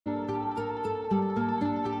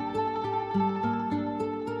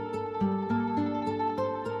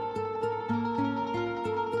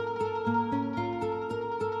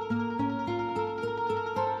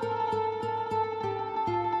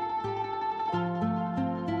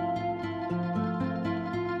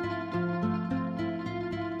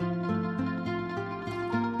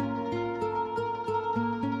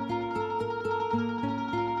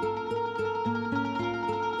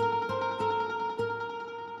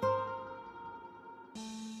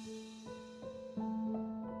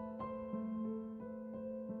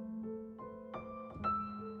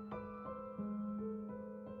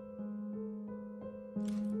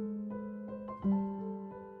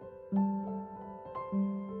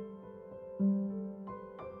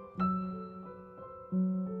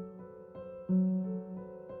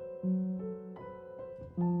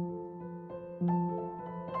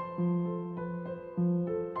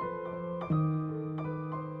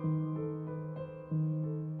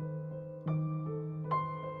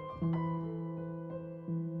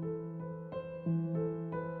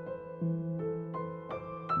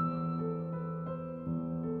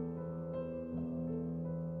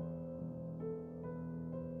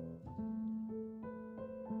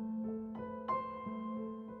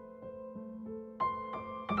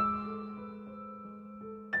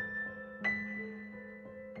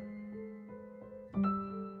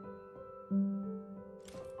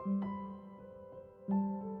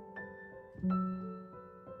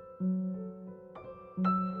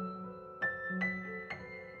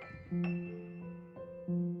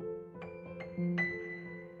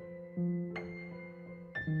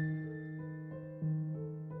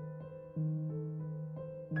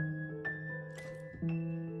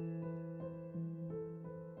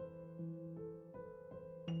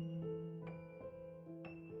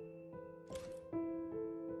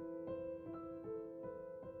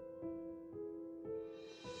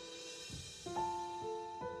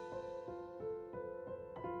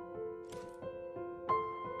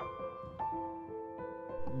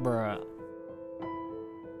Bruh.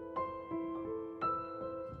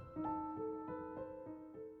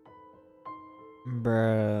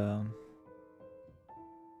 Bruh.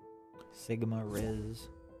 Sigma Riz.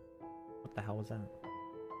 What the hell was that?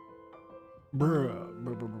 Bruh.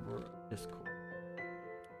 Bruh. It's cool.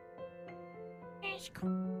 It's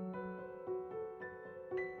cool.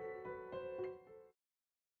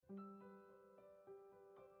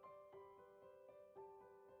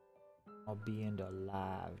 I'll be in the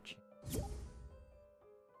live channel.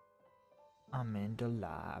 I'm in the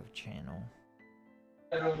live channel.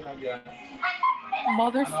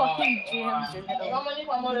 Motherfucking Jam Jam.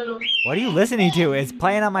 What are you listening to? It's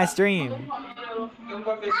playing on my stream.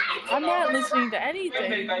 I'm not listening to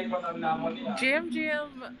anything. Jam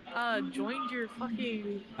Jam joined your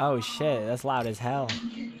fucking... Oh shit, that's loud as hell.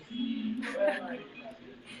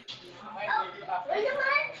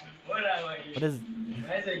 What is...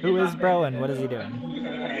 Who is bro and what is he doing?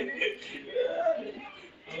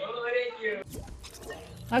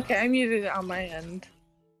 Okay, I muted it on my end.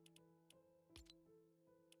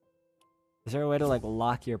 Is there a way to like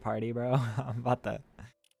lock your party, bro? I'm about to...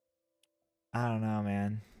 I don't know,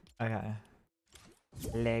 man. Okay.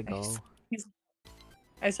 Lego.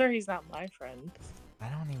 I swear he's not my friend. I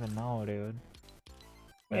don't even know, dude.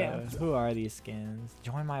 Yeah. Who are these skins?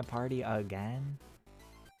 Join my party again?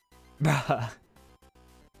 Bruh.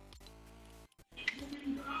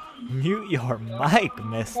 Mute your mic,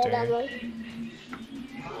 mister.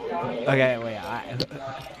 Okay, wait.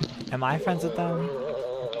 Am I friends with them?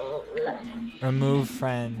 Remove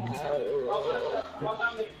friend.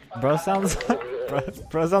 Bro sounds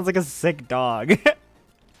bro sounds like a sick dog.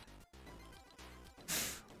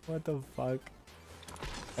 What the fuck?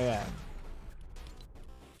 Okay.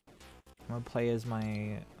 I'm gonna play as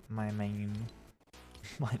my main.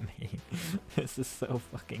 My main. This is so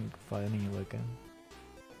fucking funny looking.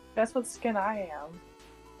 That's what skin I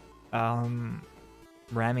am.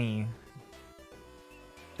 Remy.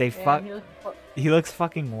 He looks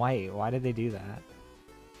fucking white. Why did they do that?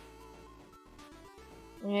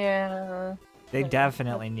 Yeah. They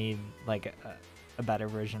definitely need like a better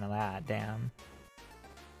version of that. Damn.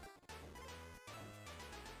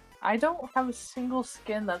 I don't have a single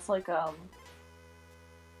skin that's like a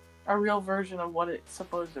real version of what it's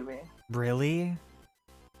supposed to be. Really?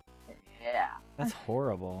 Yeah. That's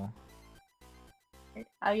horrible.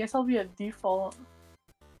 I guess I'll be a default.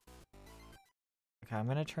 Okay, I'm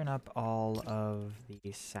gonna turn up all of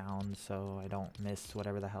the sound so I don't miss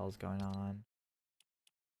whatever the hell's going on.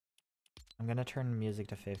 I'm gonna turn music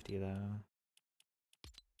to 50 though.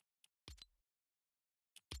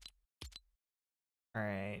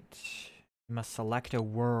 Alright. You must select a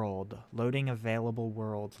world. Loading available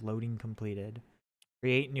worlds. Loading completed.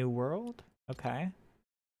 Create new world? Okay.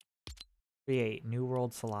 Create new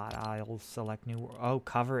world slot. I'll select new world. Oh,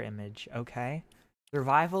 cover image. Okay.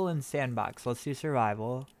 Survival and sandbox. Let's do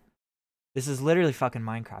survival. This is literally fucking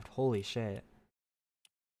Minecraft. Holy shit.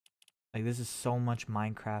 Like, this is so much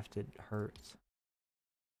Minecraft, it hurts.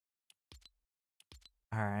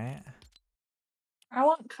 Alright. I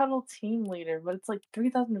want Cuddle Team Leader, but it's like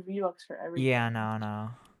 3,000 V-Bucks for everything. Yeah, no.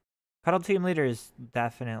 Cuddle Team Leader is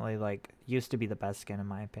definitely, like, used to be the best skin in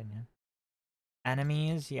my opinion.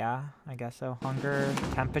 Enemies, yeah, I guess so. Hunger,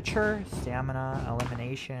 temperature, stamina,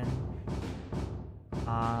 elimination.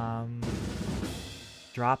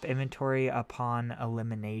 Drop inventory upon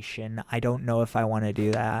elimination. I don't know if I want to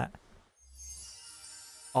do that.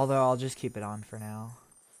 Although I'll just keep it on for now.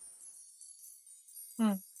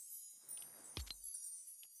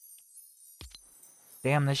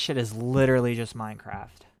 Damn, this shit is literally just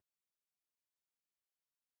Minecraft.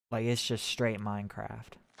 Like, it's just straight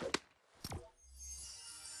Minecraft.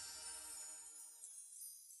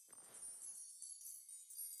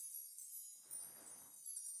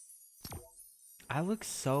 I look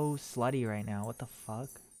so slutty right now. What the fuck?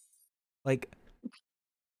 Like,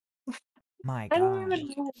 my god. I don't even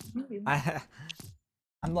know what you mean.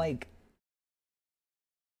 I'm like,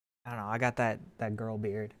 I don't know. I got that girl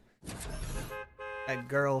beard. That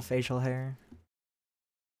girl facial hair.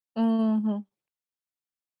 Mm-hmm.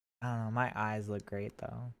 I don't know. My eyes look great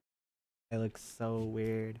though. They look so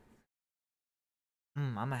weird.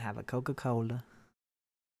 I'm gonna have a Coca-Cola.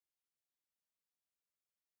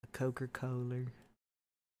 A Coca-Cola.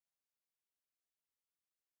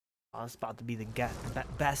 Oh, it's about to be the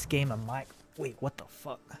best game of my... Wait, what the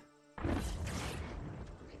fuck?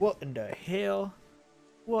 What in the hell?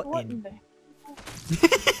 What in the...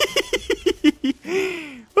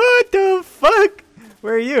 What the fuck?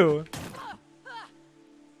 Where are you?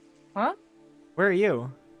 Huh? Where are you?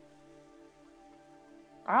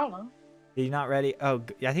 I don't know. Are you not ready? Oh,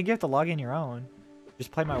 I think you have to log in your own.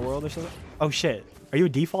 Just play my world or something. Oh shit. Are you a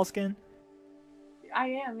default skin? I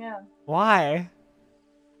am, yeah. Why?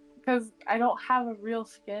 Because I don't have a real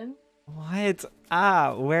skin. What?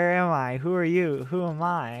 Ah, where am I? Who are you? Who am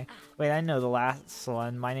I? Wait, I know the last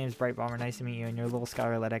one. My name's Bright Bomber. Nice to meet you. And your little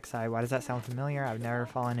Scarlet XI. Why does that sound familiar? I've never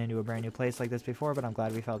fallen into a brand new place like this before, but I'm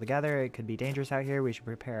glad we fell together. It could be dangerous out here. We should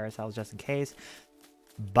prepare ourselves just in case.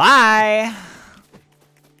 Bye!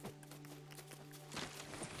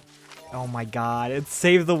 Oh my god. It's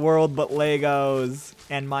Save the World, but Legos.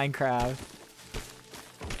 And Minecraft.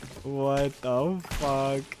 What the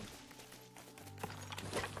fuck?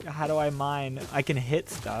 How do I mine? I can hit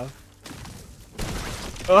stuff.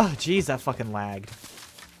 Oh, jeez, that fucking lagged.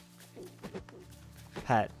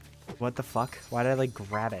 Pet. What the fuck? Why did I, like,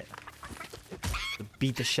 grab it?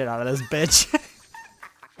 Beat the shit out of this bitch.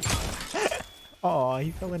 Oh, he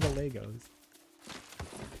fell into Legos.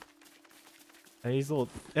 These little...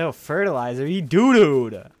 Ew, fertilizer. He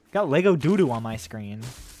doo-dooed. Got Lego doo-doo on my screen.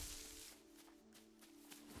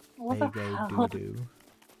 What Lego the hell? doo-doo.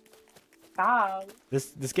 Stop.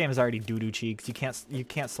 This game is already doo-doo cheeks. You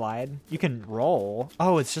can't slide. You can roll.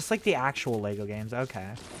 Oh, it's just like the actual Lego games.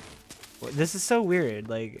 Okay. This is so weird.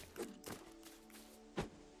 Like,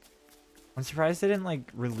 I'm surprised they didn't like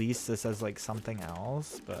release this as like something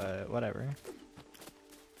else, but whatever.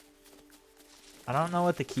 I don't know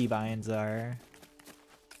what the keybinds are.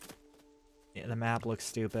 Yeah, the map looks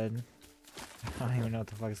stupid. I don't even know what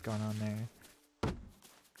the fuck is going on there.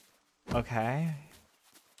 Okay.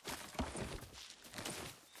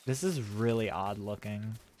 This is really odd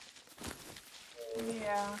looking.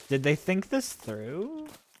 Yeah. Did they think this through?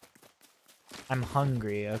 I'm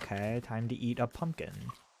hungry. Okay, time to eat a pumpkin.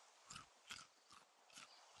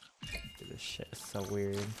 This shit is so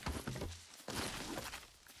weird.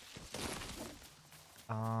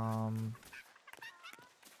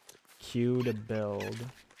 Q to build.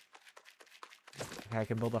 Okay, I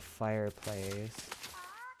can build a fireplace.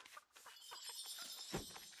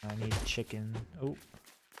 I need chicken. Oh.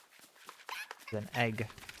 An egg.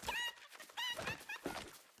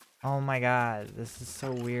 Oh my god, this is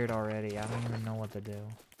so weird already. I don't even know what to do.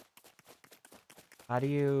 How do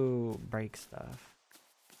you break stuff?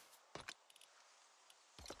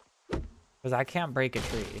 Because I can't break a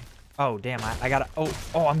tree. Oh, damn, I gotta... Oh,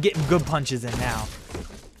 I'm getting good punches in now.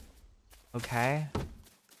 Okay.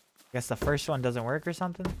 Guess the first one doesn't work or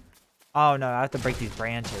something? Oh, no, I have to break these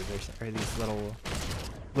branches or these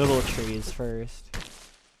little trees first.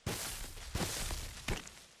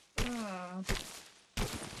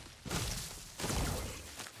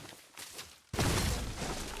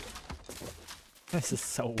 This is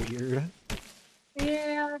so weird.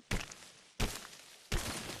 Yeah.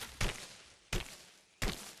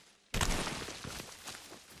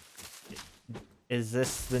 Is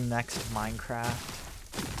this the next Minecraft?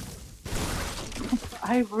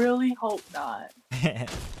 I really hope not. I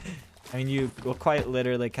mean, you quite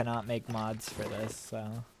literally cannot make mods for this, so...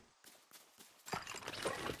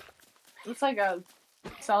 It's like a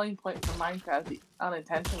selling point for Minecraft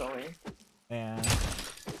unintentionally. Yeah.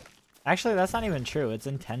 Actually, that's not even true. It's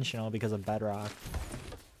intentional because of Bedrock.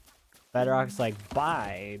 Bedrock's like,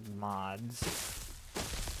 buy mods.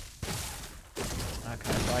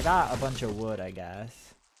 Okay, so I got a bunch of wood, I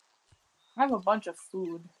guess. I have a bunch of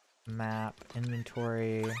food. Map,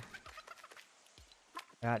 inventory.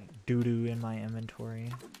 I got doo-doo in my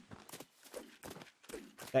inventory.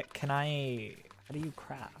 How do you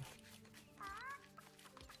craft?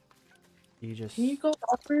 You just... Can you go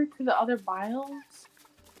upper to the other biomes?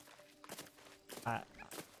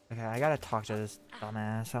 Okay, I gotta talk to this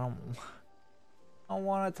dumbass. I don't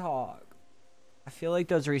want to talk. I feel like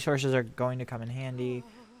those resources are going to come in handy.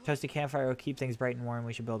 Toasty campfire will keep things bright and warm.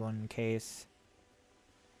 We should build one in case.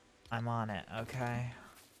 I'm on it, okay.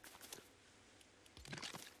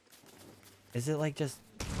 Is it like just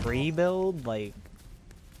pre-build? Like,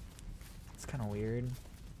 it's kind of weird.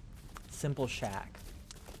 Simple shack.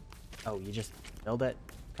 Oh, you just build it?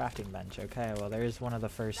 Crafting bench. Okay, well, there's one of the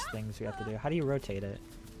first things we have to do. How do you rotate it?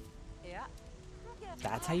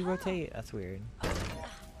 That's how you rotate? That's weird.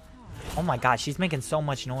 Oh my god, she's making so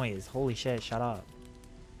much noise. Holy shit, shut up.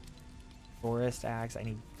 Forest axe. I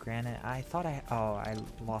need granite. I thought oh, I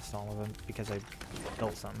lost all of them because I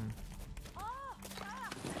built something.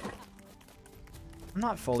 I'm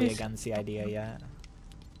not fully against the idea yet.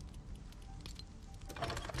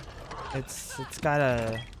 It's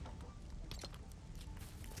got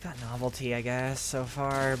novelty, I guess, so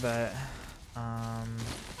far, but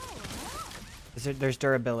there's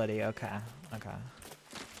durability. Okay.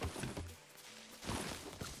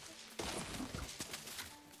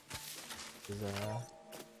 Oh,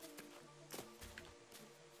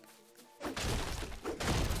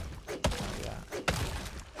 yeah.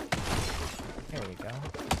 There we go.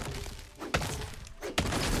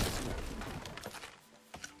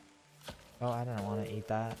 Oh, I didn't want to eat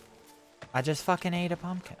that. I just fucking ate a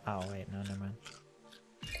pumpkin. Oh, wait, no, never mind.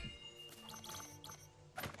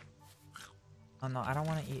 Oh, no, I don't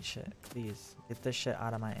want to eat shit. Please, get this shit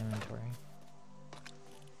out of my inventory.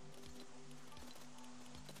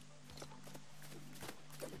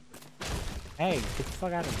 Hey, get the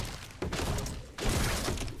fuck out of here.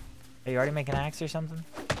 Hey, you already make an axe or something?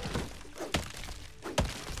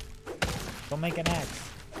 Go make an axe.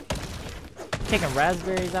 Taking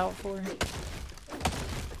raspberries out for?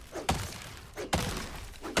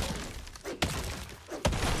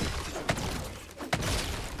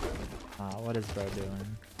 What is bro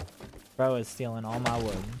doing? Bro is stealing all my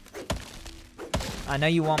wood. I know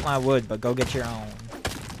you want my wood, but go get your own.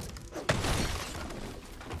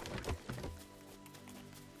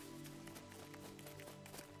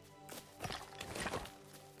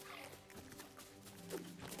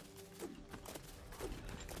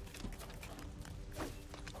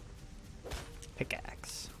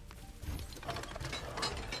 Pickaxe.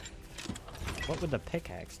 What would the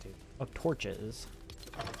pickaxe do? Oh, torches.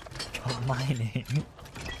 Oh, mining.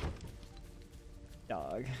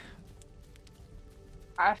 Dog.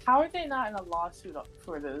 How are they not in a lawsuit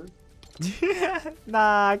for this?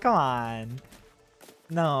 Nah, come on.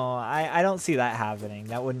 No, I don't see that happening.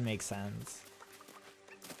 That wouldn't make sense.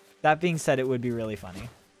 That being said, it would be really funny.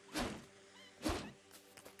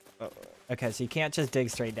 Oh, okay, so you can't just dig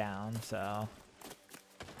straight down, so...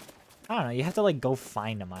 I don't know, you have to, like, go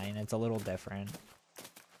find a mine. It's a little different.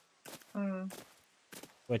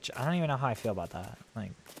 Which, I don't even know how I feel about that.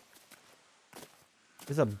 Like...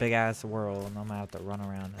 This is a big-ass world, and I'm gonna have to run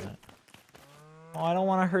around in it. Oh, I don't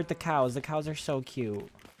want to hurt the cows. The cows are so cute.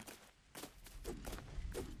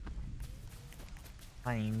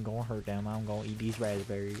 I ain't gonna hurt them. I'm gonna eat these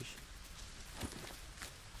raspberries.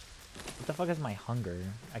 What the fuck is my hunger?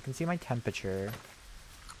 I can see my temperature.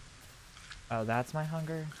 Oh, that's my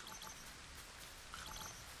hunger?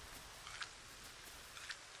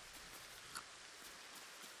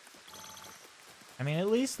 I mean,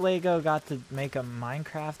 at least Lego got to make a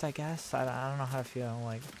Minecraft, I guess. I don't know how to feel.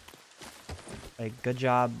 Like, good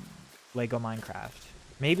job, Lego Minecraft.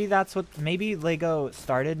 Maybe that's what... Maybe Lego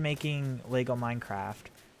started making Lego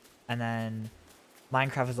Minecraft. And then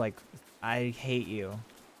Minecraft was like, I hate you.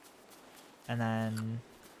 And then...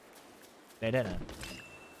 They didn't.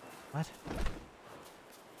 What?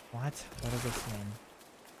 What? What does this mean?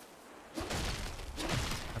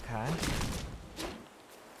 Okay.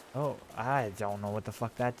 Oh, I don't know what the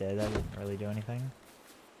fuck that did. That didn't really do anything.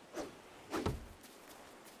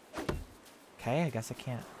 Okay, I guess I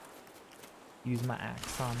can't use my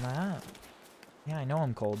axe on that. Yeah, I know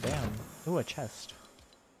I'm cold. Damn. Ooh, a chest.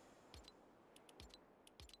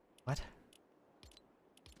 What?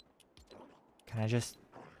 Can I just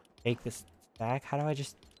take this stack? How do I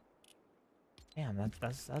just... Damn,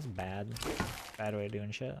 that's bad. Bad way of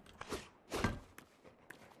doing shit.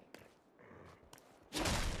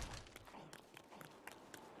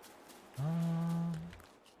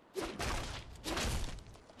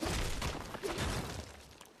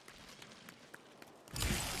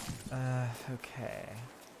 Okay.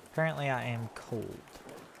 Currently I am cold.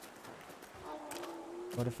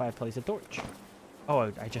 What if I place a torch?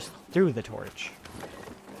 Oh, I just threw the torch.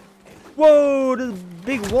 Whoa, the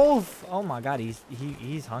big wolf! Oh my god,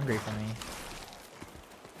 he's hungry for me.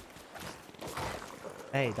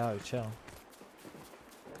 Hey, dog, chill.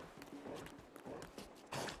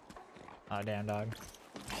 Oh, damn, dog.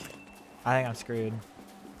 I think I'm screwed.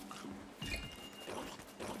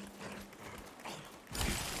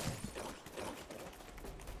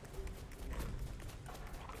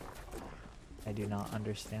 I do not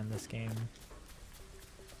understand this game.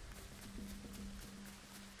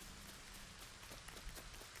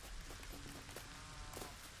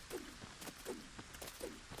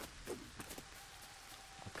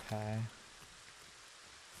 Okay.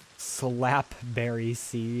 Slapberry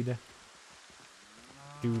seed.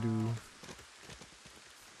 Doo-doo.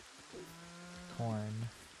 Corn.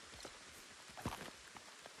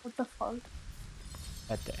 What the fuck?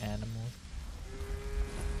 At the animals.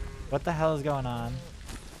 What the hell is going on?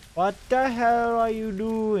 What the hell are you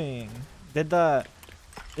doing? Did the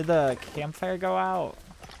campfire go out?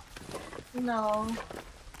 No.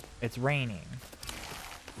 It's raining.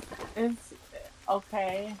 It's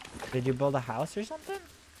okay. Did you build a house or something?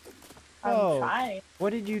 I'm trying.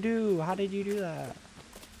 What did you do? How did you do that?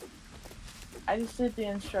 I just did the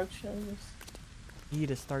instructions. E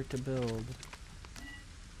to start to build.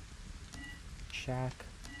 shack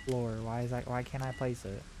floor. Why is that? Why can't I place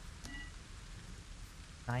it?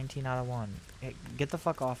 19 out of 1. Hey, get the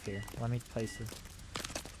fuck off here. Let me place this.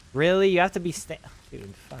 Really? You have to be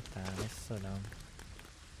Dude, fuck that. That's so dumb.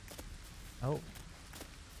 Oh.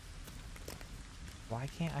 Why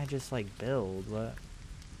can't I just, like, build?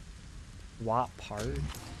 What part?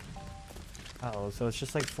 Oh, so it's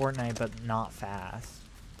just like Fortnite, but not fast.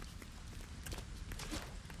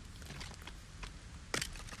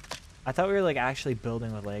 I thought we were, like, actually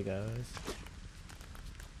building with Legos.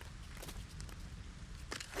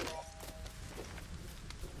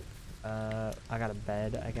 I got a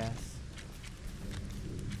bed, I guess.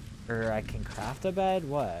 Or I can craft a bed?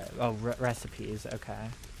 What? Oh, recipes. Okay.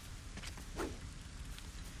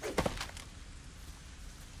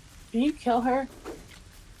 Can you kill her?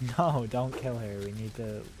 No, don't kill her. We need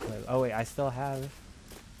to live. Oh, wait. I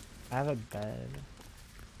have a bed.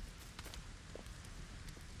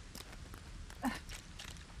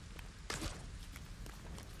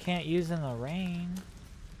 Can't use in the rain.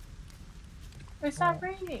 It's not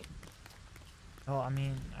raining. Oh, I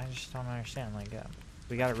mean, I just don't understand. Like,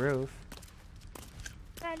 we got a roof.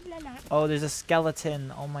 Oh, there's a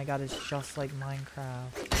skeleton. Oh my god, it's just like Minecraft.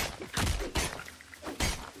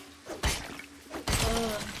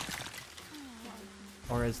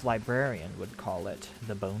 Or as librarian would call it,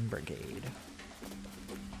 the Bone Brigade.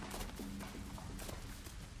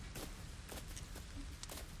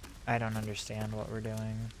 I don't understand what we're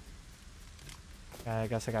doing. I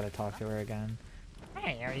guess I gotta talk to her again.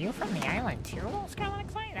 Hey, are you from the island too? It's kind of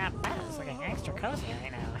exciting. That bed is looking extra cozy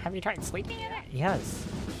right now. Have you tried sleeping in it? Yes.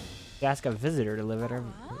 You ask a visitor to live at our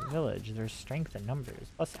village. There's strength in numbers.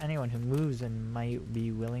 Plus, anyone who moves and might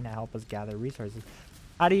be willing to help us gather resources.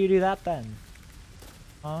 How do you do that then?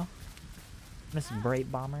 Huh? Miss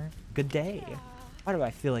Bright Bomber? Good day. Why do I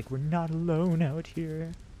feel like we're not alone out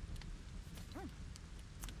here?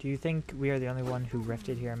 Do you think we are the only one who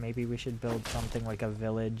rifted here? Maybe we should build something like a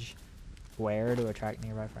village square to attract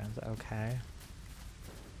nearby friends. Okay.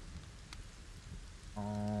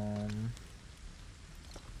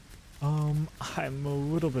 I'm a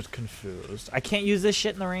little bit confused. I can't use this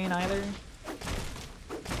shit in the rain either.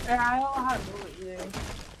 Yeah, I don't know how to do it either.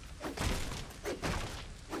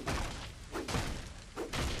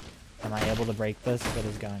 Am I able to break this? What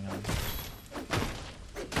is going on?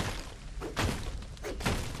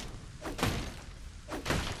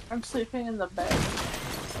 I'm sleeping in the bed.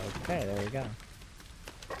 Okay, there we go.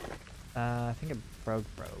 I think it broke.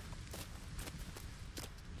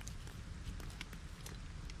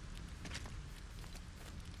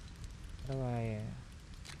 How do I...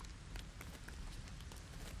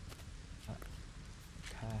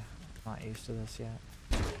 Okay, I'm not used to this yet.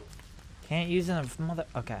 Can't use it in mother...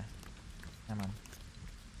 Okay. Never mind.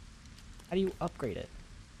 How do you upgrade it?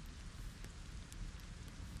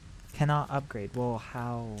 Cannot upgrade. Well,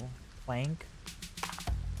 how? Plank?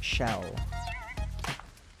 Shell.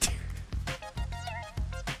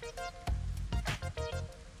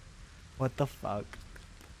 What the fuck?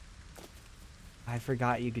 I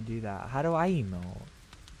forgot you could do that. How do I emote?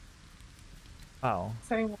 Oh.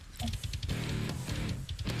 Same.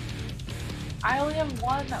 I only have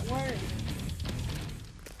one that works.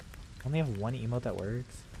 I only have one emote that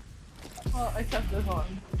works? Well, except this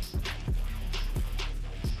one.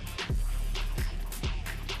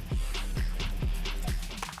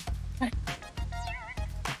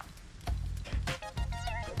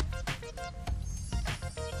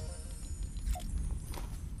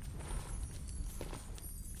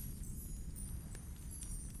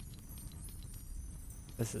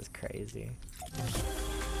 This is crazy.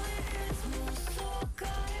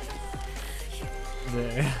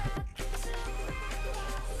 There.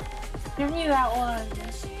 Give me that one.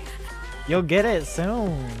 You'll get it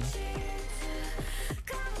soon.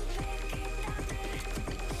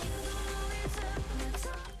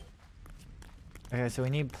 Okay, so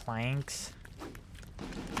we need planks.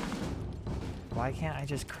 Why can't I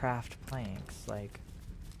just craft planks? Like,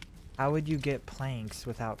 how would you get planks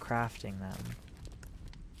without crafting them?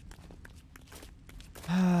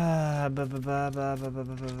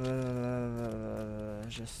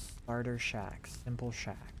 Just starter shack, simple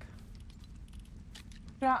shack.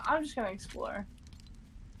 Yeah, I'm just gonna explore.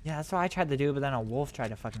 Yeah, that's what I tried to do, but then a wolf tried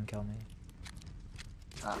to fucking kill me.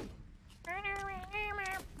 Oh.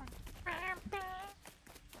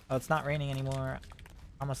 Oh, it's not raining anymore.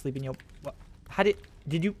 I'm gonna sleep in your... What? How did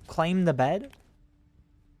you claim the bed?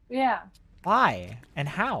 Yeah. Why? And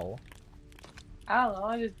how? I don't know,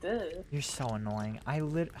 I just did it. You're so annoying.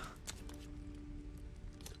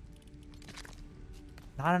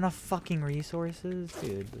 Not enough fucking resources?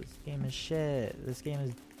 Dude, this game is shit. This game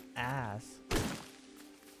is ass.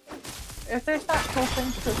 If there's not cool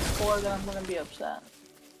things to explore, then I'm gonna be upset.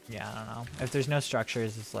 Yeah, I don't know. If there's no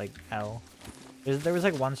structures, it's like L. There was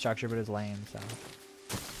like one structure, but it was lame, so.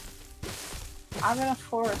 I'm in a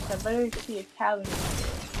forest. I better see a cabin.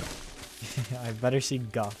 I better see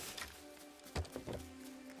Guff.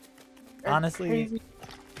 Or Honestly, crazy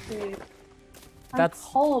shit. I'm that's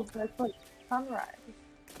cold, but it's like sunrise.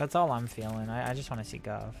 that's all I'm feeling. I just want to see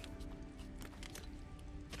Guff.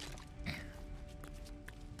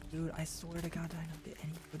 Dude, I swear to God, I don't get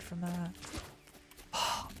any food from that.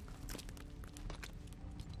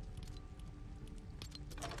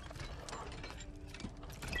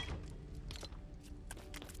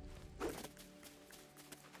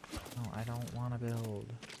 No, I don't want to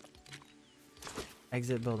build.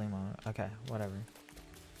 Exit building mode. Okay, whatever.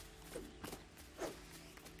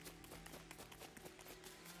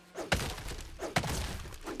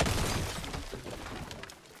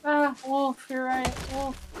 Ah, Wolf, you're right.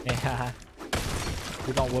 Wolf, Yeah.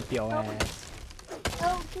 We're gonna whoop your ass.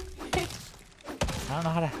 help me. I don't know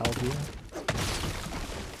how to help you.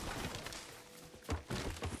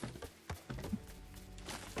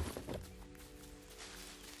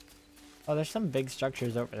 Oh, there's some big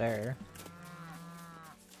structures over there.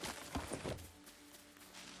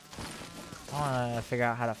 I wanna figure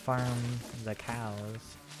out how to farm the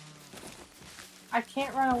cows. I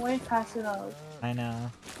can't run away fast enough. I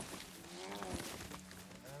know.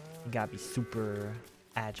 You gotta be super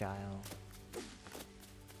agile.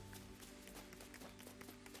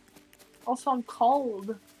 Also, I'm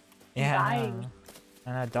cold. Yeah, I Dying. know.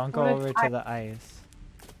 I know. Don't go What if over to the ice.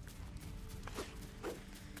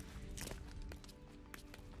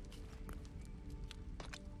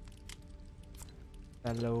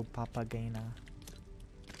 Hello, Papagena.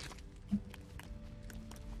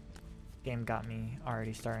 Game got me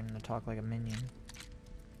already starting to talk like a minion.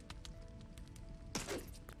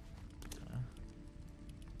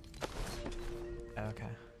 Okay.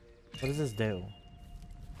 What does this do?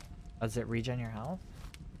 Does it regen your health?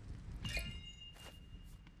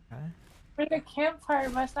 Okay. We're in a campfire,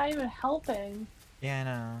 but it's not even helping. Yeah, I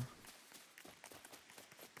know.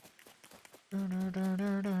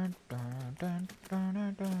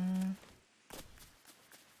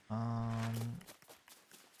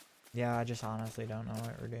 Yeah, I just honestly don't know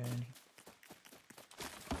what we're doing.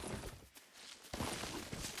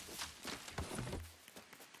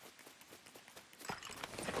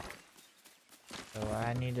 So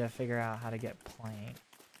I need to figure out how to get plank.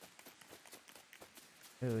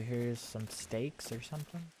 Ooh, here's some steaks or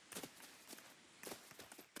something.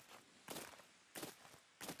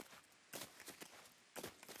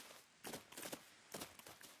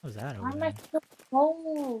 What was that over Why am there? I so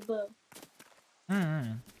cold?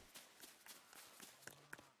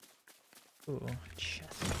 Ooh,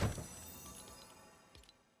 chest.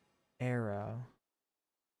 Arrow.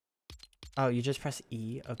 Oh, you just press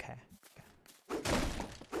E? Okay.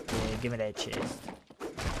 Yeah, give me that chest.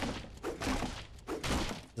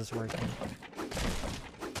 Is this working?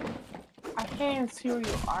 I can't even see where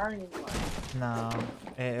you are anymore. No,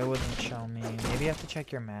 it wouldn't show me. Maybe you have to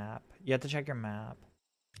check your map. You have to check your map.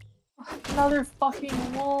 Another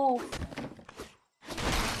fucking wolf.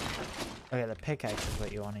 Okay, the pickaxe is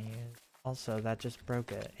what you want to use. Also, that just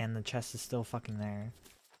broke it, and the chest is still fucking there.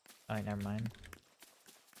 Alright, never mind.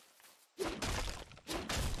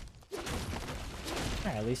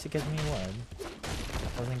 Alright, at least it gives me wood.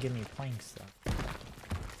 It doesn't give me planks, though.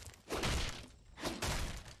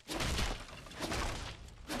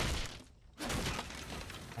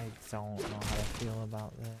 I don't know how to feel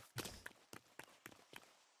about this.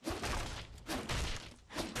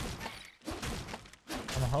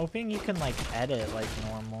 I'm hoping you can, like, edit like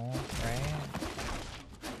normal, right?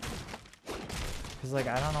 Because, like,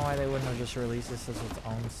 I don't know why they wouldn't have just released this as its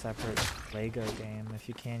own separate Lego game if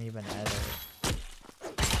you can't even edit.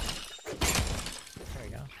 There we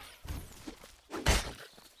go.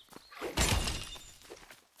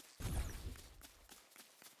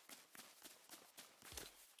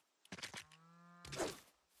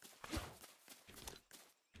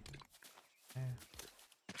 Yeah.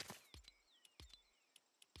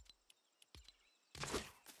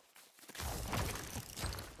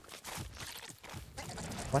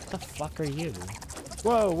 What the fuck are you?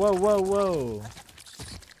 Whoa, whoa, whoa, whoa!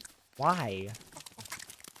 Why?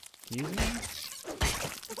 Excuse me?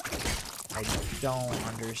 I don't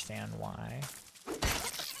understand why.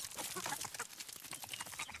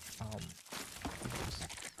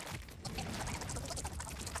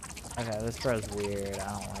 Okay, this bro's weird. I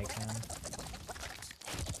don't like him.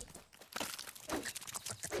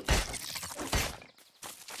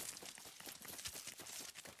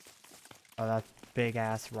 Oh, big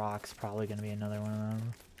ass rock's probably gonna be another one of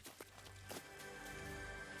them.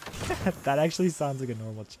 That actually sounds like a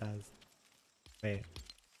normal chest. Wait.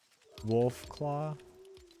 Wolf claw?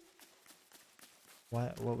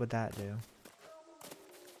 What would that do?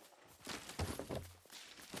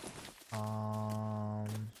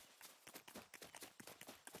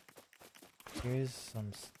 Here's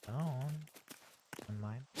some stone.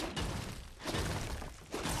 Mine.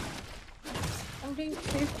 I'm being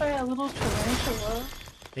chased by a little tarantula.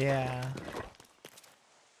 Yeah.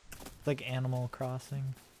 It's like Animal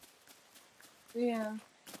Crossing. Yeah.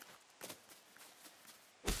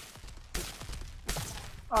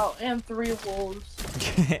 Oh, and 3 wolves.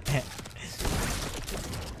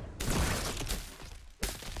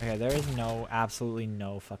 Okay, there is absolutely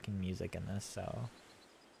no fucking music in this, so.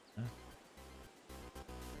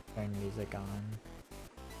 Turn music on.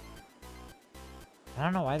 I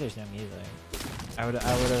don't know why there's no music. I would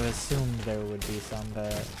have assumed there would be some,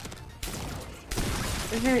 but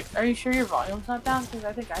Are you sure your volume's not down? Because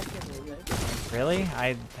I think I can hear it. really,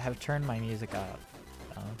 I have turned my music up.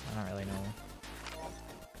 So I don't really know.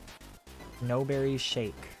 No berries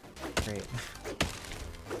shake. Great.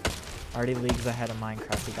 Already leagues ahead of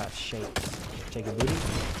Minecraft. We got shakes. Shake a booty.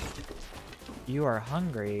 You are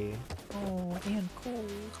hungry. Oh, and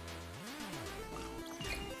cold.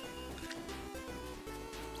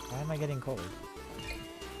 Why am I getting cold?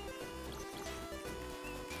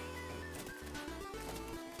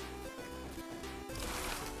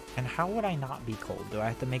 And how would I not be cold? Do I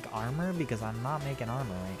have to make armor? Because I'm not making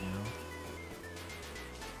armor right now.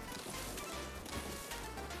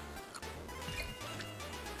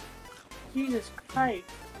 Jesus Christ.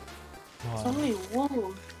 What? So many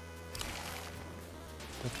wolves.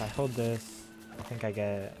 If I hold this, I think I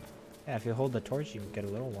get... Yeah, if you hold the torch, you get a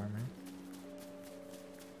little warmer.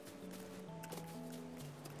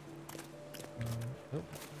 Oh.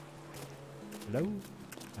 Hello?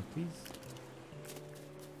 Please?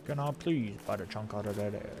 Can I please bite a chunk out of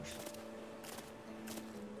that ass?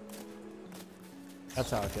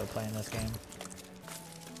 That's how I feel playing this game.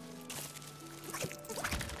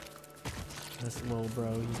 This little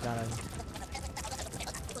bro, he's got a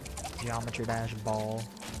geometry dash ball.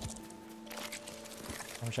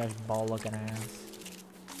 Geometry dash ball looking ass.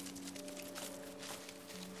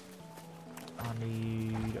 I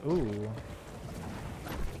need... Ooh.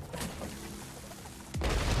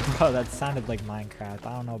 Bro, that sounded like Minecraft.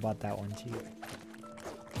 I don't know about that one too.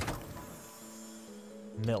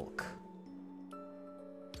 Milk.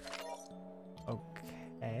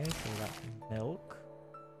 Okay, so we got milk.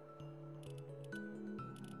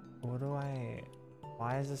 What do I...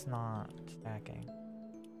 Why is this not stacking?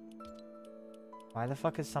 Why the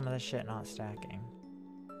fuck is some of this shit not stacking?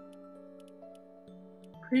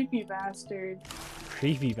 Creepy bastard.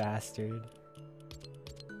 Creepy bastard.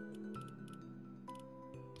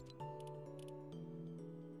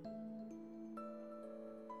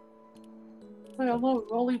 It's like a little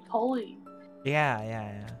roly-poly.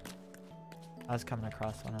 Yeah. I was coming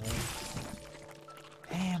across one of those.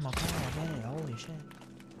 Damn, okay, I did it. Holy shit.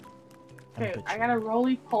 Okay, I got a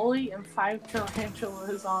roly-poly and 5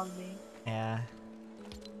 tarantulas on me. Yeah.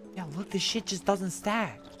 Yeah, look, this shit just doesn't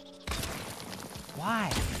stack. Why?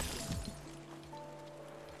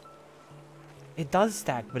 It does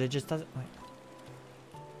stack, but it just doesn't... Wait.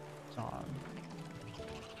 Oh.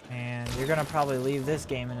 Man, you're gonna probably leave this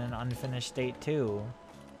game in an unfinished state, too.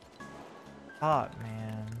 Fuck,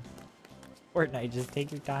 man. Fortnite, just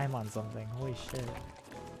take your time on something. Holy shit.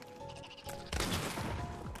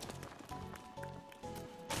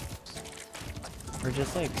 Or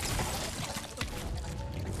just like...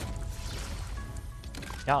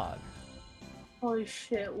 Dog. Holy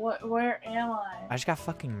shit, where am I? I just got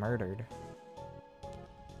fucking murdered.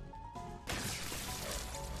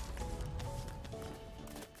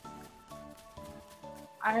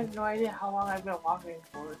 I have no idea how long I've been walking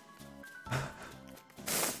for. I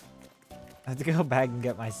have to go back and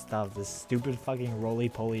get my stuff. This stupid fucking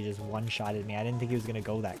roly-poly just one-shotted me. I didn't think he was gonna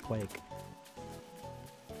go that quick.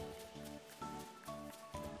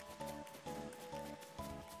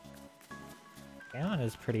 Stamina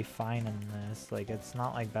is pretty fine in this. Like, it's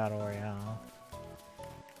not like Battle Royale.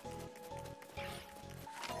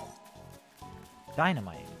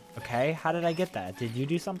 Dynamite. Okay, how did I get that? Did you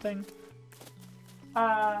do something?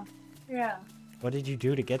 Yeah. What did you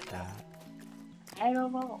do to get that? I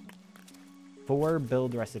don't know. 4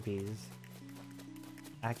 build recipes.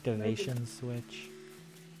 Activation switch.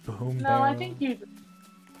 Boom No, barrel. I think you...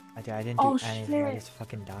 I didn't Oh, do anything. I shit. just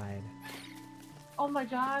fucking died. Oh my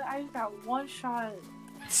god, I just got one shot.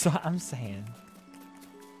 So I'm saying.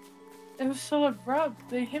 It was so abrupt.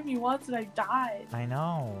 They hit me once and I died. I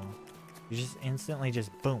know. You just instantly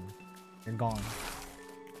just boom. You're gone.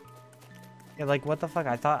 Yeah, like what the fuck?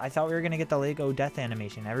 I thought we were gonna get the Lego death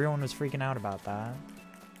animation. Everyone was freaking out about that.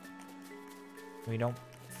 We don't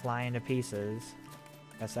fly into pieces.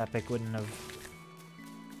 Guess Epic wouldn't have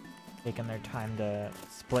taken their time to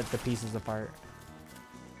split the pieces apart.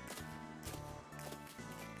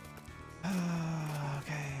 Okay,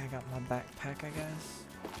 I got my backpack, I guess.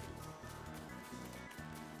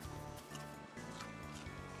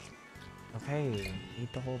 Okay,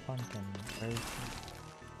 eat the whole pumpkin. Where's...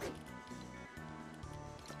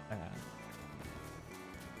 Okay.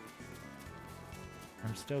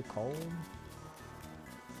 I'm still cold.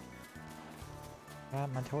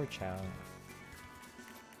 Got my torch out.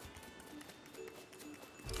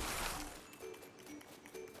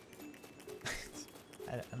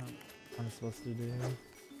 I don't know what I'm supposed to do.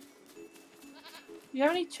 You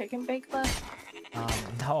have any chicken bake left?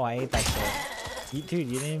 No, I ate that shit. Dude,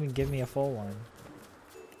 you didn't even give me a full one.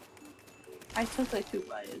 I took like 2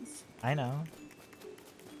 bites. I know.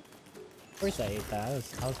 Of course I ate that. I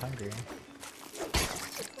was hungry.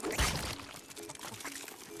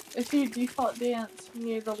 If you default dance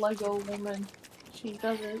near the Lego woman, she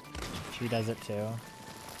does it. She does it too.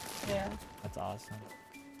 Yeah. That's awesome.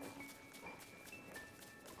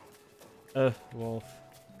 Ugh, wolf.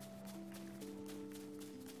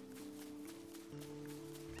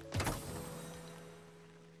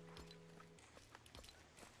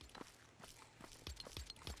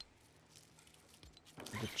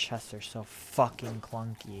 The chests are so fucking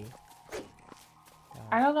clunky. God.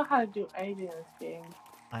 I don't know how to do anything in this game.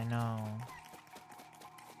 I know.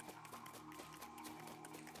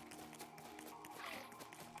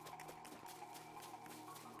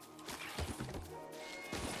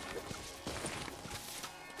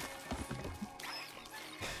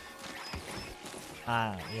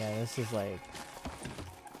 Yeah, this is like...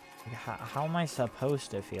 How am I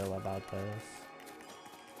supposed to feel about this?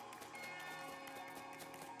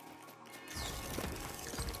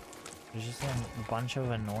 There's just a bunch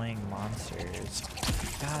of annoying monsters.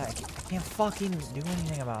 God, I can't fucking do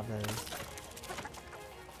anything about this.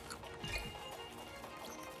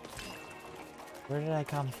 Where did I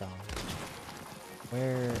come from?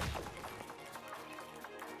 Where...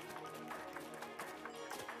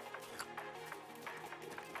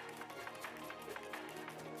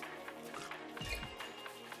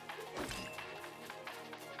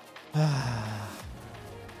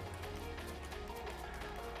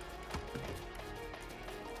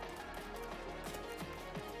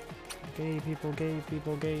 Gay people, gay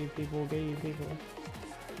people, gay people, gay people.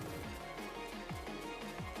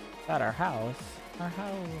 At our house. Our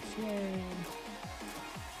house, yay.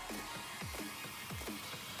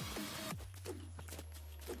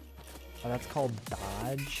 Oh, that's called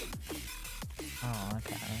dodge? Oh,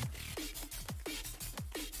 okay.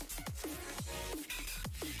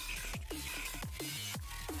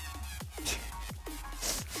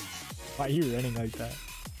 Why are you running like that?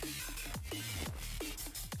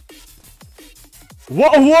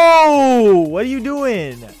 Whoa! Whoa! What are you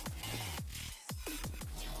doing?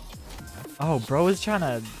 Oh, bro was trying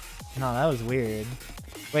to... No, that was weird.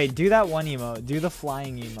 Wait, do that one emote. Do the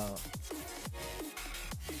flying emote.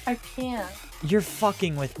 I can't. You're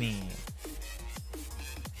fucking with me.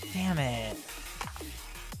 Damn it.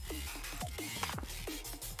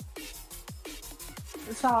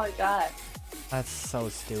 That's all I got. That's so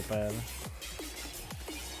stupid.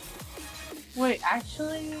 Wait,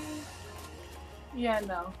 actually... Yeah,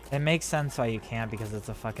 no. It makes sense why you can't because it's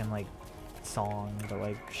a fucking, like, song, but,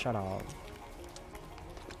 like, shut up.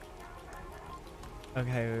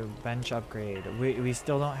 Okay, bench upgrade. We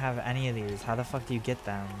still don't have any of these. How the fuck do you get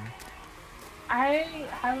them? I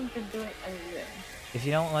haven't been doing anything. If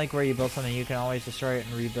you don't like where you built something, you can always destroy it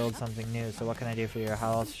and rebuild something new. So what can I do for you?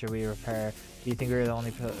 How else should we repair? Do you think we're the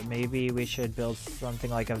only... Maybe we should build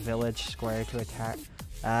something like a village square to attack...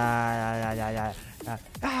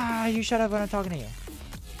 you shut up when I'm talking to you.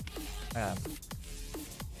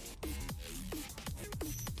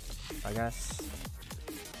 I guess...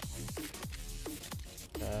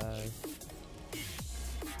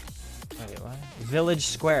 wait, what? Village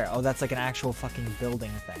square. Oh, that's like an actual fucking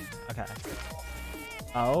building thing. Okay.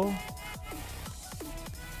 Oh.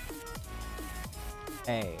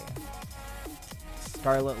 A.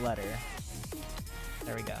 Scarlet letter.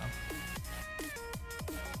 There we go.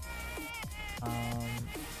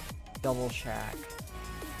 Double shack.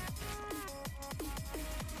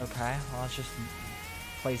 Okay, well, let's just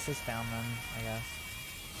place this down then, I guess.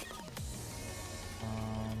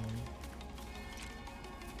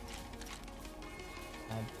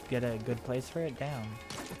 get a good place for it? Damn.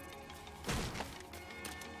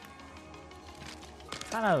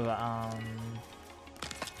 Kind of, I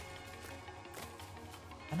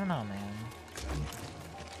don't know, man.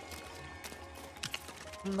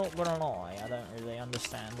 I'm not gonna lie, I don't really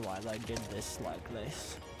understand why they did this like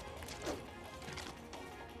this.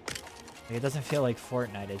 Like, it doesn't feel like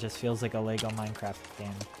Fortnite, it just feels like a Lego Minecraft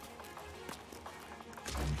game.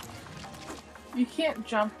 You can't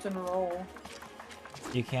jump and roll.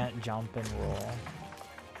 You can't jump and roll.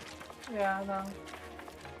 Yeah, no.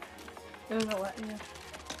 It doesn't let you.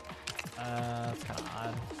 That's kind of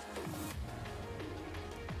odd.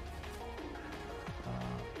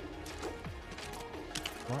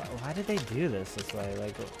 Why did they do this way?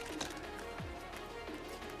 Like,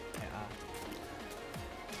 yeah.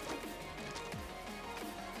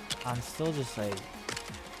 I'm still just like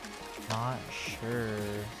not sure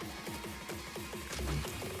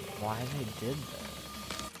why they did this.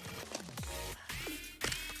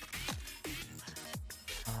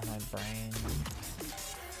 Oh, my brain.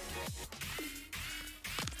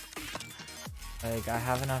 Like, I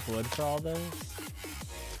have enough wood for all this?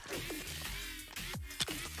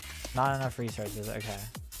 Not enough resources, okay.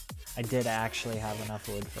 I did actually have enough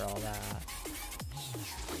wood for all that.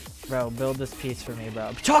 Bro, build this piece for me,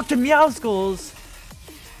 bro. Talk to Meow Schools!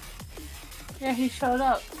 Yeah, he showed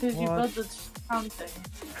up because you What? built the sound thing.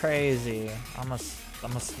 Crazy. I'm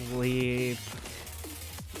asleep.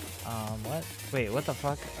 What? Wait, what the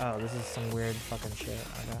fuck? Oh, this is some weird fucking shit.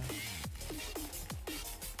 Okay.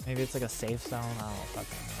 Maybe it's like a safe zone? I don't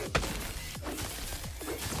fucking know.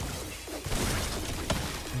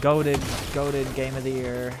 Goated game of the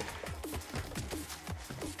year.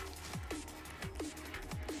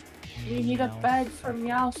 You need a bed for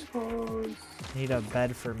Meowscles. Need a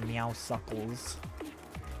bed for Meowsuckles.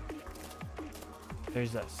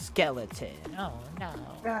 There's a skeleton. Oh no.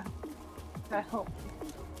 Yeah, that helped.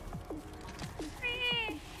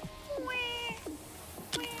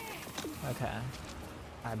 Okay.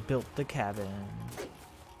 I built the cabin.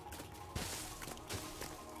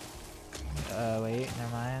 Wait,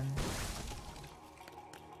 never mind.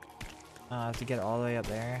 I have to get all the way up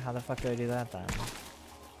there. How the fuck do I do that then?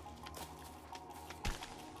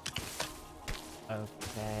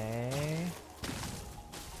 Okay.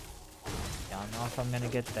 Don't know if I'm gonna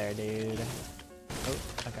get there, dude. Oh,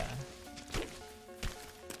 okay.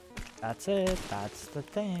 That's it. That's the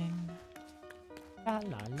thing. La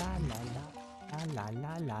la la la la. La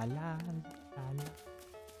la la la la.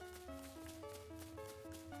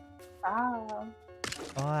 Ah.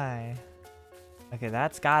 Why? Okay,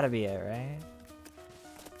 that's gotta be it, right?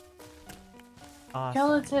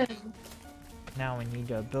 Awesome. Skeleton. Now we need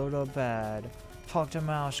to build a bed. Talk to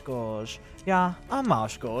Mousegles. Yeah, I'm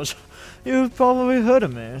Mousegles. You've probably heard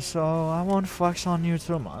of me, so I won't flex on you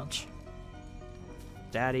too much.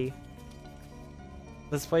 Daddy.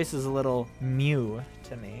 This place is a little new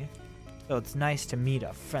to me, so it's nice to meet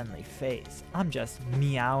a friendly face. I'm just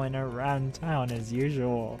meowing around town as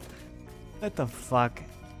usual. What the fuck?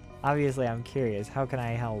 Obviously I'm curious. How can I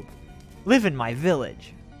help? Live in my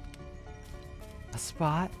village. A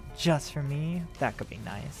spot just for me? That could be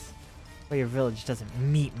nice. But your village doesn't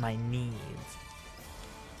meet my needs.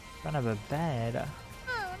 Front of a bed.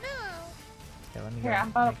 Oh no! Okay, let me Here, go I'm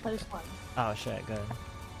about make- to place one. Oh shit, good.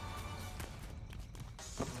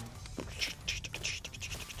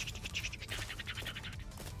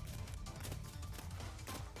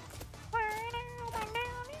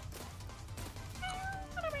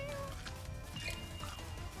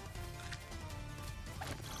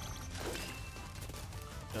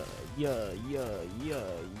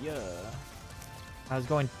 Yeah. I was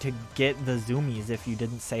going to get the zoomies if you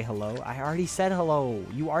didn't say hello. I already said hello.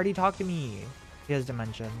 You already talked to me. He has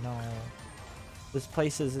dementia. No. This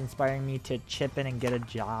place is inspiring me to chip in and get a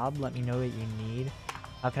job. Let me know what you need.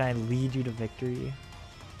 How can I lead you to victory?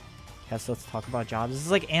 Yes, let's talk about jobs. This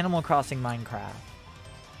is like Animal Crossing Minecraft.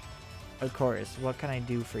 Of course. What can I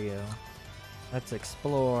do for you? Let's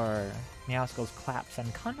explore. Meowscles claps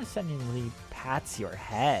and condescendingly pats your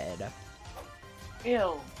head.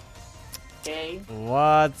 Ew. Okay.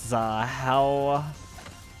 What the hell?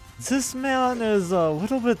 This man is a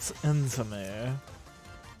little bit into me.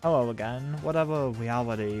 Hello again. Whatever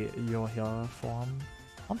reality you're here from,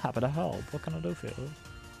 I'm happy to help. What can I do for you?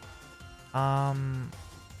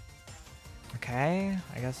 Okay.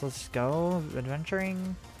 I guess let's go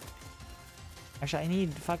adventuring. Actually,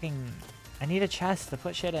 I need a chest to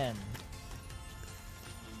put shit in.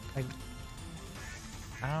 Like,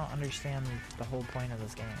 I don't understand the whole point of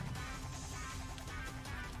this game.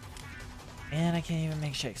 And I can't even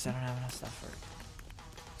make shit 'cause I don't have enough stuff for it.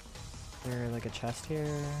 Is there like a chest here?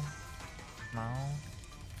 No.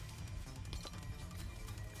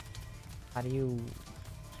 How do you...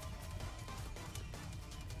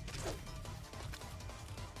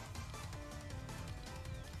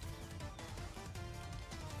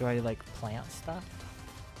 Do I like plant stuff?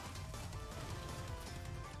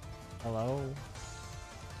 Hello?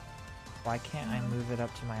 Why can't I move it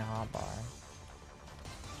up to my hotbar?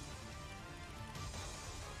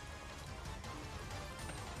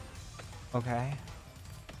 Okay.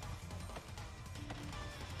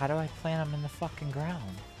 How do I plant them in the fucking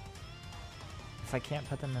ground? If I can't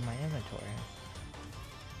put them in my inventory.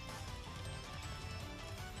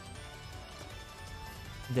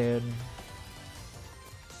 Dude.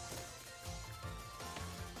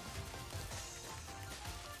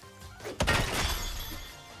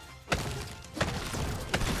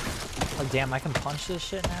 Oh damn, I can punch this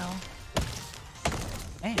shit now?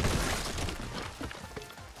 Man.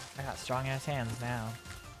 I got strong ass hands now.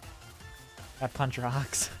 I punch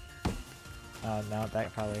rocks. Oh no,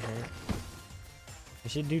 that probably hurt. I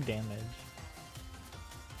should do damage.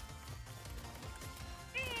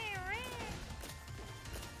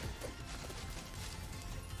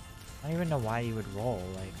 I don't even know why you would roll,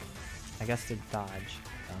 like, I guess to dodge,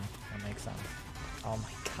 so that makes sense. Oh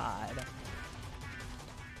my god.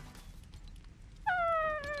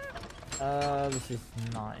 This is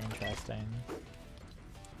not interesting.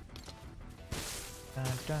 Dun,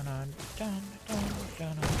 dun, dun, dun, dun,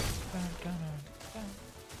 dun, dun, dun, dun.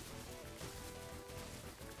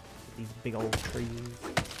 These big old trees.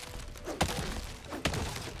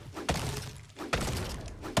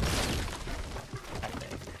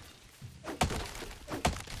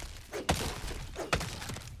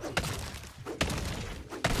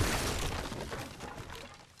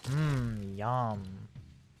 Yum.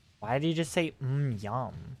 Why did you just say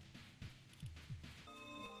yum?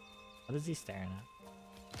 What is he staring at?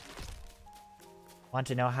 Want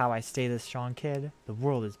to know how I stay this strong, kid? The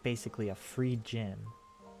world is basically a free gym.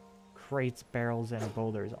 Crates, barrels, and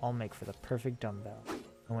boulders all make for the perfect dumbbell.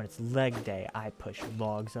 And when it's leg day, I push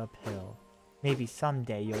logs uphill. Maybe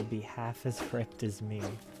someday you'll be half as ripped as me.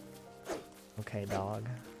 Okay, dog.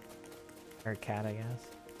 Or cat, I guess.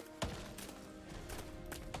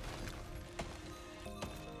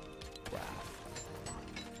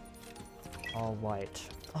 All right.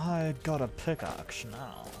 I got a pickaxe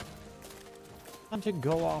now. Time to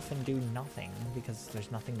go off and do nothing, because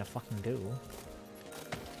there's nothing to fucking do.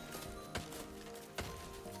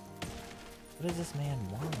 What does this man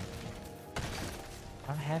want?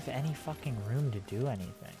 I don't have any fucking room to do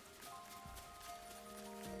anything.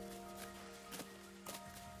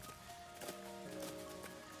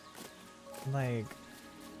 Like...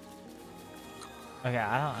 Okay,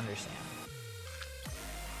 I don't understand.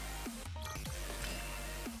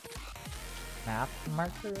 Map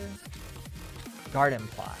marker? Garden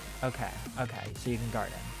plot. Okay, okay, so you can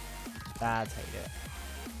garden. That's how you do it.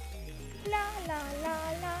 La la la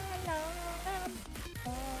la la la.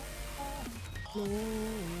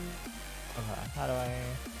 Okay, how do I...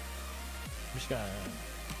 I'm just gonna...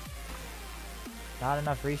 Not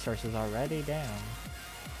enough resources already, damn.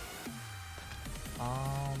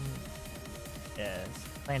 Yes.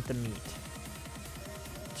 Plant the meat.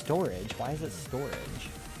 Storage? Why is it storage?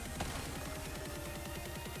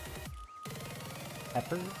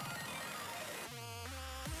 Pepper?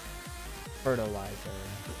 Fertilizer.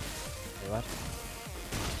 Wait, what?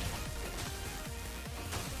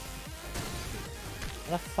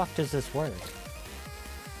 How the fuck does this work?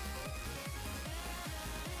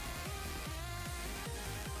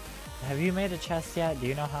 Have you made a chest yet? Do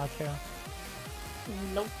you know how to?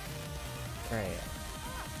 Nope. Great.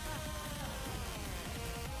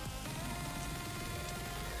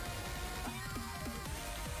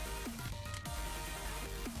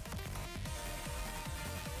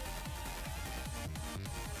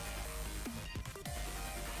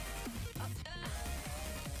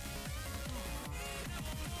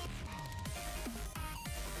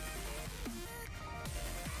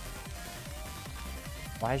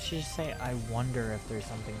 Why did she just say, I wonder if there's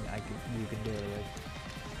something you could do? Like,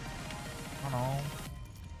 I don't know.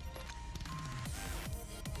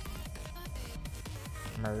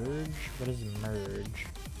 Merge? What is merge?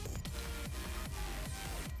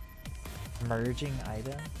 Merging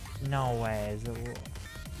item? No way.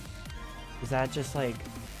 Is that just like...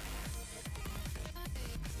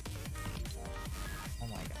 Oh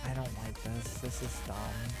my god, I don't like this. This is dumb.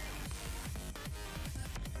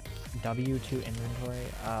 W2 inventory?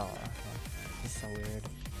 Oh, okay. This is so weird.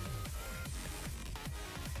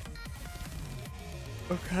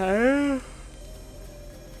 Okay.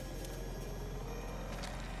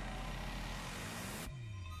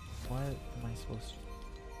 close.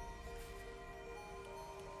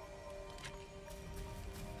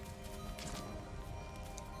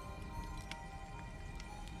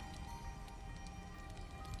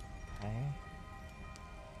 Okay.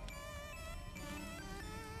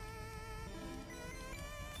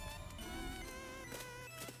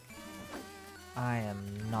 I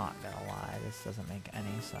am not gonna lie, this doesn't make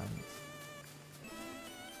any sense.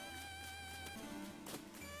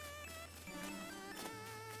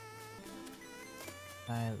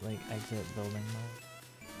 I like exit building mode.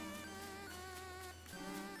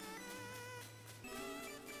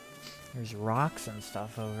 There's rocks and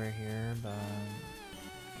stuff over here, but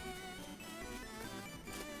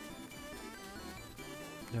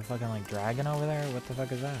there's a fucking like dragon over there? What the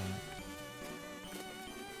fuck is that?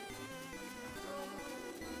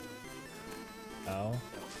 Oh.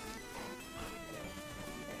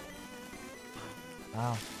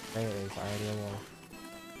 Wow, there it is, already a wolf.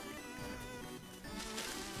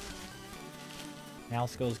 Now,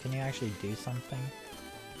 Skulls, can you actually do something?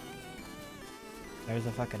 There's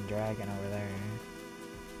a fucking dragon over there.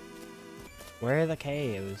 Where are the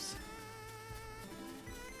caves?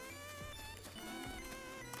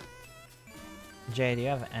 Jay, do you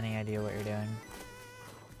have any idea what you're doing?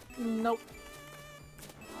 Nope.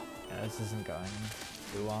 Yeah, this isn't going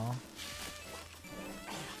too well.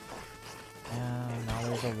 And now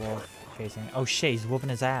there's a wolf chasing. Oh shit, he's whooping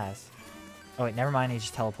his ass. Oh wait, never mind, he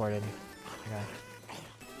just teleported. Okay.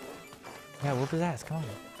 Yeah, whoop his ass, come on.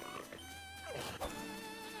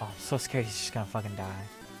 Oh, I'm so scared he's just gonna fucking die.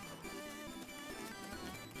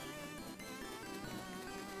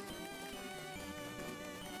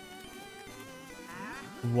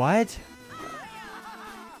 What?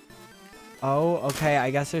 Oh, okay, I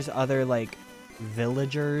guess there's other, like,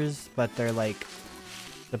 villagers, but they're, like,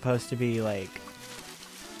 supposed to be, like...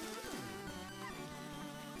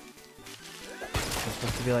 They're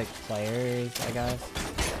supposed to be, like, players, I guess.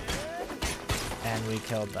 And we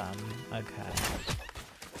killed them. Okay.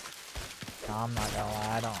 No, I'm not gonna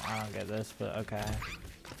lie, I don't get this, but okay.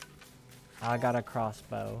 I got a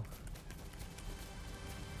crossbow.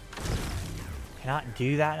 Cannot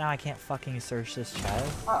do that now? I can't fucking search this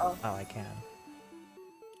chest? Uh-oh. Oh, I can.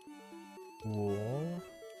 Wool?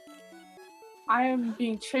 I am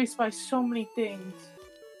being chased by so many things.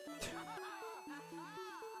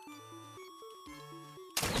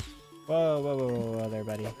 Whoa, whoa, whoa, whoa, whoa there,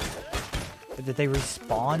 buddy. Did they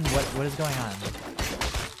respawn? What is going on?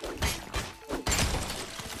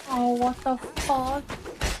 Oh, what the fuck?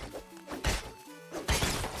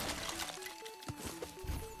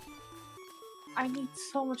 I need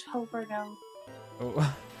so much help right now.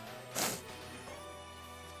 Oh.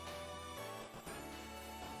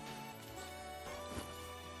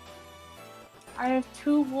 I have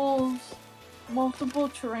 2 wolves, multiple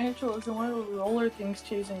tarantulas, and one of those roller things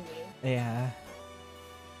chasing me. Yeah.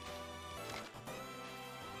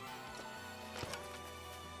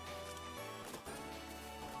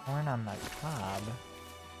 Corn on the cob.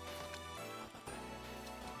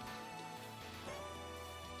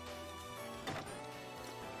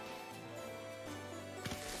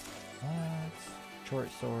 What? Short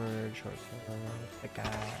sword,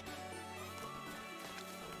 pickaxe.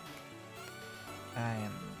 I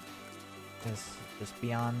am just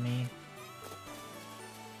beyond me.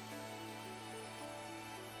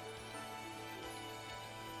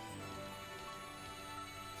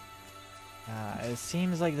 It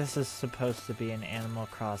seems like this is supposed to be an Animal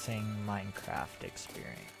Crossing Minecraft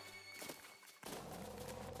experience.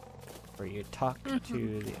 Where you talk to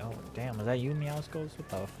the... Oh, damn, was that you, Meow Skulls? What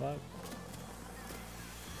the fuck?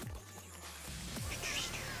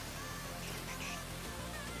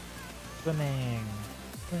 Swimming!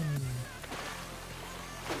 Swim!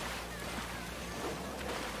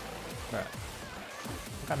 Bruh.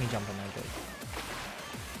 Look at me jumping like this.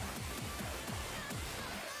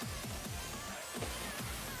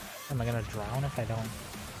 Am I gonna drown if I don't?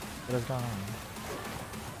 What is going on?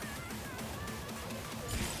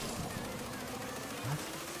 What?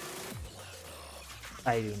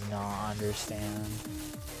 I do not understand.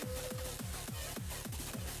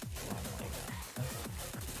 Oh my god.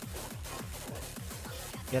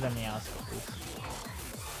 Get a Meow, please.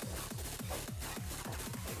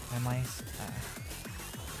 Am I?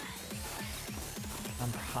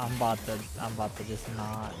 I'm about to just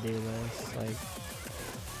not do this. Like.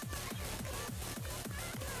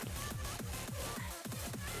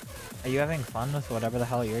 Are you having fun with whatever the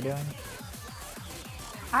hell you're doing?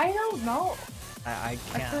 I don't know. I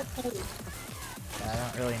can't. Yeah, I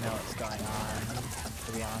don't really know what's going on,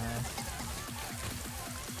 to be honest.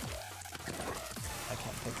 I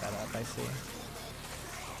can't pick that up, I see.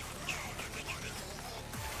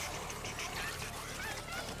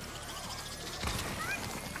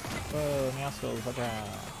 Whoa, Meowscles, look out.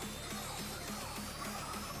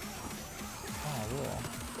 Oh, cool.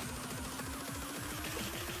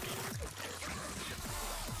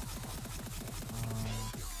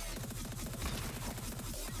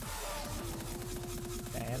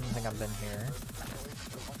 Okay, I don't think I've been here.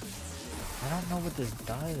 I don't know what this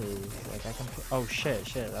does. Like, I can... Oh, shit,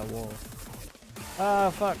 that wolf. Ah,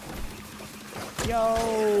 fuck.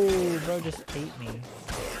 Yo! Bro just ate me.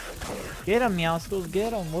 Get him, Meowscles,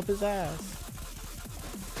 get him! Whoop his ass.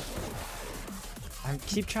 I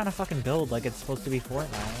keep trying to fucking build like it's supposed to be Fortnite.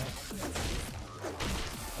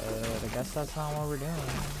 I guess that's not what we're doing.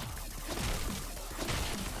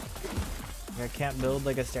 I can't build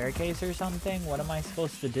like a staircase or something? What am I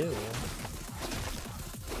supposed to do?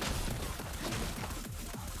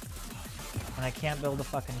 And I can't build a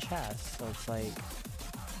fucking chest, so it's like...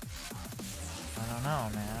 I don't know,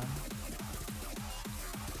 man.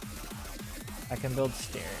 I can build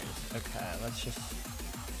stairs. Okay, let's just...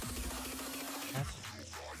 That's...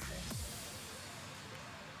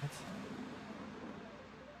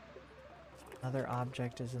 Another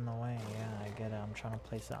object is in the way. Yeah, I get it. I'm trying to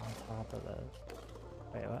place it on top of it.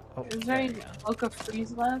 Wait, what? Oh, Is there any Book of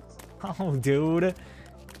Freeze left? Oh, dude. Of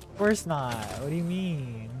course not. What do you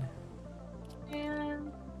mean?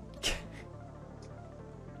 Man.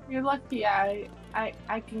 You're lucky I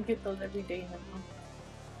can get those every day now.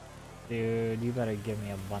 Dude, you better give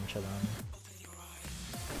me a bunch of them.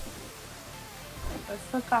 That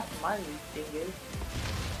still costs money, dingus.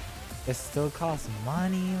 It still costs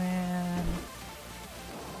money, man.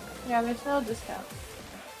 Yeah, there's no discount.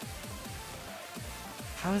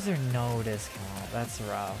 How is there no discount? That's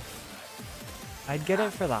rough. I'd get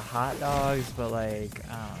it for the hot dogs, but like,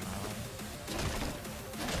 I don't know.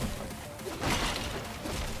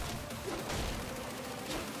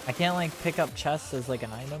 I can't like pick up chests as like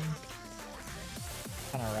an item.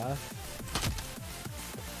 Kinda rough.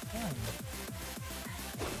 Damn.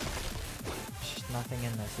 There's just nothing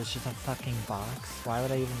in this. It's just a fucking box. Why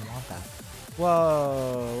would I even want that?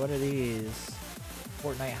 Whoa, what are these?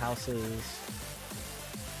 Fortnite houses.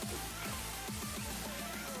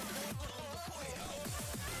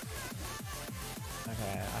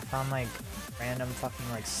 Okay, I found like random fucking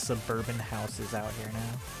like suburban houses out here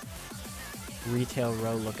now. Retail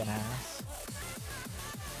row looking ass.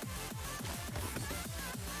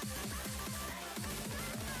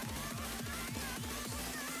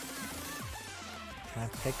 Can I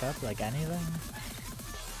pick up like anything?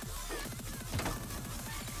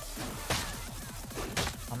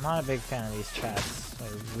 I'm not a big fan of these chests.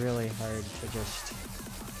 They're really hard to just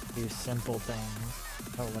do simple things.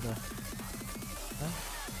 Oh, what a... What?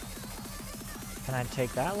 Can I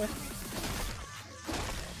take that with?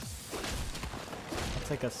 It's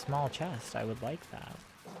like a small chest. I would like that.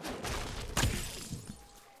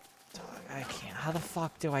 I can't. How the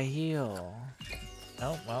fuck do I heal?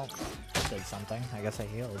 Oh, well, did something. I guess I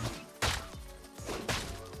healed.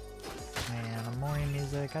 Man, a Mori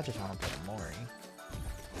music. I just want to play a Mori.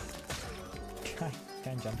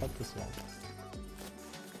 Can I jump up this wall?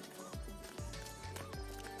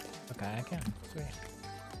 Okay, I can. Sweet.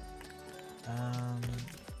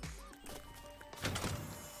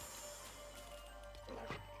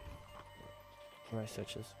 Where do I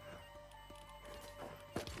switch this?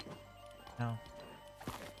 No.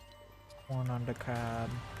 Corn on the crab.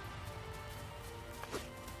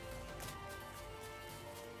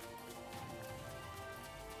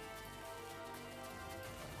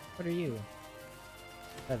 What are you?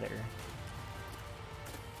 Feather.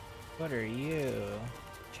 What are you?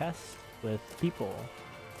 Chest with people.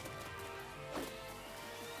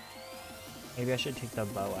 Maybe I should take the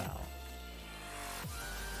bow out.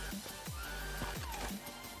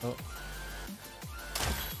 Oh.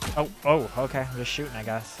 Oh, okay. I'm just shooting, I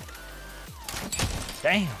guess.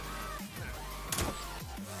 Damn!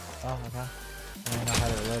 Oh, okay. I don't know how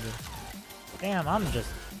to reload it. Damn, I'm just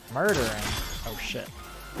murdering. Oh, shit.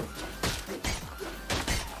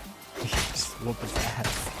 Just whoop his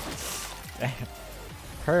ass. Damn.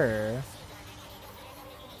 Her.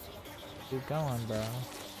 Keep going, bro.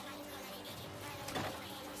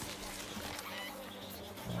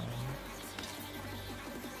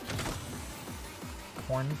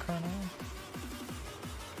 Corn kernel?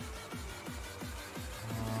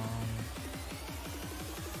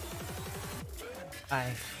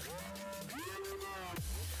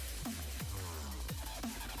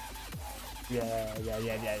 Yeah.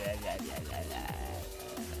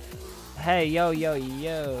 Hey, yo.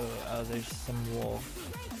 Oh, there's some wolf.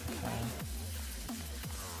 Okay.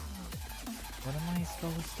 What am I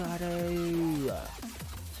supposed to do?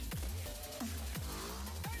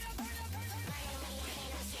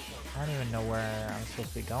 I don't even know where I'm supposed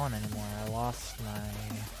to be going anymore. I lost my...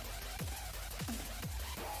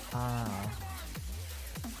 I don't know.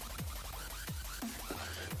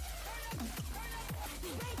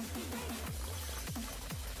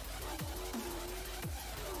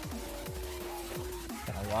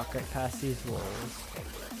 Gonna walk right past these wolves.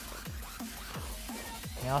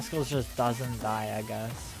 The Oscars just doesn't die, I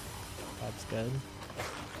guess. That's good.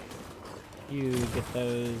 You get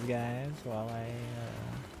those guys while I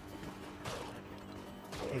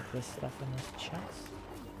take this stuff in this chest.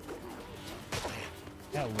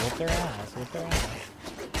 Yeah, whoop their ass, whoop their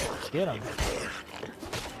ass. Get them.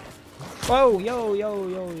 Whoa, yo, yo,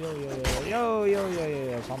 yo, yo, yo, yo, yo, yo, yo,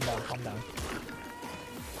 yo, yo, calm down, calm down.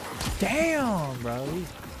 Damn, bro,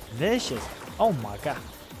 he's vicious. Oh my god.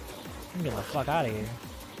 I'm getting the fuck out of here.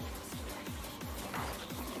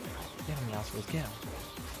 Get him, Yasuo, get him.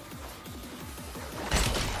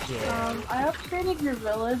 Yeah. I upgraded your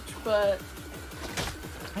village, but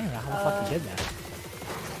I don't know how the fuck you did that.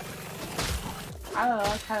 I don't know,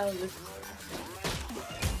 I kind of just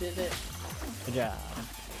did it. Good job.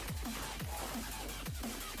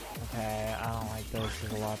 Okay, I don't like this.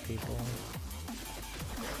 There's a lot of people.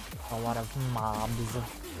 A lot of mobs.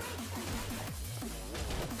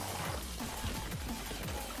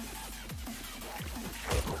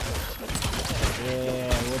 Yeah,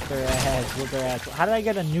 whip their ass, whip their ass. How did I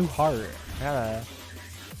get a new heart? Okay,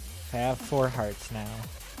 I have 4 hearts now.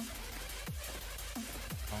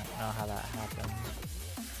 I don't know how that happened.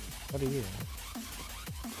 What are you?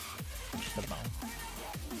 Just a bone.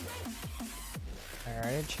 I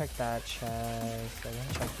already checked that chest. I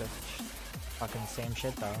didn't check this fucking same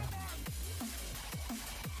shit though.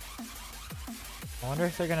 I wonder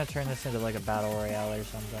if they're gonna turn this into like a battle royale or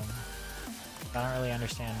something. I don't really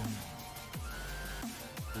understand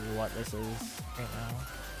what this is right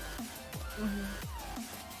now.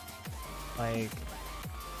 Like,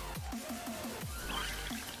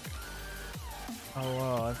 oh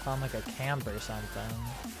whoa, I found like a camp or something.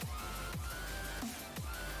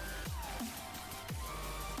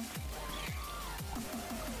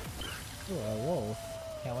 Ooh, a wolf.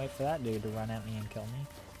 Can't wait for that dude to run at me and kill me.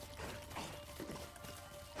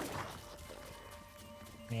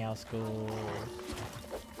 Meow school.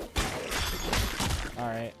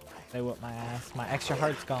 Alright, they whipped my ass. My extra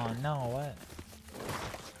heart's gone. No, what?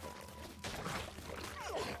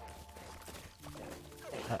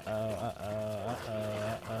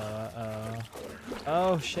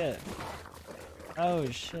 Oh shit. Oh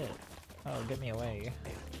shit. Oh, get me away.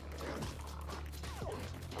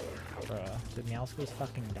 Bruh, did Meowscles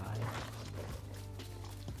fucking die?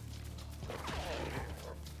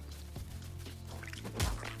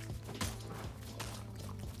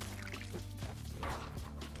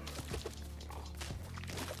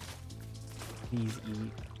 Please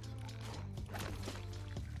eat.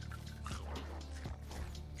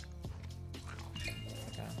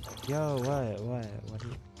 Okay. Yo, what is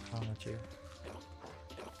wrong with you?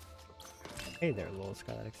 Hey there, little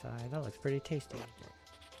Scarlet Eye. That looks pretty tasty.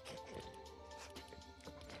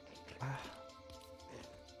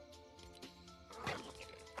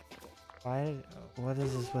 Why? What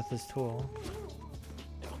is this with this tool?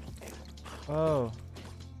 Oh.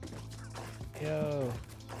 Yo.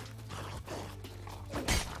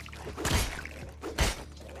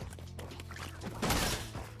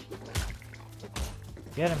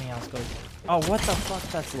 Get him, Meowscles. Oh, what the fuck?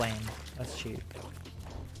 That's lame. That's cheap.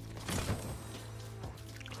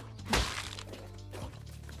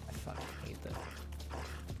 I fucking hate this.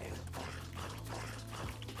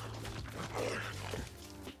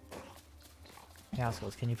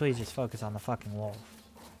 Meowscles, can you please just focus on the fucking wolf?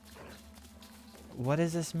 What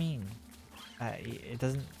does this mean? It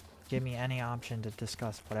doesn't give me any option to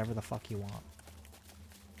discuss whatever the fuck you want.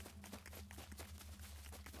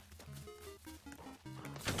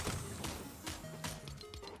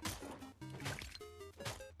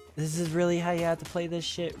 This is really how you have to play this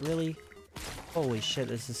shit? Really? Holy shit,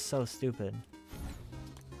 this is so stupid.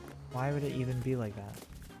 Why would it even be like that?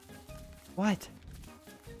 What?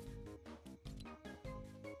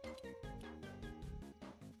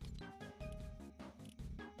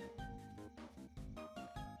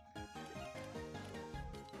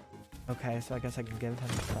 Okay, so I guess I can give him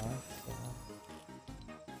stuff. So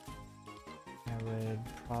I would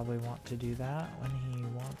probably want to do that when he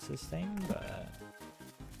wants his thing, but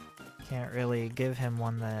can't really give him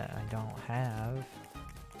one that I don't have.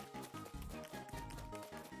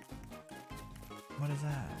 What is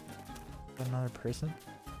that? Another person?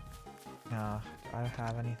 No, do I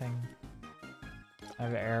have anything? I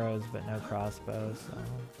have arrows but no crossbows, so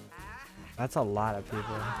that's a lot of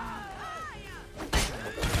people.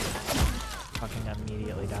 fucking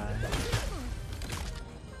immediately die.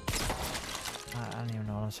 I don't even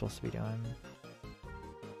know what I'm supposed to be doing.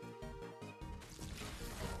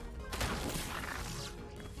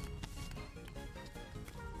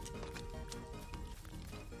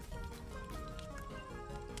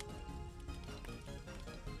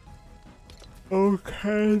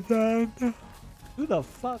 Okay then. Who the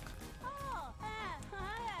fuck?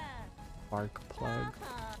 Bark plug.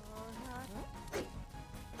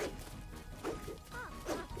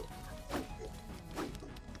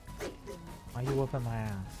 Why you whooping my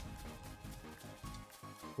ass?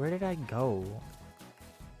 Where did I go?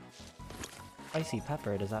 Spicy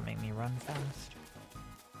pepper, does that make me run fast?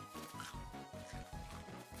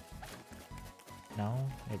 No,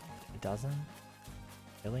 it doesn't?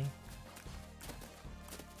 Really?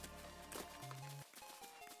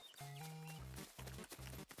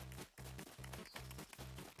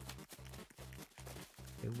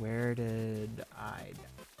 Where did I die?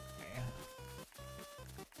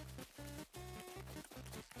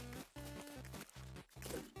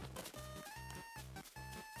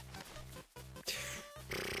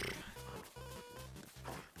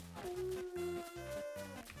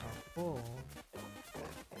 Oh.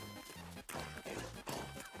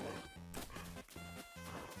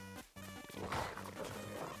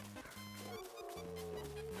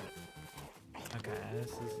 Okay,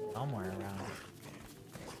 this is somewhere around.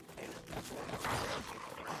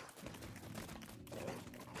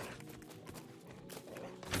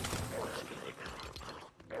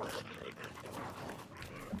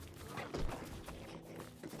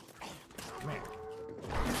 Come here.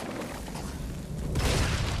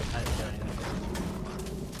 I didn't do anything.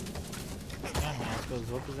 Yeah, man, let's go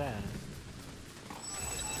whoop his ass.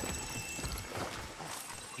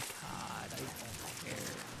 God, I don't care.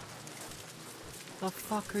 The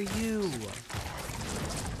fuck are you?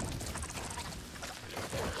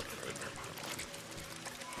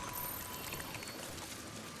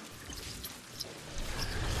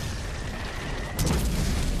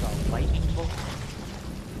 The lightning bolt?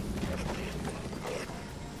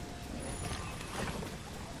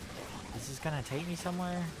 Is this gonna take me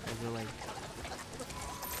somewhere? Or is it like...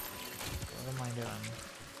 What am I doing?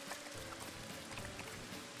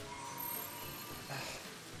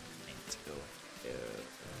 Let's go.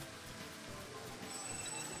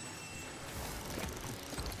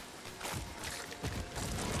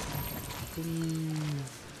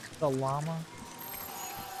 Please. The llama?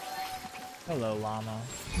 Hello, llama.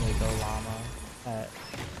 Lego llama. Pet.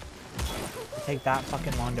 Take that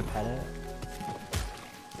fucking long to pet it.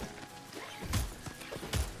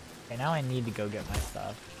 Okay, now I need to go get my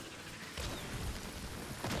stuff.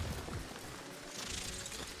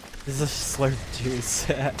 This is a slurp juice.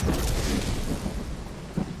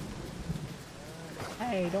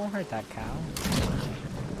 Hey, don't hurt that cow.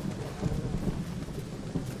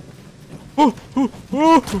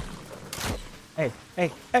 Hey,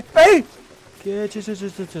 hey, hey, hey! Chill, chill, chill, chill,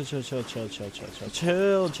 chill, chill, chill, chill, chill, chill,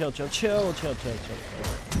 chill, chill, chill, chill, chill, chill.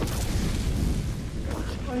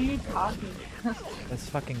 What are you talking? This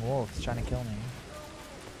fucking wolf's trying to kill me.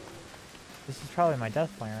 This is probably my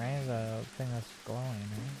death point, right? The thing that's glowing,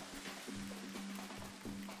 right?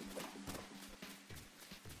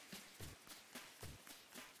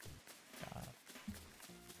 God.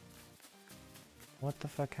 What the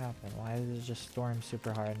fuck happened? Why did it just storm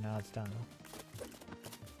super hard and now it's done?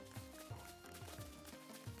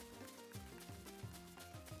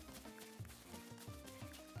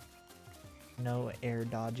 No, air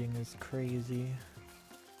dodging is crazy.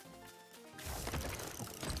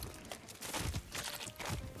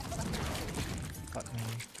 Fuck me.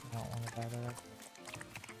 I don't want to die there.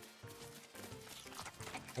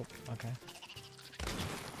 Oh, okay.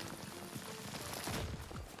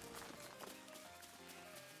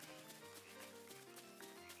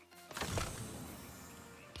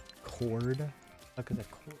 Cord? Look at the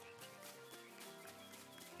cord.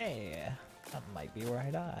 Hey, that might be where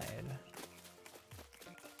I died.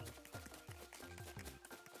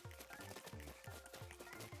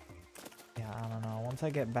 I don't know. Once I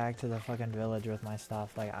get back to the fucking village with my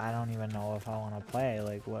stuff, like, I don't even know if I want to play.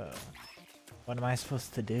 Like, what am I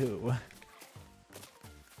supposed to do?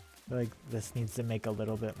 Like, this needs to make a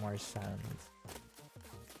little bit more sense.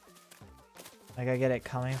 Like, I get it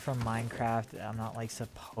coming from Minecraft. I'm not, like,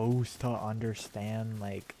 supposed to understand,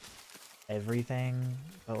 like, everything.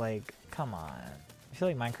 But, like, come on. I feel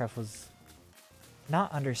like Minecraft was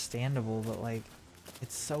not understandable, but, like,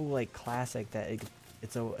 it's so, like, classic that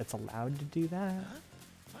it's allowed to do that.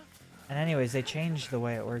 And anyways, they changed the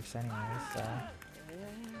way it works anyways, so.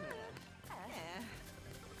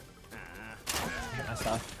 Get my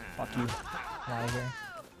stuff. Fuck you. Liger.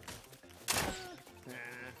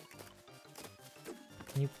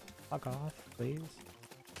 Can you fuck off, please?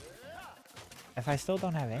 If I still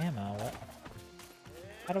don't have ammo, what?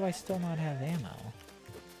 How do I still not have ammo?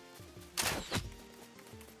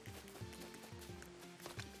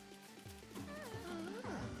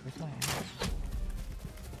 Where's my ammo?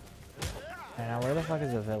 Alright, now where the fuck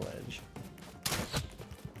is the village?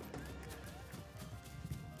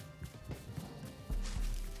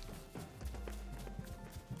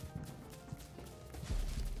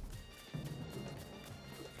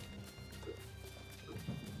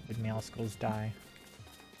 Did meal schools die?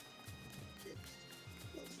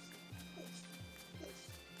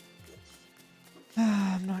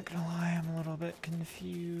 I'm not gonna lie, I'm a little bit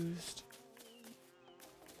confused.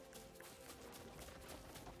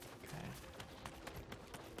 Okay.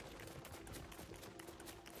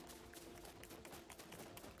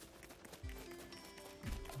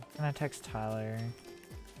 I'm gonna text Tyler.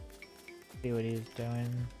 See what he's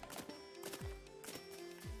doing.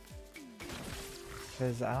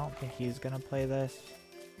 Because I don't think he's gonna play this.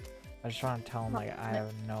 I just want to tell him, like, I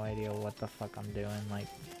have no idea what the fuck I'm doing. Like,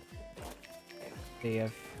 see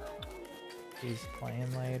if he's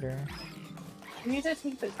playing later. You need to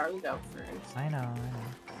take the guard out first. I know.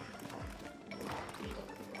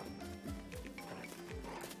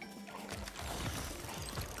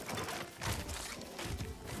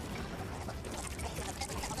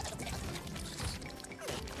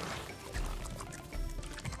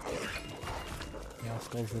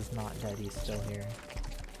 Skulls is not dead, he's still here.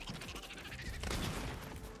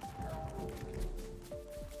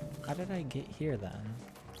 How did I get here then?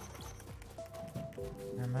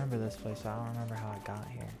 I remember this place, but I don't remember how I got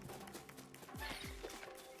here.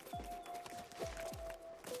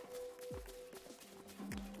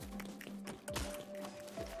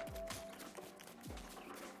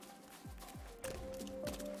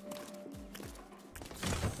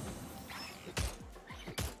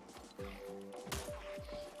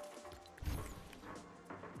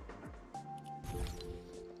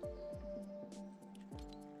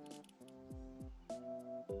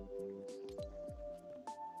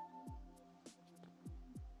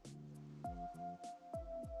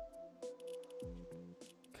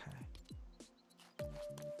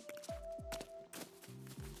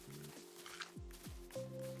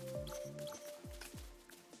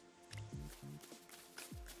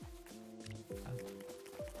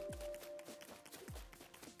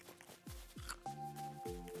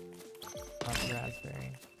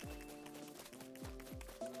 Raspberry.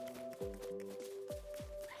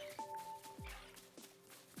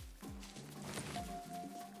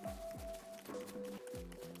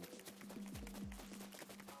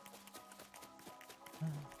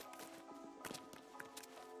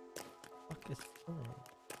 Fuck is it?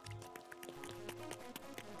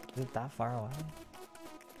 Is it that far away?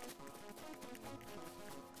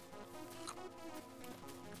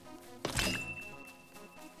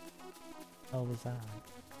 What was that?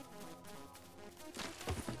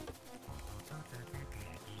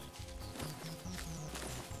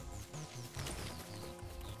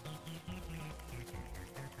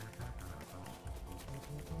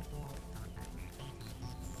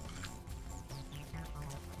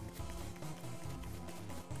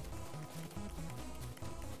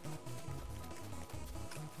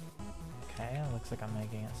 Okay, it looks like I'm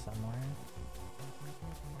making it somewhere.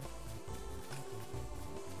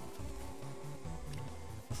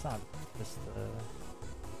 It's not just the...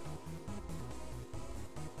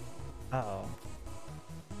 Uh-oh.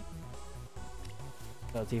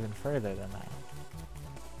 So it's even further than that.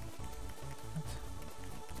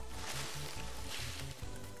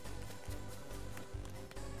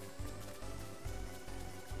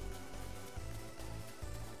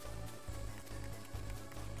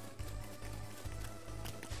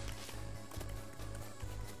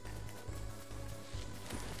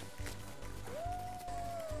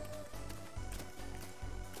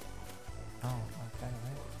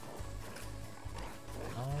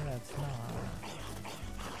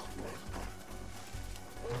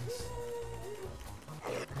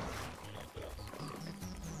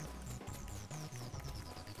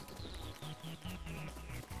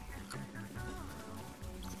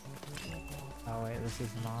 Oh wait, this is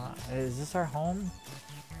not... Is this our home?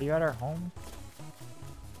 Are you at our home?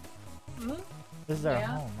 Hmm? This is our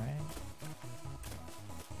home, right?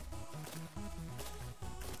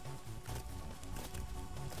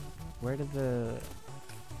 Where did the...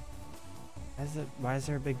 Why is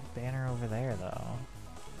there a big banner over there, though?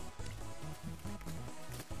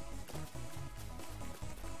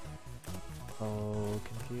 So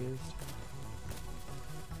confused.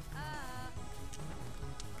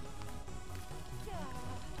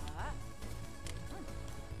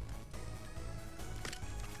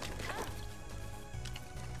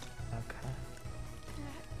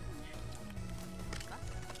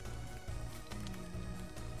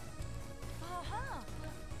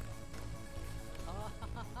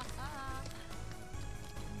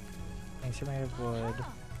 Planks are made of wood.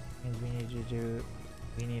 Means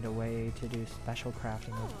we need a way to do special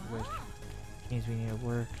crafting with wood. Means we need a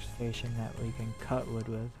workstation that we can cut wood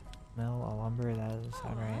with. Mill, a lumber, that doesn't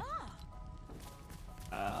sound right.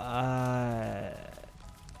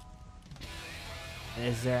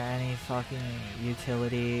 Is there any fucking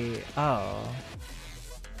utility? Oh.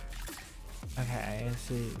 Okay, I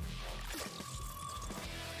see.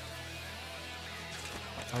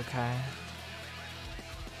 Okay.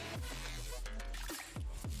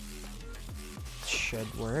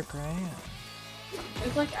 Should work, right?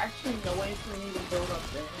 There's like actually no way for me to build up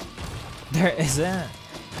there. There isn't.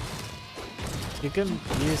 You can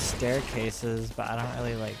use staircases, but I don't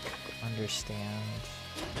really like understand.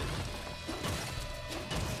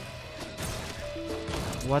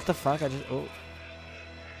 What the fuck? I just oh.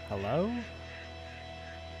 Hello?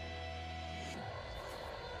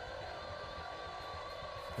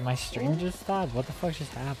 Did my stream just stop? What the fuck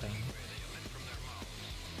just happened?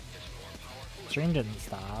 Stream didn't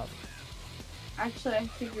stop. Actually, I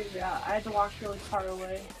figured it out. I had to walk really far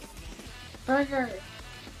away. Burger!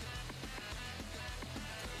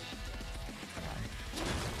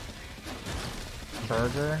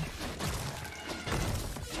 Burger?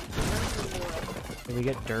 Did we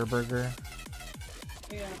get Durburger?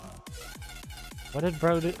 Yeah. What did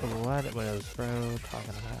bro do? What was bro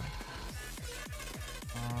talking about?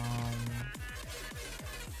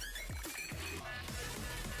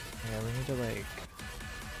 Yeah, we need to like...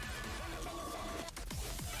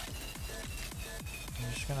 I'm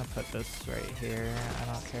just gonna put this right here. I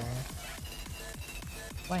don't care.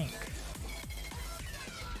 Plank.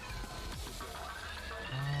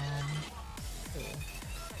 Cool.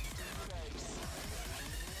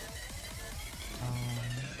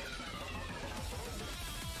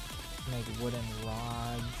 Make wooden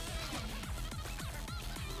rods.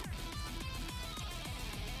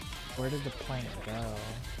 Where did the plank go?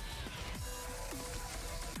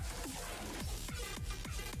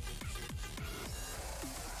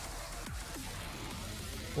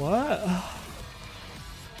 What?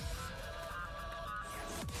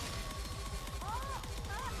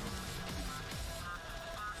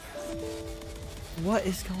 What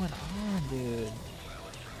is going on, dude?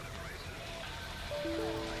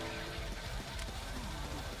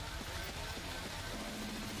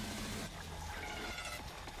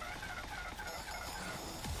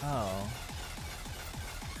 Oh.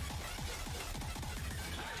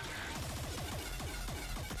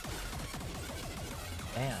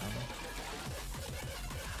 Damn.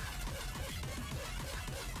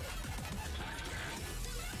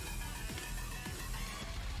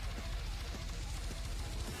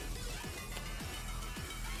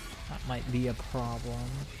 That might be a problem.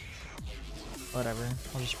 Whatever,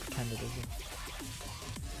 I'll just pretend it isn't.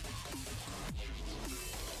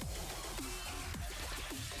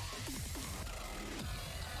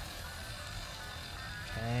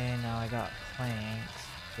 Okay, now I got planks.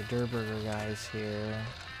 The Durburger guy's here.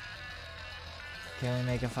 Can we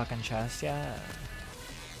make a fucking chest yet?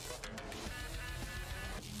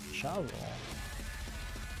 Shovel.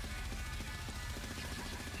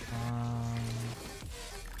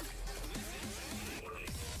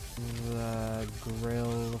 The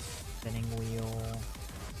grill, spinning wheel.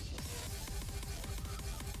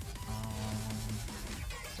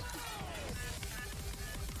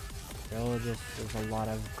 Grill just is a lot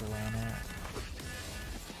of granite.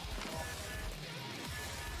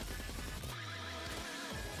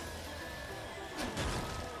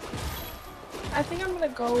 I think I'm gonna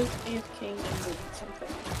go AFK and go eat something.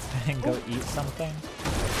 And go eat something?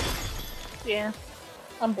 Yeah.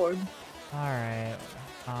 I'm bored. Alright.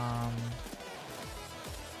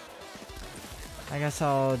 I guess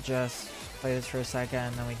I'll just play this for a second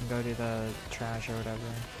and then we can go do the trash or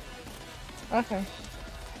whatever. Okay.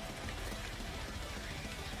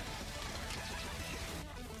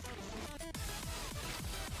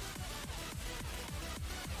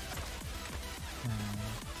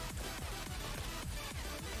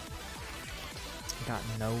 Got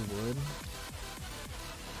no wood.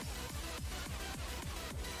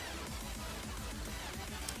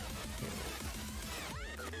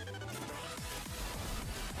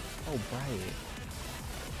 Oh, bright.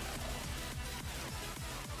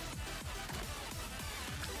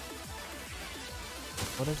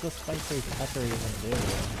 What does the spicy pepper even do?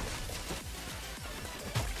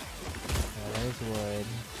 Yeah, there's wood.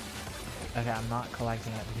 Okay, I'm not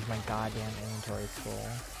collecting it because my goddamn inventory is full.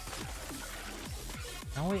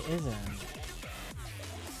 No, it isn't.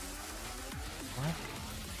 What?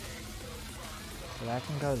 So that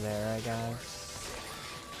can go there, I guess.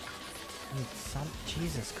 I need some.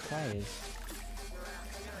 Jesus Christ.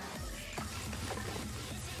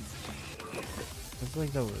 This is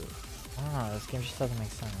like the... I don't know, this game just doesn't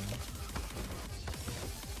make sense.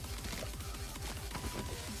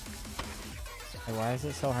 Like, why is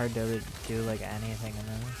it so hard to do like anything in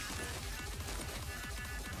this?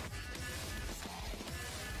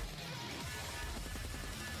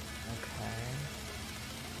 Okay.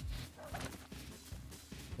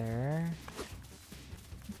 There.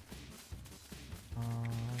 Okay.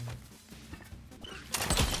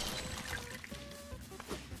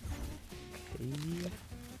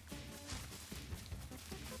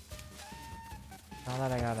 Now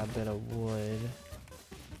that I got a bit of wood,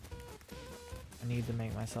 I need to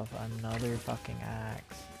make myself another fucking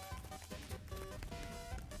axe.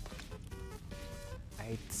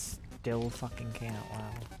 I still fucking can't,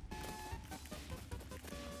 wow.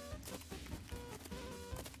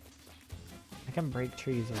 I can break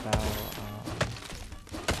trees without,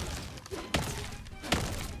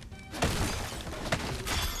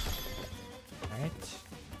 right?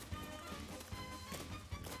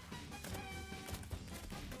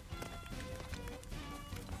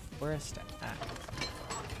 Forest axe.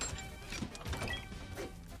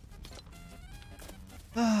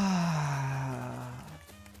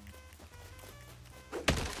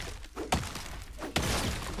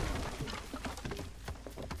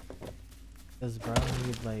 Does bro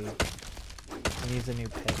need like, he needs a new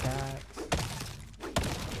pickaxe?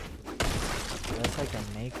 That's like a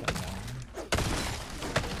make him one.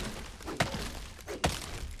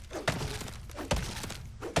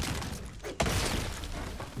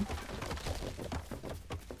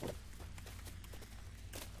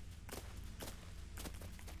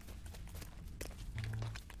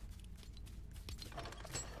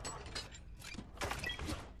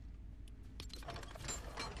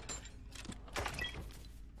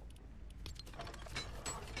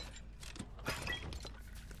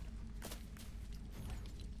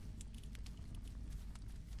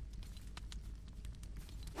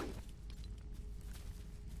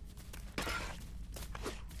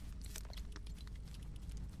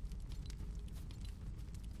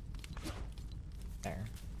 There.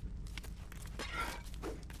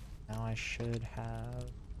 Now I should have...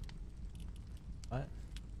 What?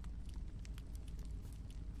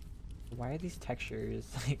 Why are these textures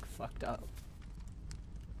like fucked up?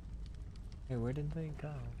 Hey, where did they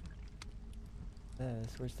go?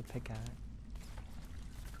 Where's the pickaxe?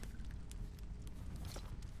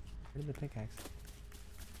 Where did the pickaxe?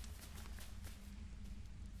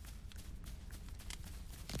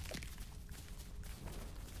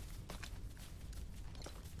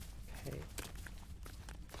 Okay.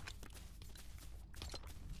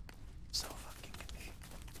 So fucking confused.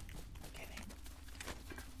 Kidding.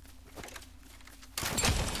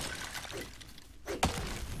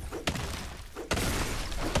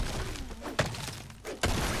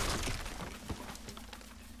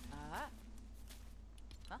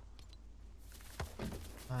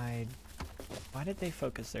 Why did they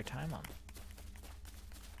focus their time on?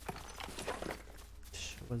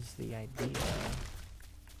 Which was the idea?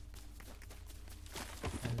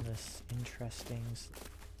 And this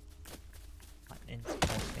not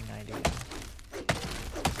interesting idea.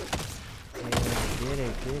 Yeah,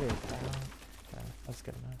 get it, pal. Okay, that's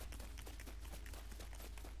good enough.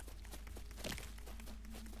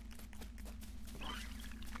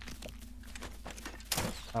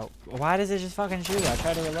 Oh, why does it just fucking shoot? I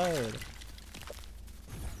tried to reload.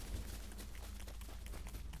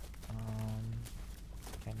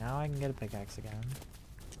 Okay, now I can get a pickaxe again.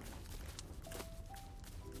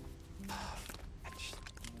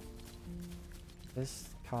 This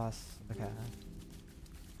costs... okay.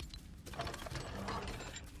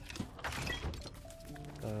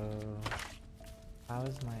 So... how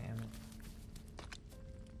is my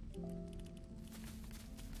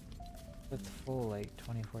it's full like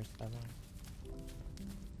 24/7.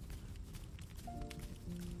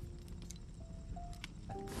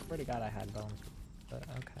 I swear to God I had bones, but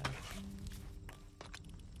okay.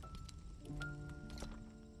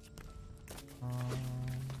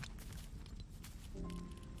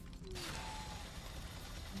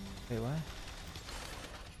 Wait, what?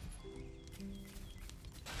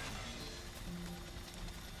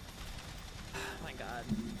 Oh my God.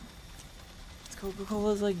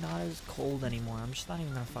 Coca-Cola's like not as cold anymore. I'm just not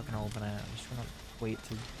even gonna fucking open it. I'm just gonna wait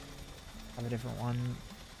to have a different one.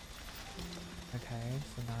 Okay,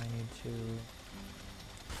 so now I need to...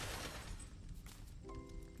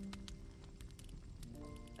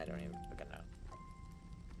 I don't even fucking know.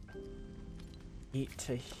 Eat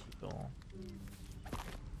to heal.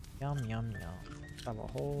 Yum yum yum. Have a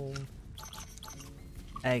whole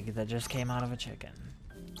egg that just came out of a chicken.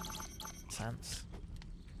 Sense.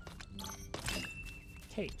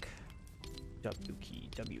 Cake. W key,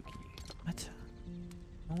 W key. What?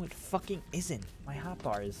 No, it fucking isn't. My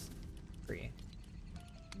hotbar is free.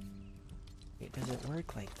 Wait, does it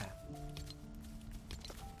work like that?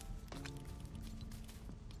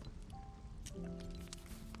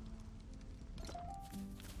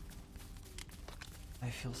 I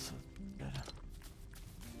feel so good.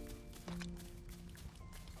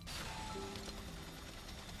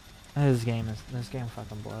 This game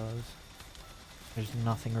fucking blows. There's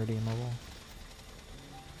nothing redeemable.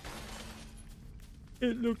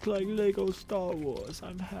 It looked like Lego Star Wars.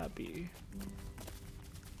 I'm happy.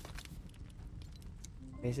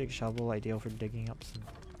 Basic shovel, ideal for digging up some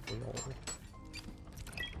gold.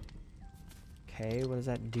 Okay, what does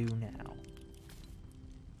that do now?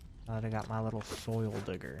 Now that I got my little soil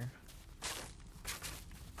digger.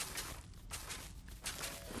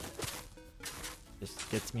 Just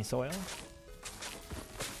gets me soil.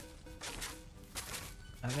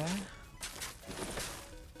 Okay.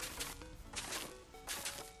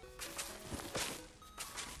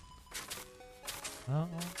 Oh,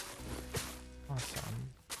 awesome.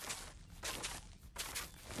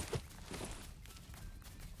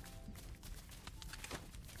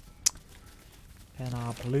 Can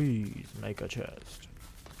I please make a chest?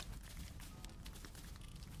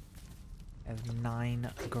 I have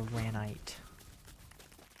 9 granite.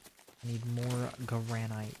 I need more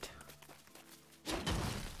granite.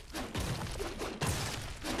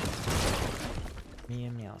 Me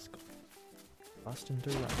and Meowsco. Busting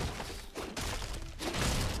through rocks.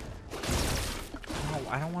 No,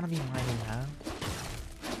 I don't want to be mining that.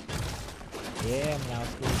 Yeah,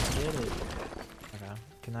 Meowsco did it. Okay,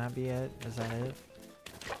 can that be it? Is that it?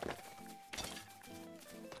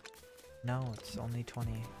 No, it's only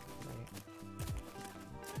 20. Wait.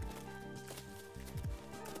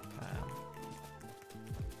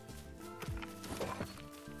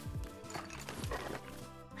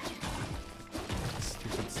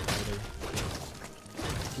 Stupid spider.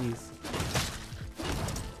 Jeez.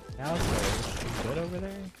 Now it's good over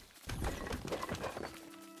there.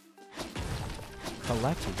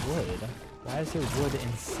 Collect wood. Why is there wood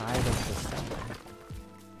inside of the stone?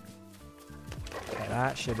 Okay,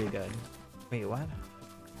 that should be good. Wait, what?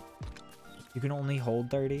 You can only hold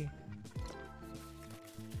 30?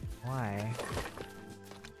 Why?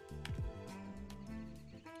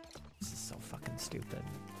 This is so fucking stupid.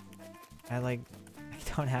 I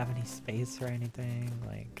don't have any space or anything.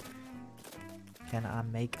 Like, can I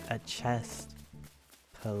make a chest?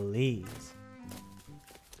 Please.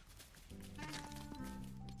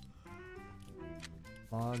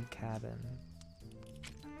 Log cabin.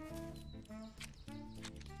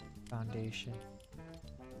 Foundation.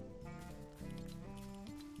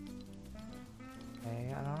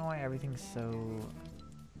 Okay, I don't know why everything's so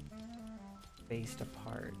spaced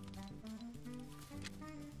apart.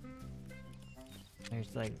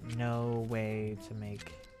 There's like no way to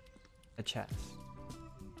make a chest.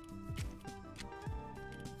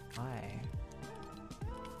 Why?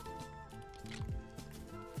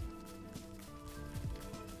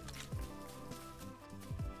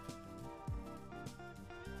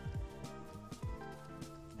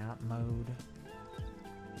 Not mode.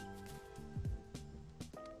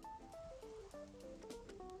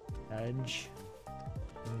 Nudge.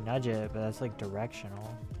 Nudge it, but that's like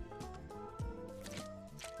directional.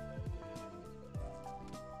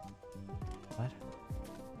 What?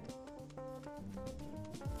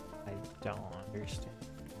 I don't understand.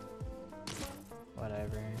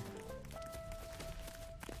 Whatever.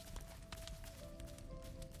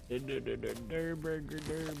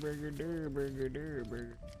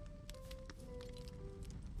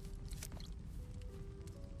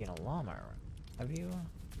 Get a llama. Have you?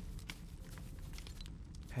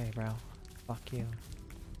 Okay, bro. Fuck you.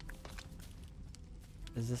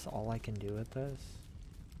 Is this all I can do with this?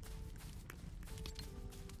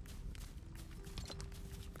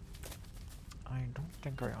 I don't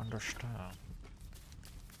think I understand.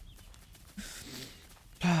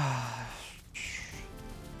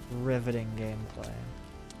 Riveting gameplay.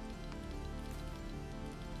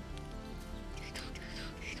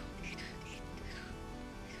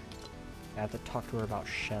 I have to talk to her about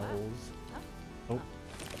shells. Oh.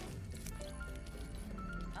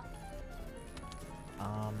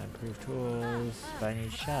 Improved tools, but I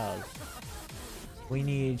need shells. We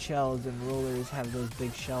need shells, and rollers have those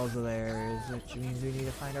big shells of theirs, which means we need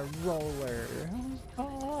to find a roller.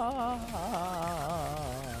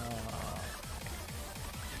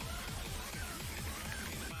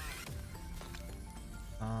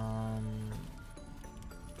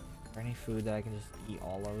 Is there any food that I can just eat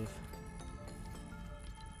all of?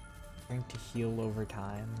 Drink to heal over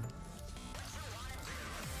time.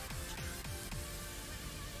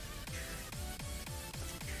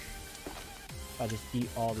 I just eat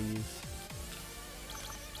all these.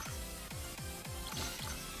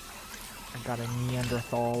 I got a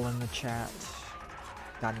Neanderthal in the chat.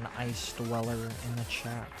 Got an ice dweller in the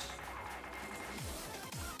chat.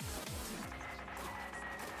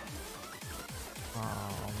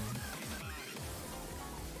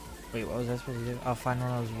 Wait, what was I supposed to do? I'll find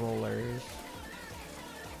one of those rollers.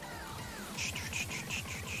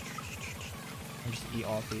 And just eat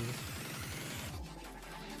all of these.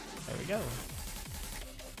 There we go.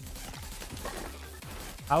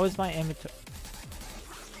 How is my inventory?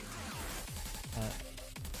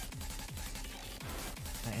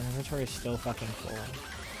 My inventory is still fucking full.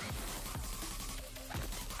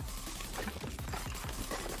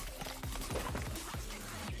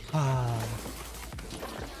 Ah.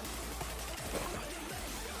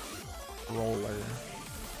 Roller.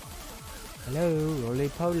 Hello, roly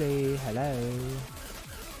poly. Hello.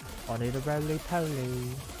 I need a roly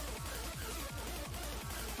poly.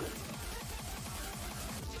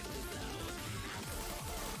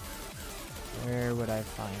 Where would I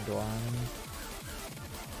find one?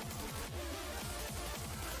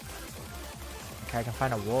 Okay, I can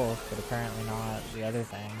find a wolf, but apparently not the other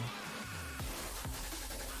thing.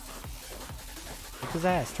 Look his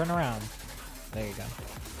ass, turn around. There you go.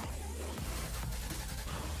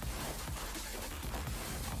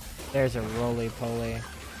 There's a roly-poly.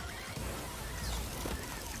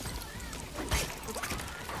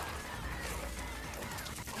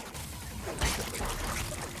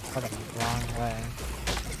 Fucking wrong way.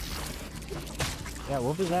 Yeah,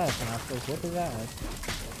 whoop his ass, and I'll just whoop his ass.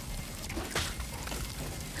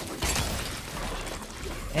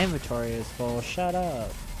 Inventory is full, shut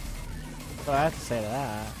up. So I have to say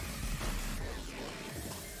that.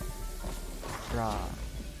 Draw.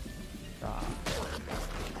 Draw.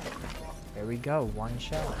 There we go, one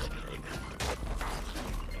shot.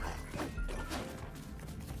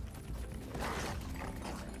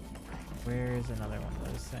 Where's another one of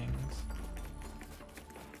those things?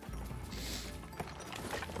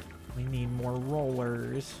 We need more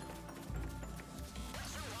rollers.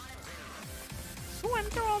 Swim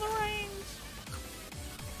through all the rings!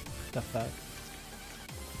 The fuck?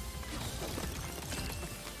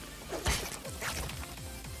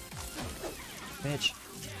 Bitch.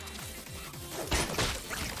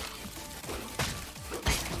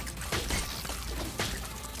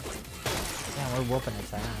 Yeah, we're whooping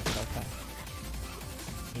its ass, okay.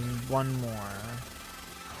 Need one more.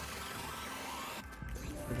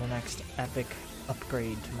 For the next epic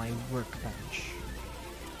upgrade to my workbench.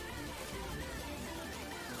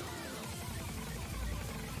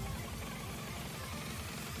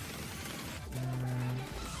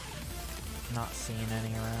 Not seeing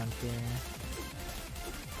any around here.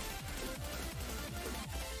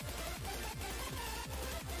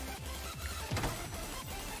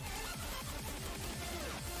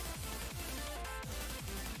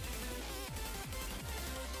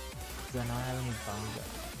 Do I not have any bombs?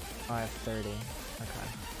 Oh, I have 30. Okay.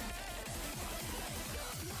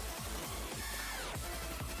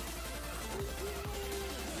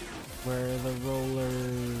 Where are the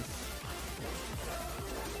rollers?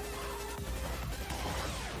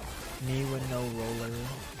 Me with no roller.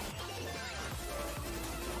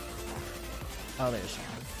 Oh, there's one.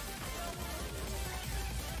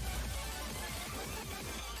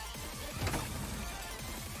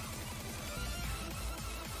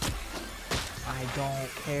 I don't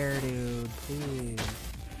care, dude. Please.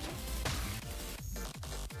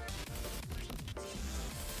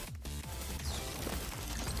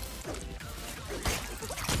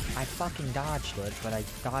 I fucking dodged it, but I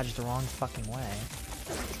dodged the wrong fucking way.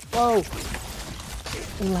 Whoa!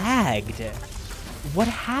 Lagged. What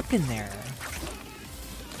happened there?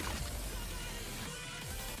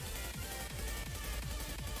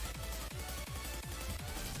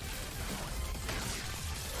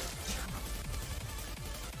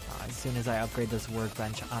 As soon as I upgrade this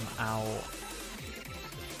workbench, I'm out.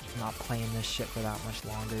 I'm not playing this shit for that much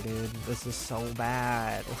longer, dude. This is so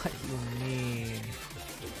bad. What do you mean?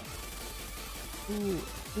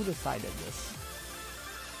 Who decided this?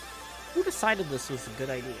 Who decided this was a good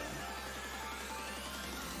idea?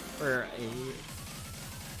 For a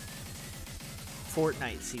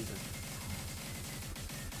Fortnite season.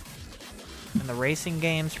 And the racing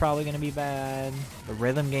game's probably gonna be bad. The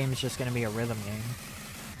rhythm game's just gonna be a rhythm game.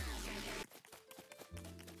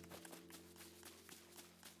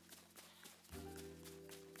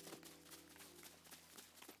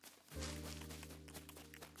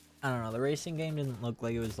 I don't know, the racing game didn't look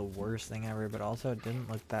like it was the worst thing ever, but also it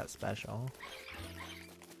didn't look that special.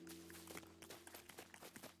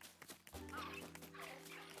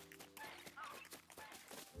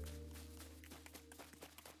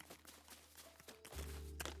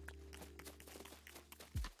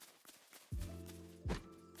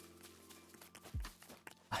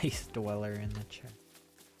 Ice Dweller in the chat.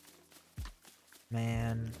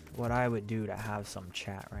 Man, what I would do to have some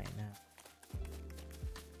chat right now.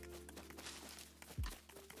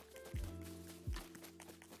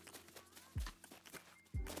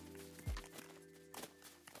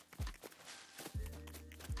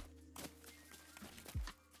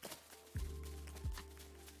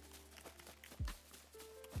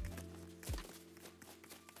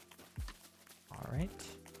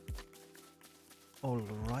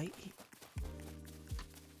 Alright.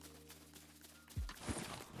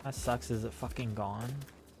 That sucks, is it fucking gone?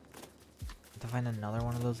 Have to find another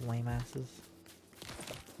one of those lame asses?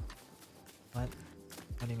 What?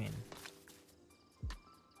 What do you mean?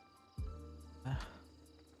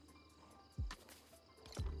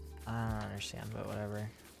 I don't understand, but whatever.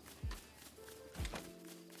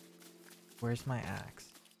 Where's my axe?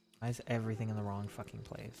 Why is everything in the wrong fucking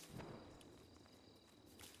place?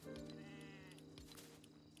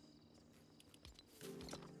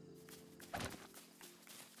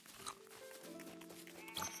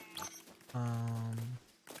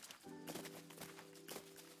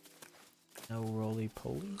 No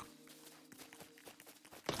roly-poly?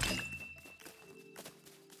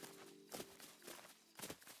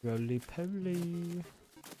 Roly-poly.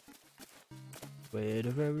 Where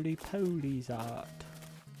the roly-polies at?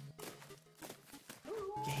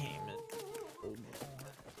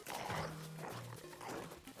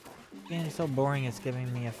 Game is so boring, it's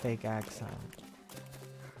giving me a fake accent.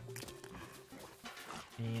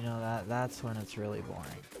 And you know, that's when it's really boring.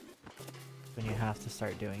 When you have to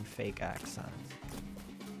start doing fake accents.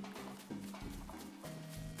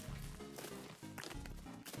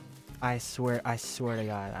 I swear to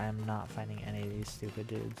God, I am not finding any of these stupid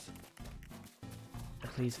dudes.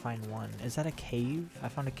 Please find one. Is that a cave? I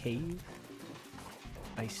found a cave.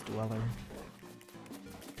 Ice Dweller.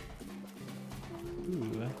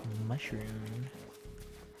 Ooh, mushroom.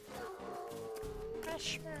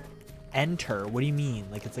 Mushroom. Enter? What do you mean?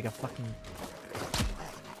 Like it's like a fucking...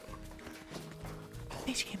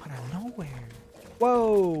 Bitch came out of nowhere.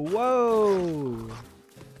 Whoa, whoa.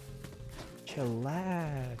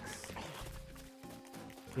 Chillax.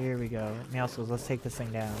 Here we go. Meowscles, let's take this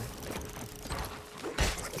thing down.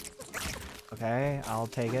 Okay, I'll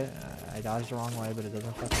take it. I dodged the wrong way, but it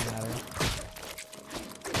doesn't fucking matter.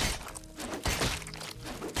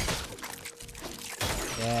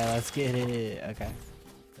 Yeah, let's get it. Okay.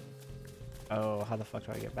 Oh, how the fuck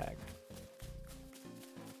do I get back?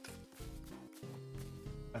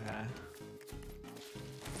 Okay.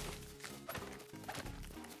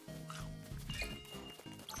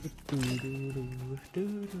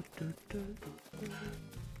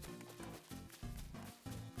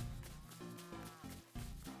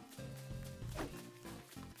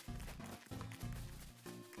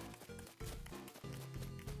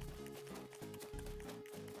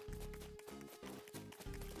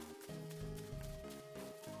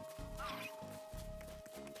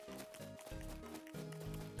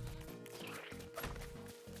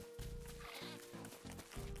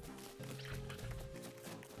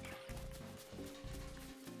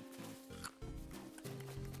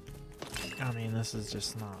 I mean, this is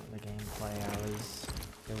just not the gameplay I was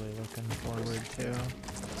really looking forward to.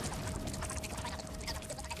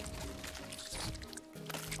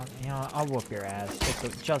 You know, I'll whoop your ass,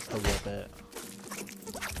 just to whoop it.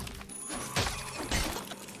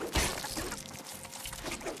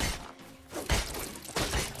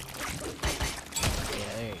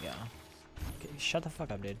 Yeah, there you go. Okay, shut the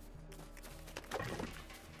fuck up, dude.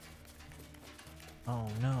 Oh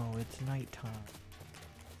no, it's nighttime.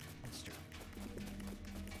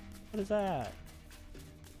 What is that?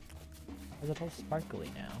 Why is it all sparkly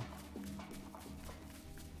now?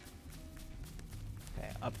 Okay,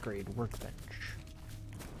 upgrade workbench.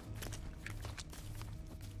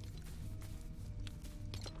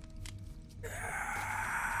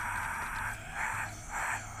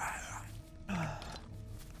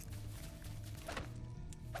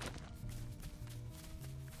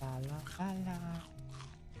 La la la la.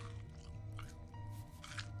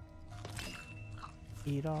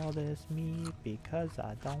 Eat all this meat because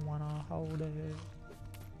I don't wanna hold it.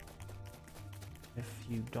 If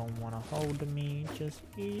you don't wanna hold the meat, just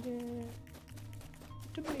eat it.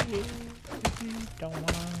 To me, if you don't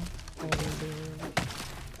wanna hold it.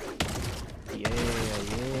 Yeah,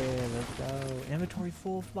 yeah. let's go. Inventory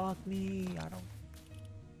full, fuck me. I don't.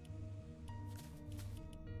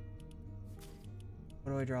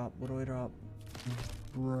 What do I drop? What do I drop?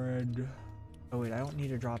 Bread. Oh wait, I don't need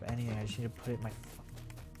to drop anything. I just need to put it in my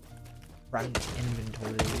friend's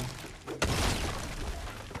inventory.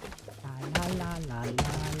 La la la la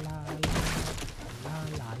la la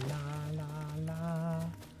la la la la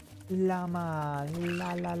llama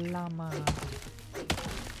la la llama.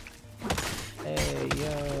 Hey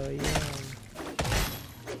yo yo.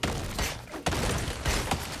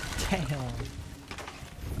 Damn.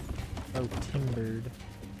 Oh, timbered.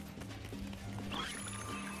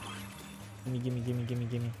 Gimme. Give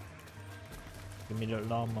me the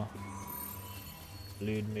llama.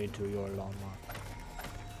 Lead me to your llama.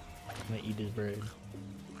 I'm gonna eat his bread.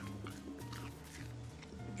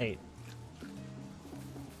 Hey.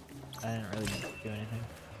 I didn't really do anything.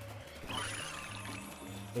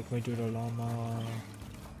 Take me to the llama.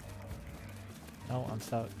 No, I'm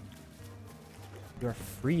stuck. You're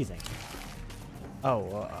freezing.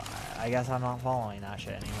 Oh, I guess I'm not following that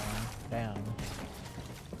shit anymore. Damn.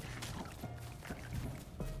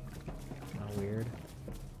 Kinda weird.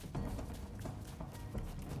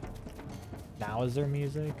 Now is there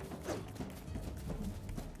music?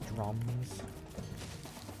 Drums.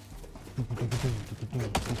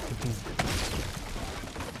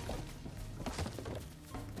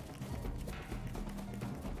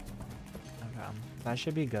 Okay, that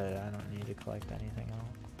should be good. I don't need to collect anything else.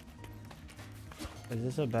 Is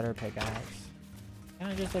this a better pickaxe?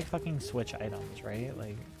 Kind of just like fucking switch items, right?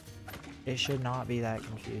 Like, it should not be that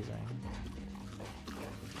confusing.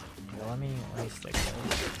 Okay, let me stick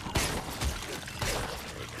this.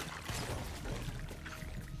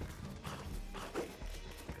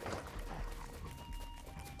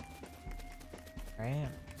 Right?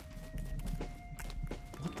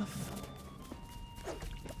 What the fuck?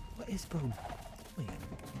 What is bro doing?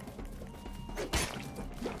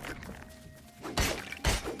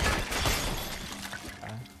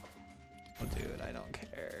 Oh, dude, I don't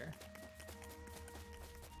care.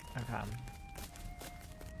 Okay.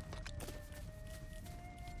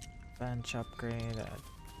 Bench upgrade at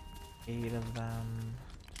 8 of them.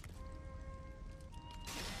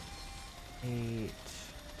 8.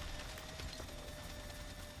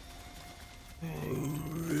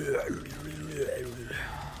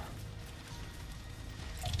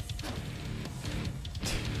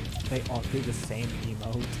 They all do the same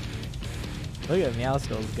emote. Look at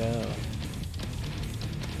Meowskulls go.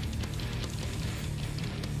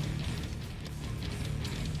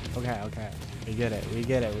 Okay. We get it.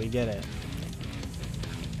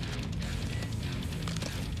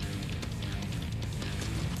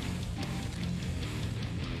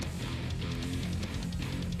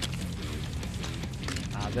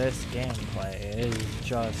 This gameplay is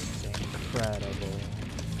just incredible.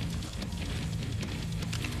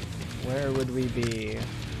 Where would we be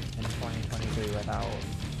in 2023 without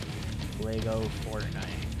Lego Fortnite?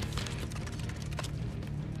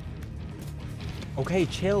 Okay,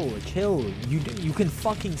 chill. You can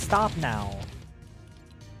fucking stop now.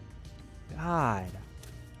 God.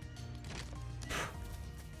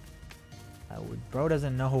 Bro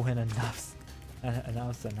doesn't know when enough's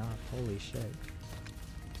enough. Holy shit.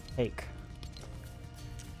 Take.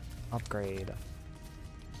 Upgrade.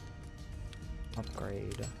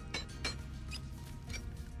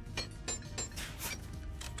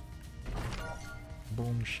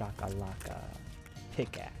 Boom shakalaka.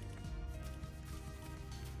 Pickaxe.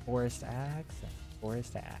 Forest axe.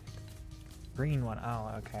 Green one.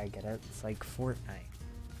 Oh, okay, I get it. It's like Fortnite.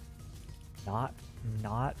 Not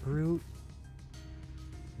root.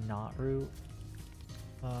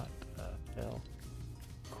 Fill.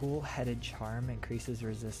 Cool headed charm increases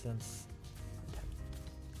resistance.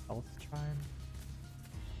 Health charm.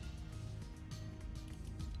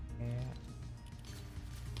 Yeah.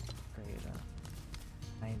 Great.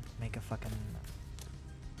 I make a fucking.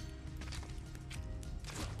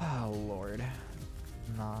 Oh lord.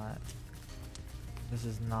 This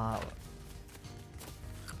is not.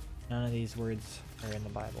 None of these words are in the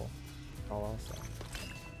Bible. I'll also.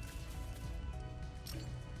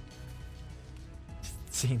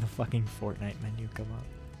 Seeing the fucking Fortnite menu come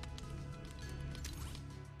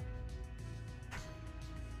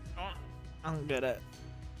up. I don't get it.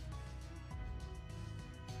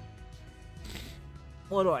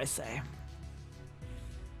 What do I say?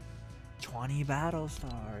 20 battle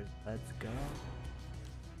stars. Let's go.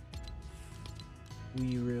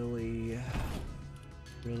 We really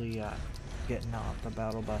getting off the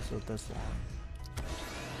battle bus with this one.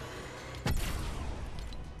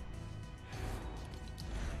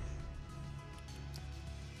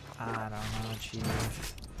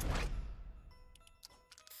 achieve.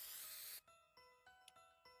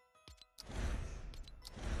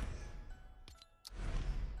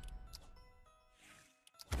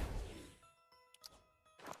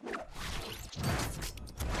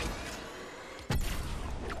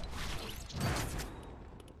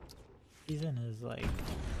 Season is like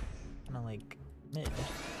kind of like mid,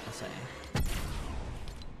 I'll say.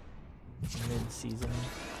 Mid-season.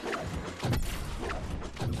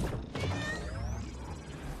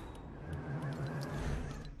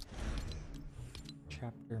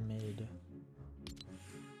 Chapter mid.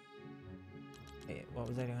 Wait, what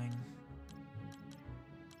was I doing?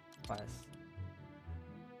 Quest.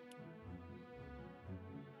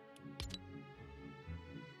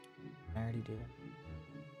 I already did it.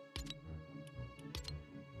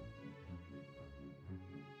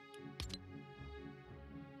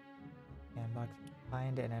 Sandbox.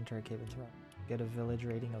 Find and enter a cave and surround. Get a village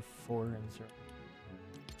rating of 4 and surround.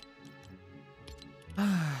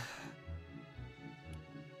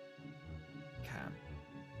 Okay.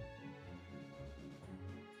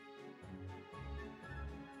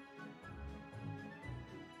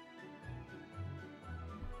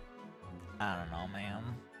 I don't know, man.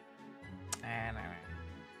 I don't know.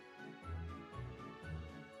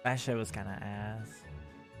 That shit was kind of ass.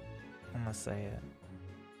 I'm gonna say it.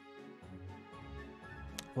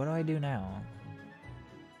 What do I do now?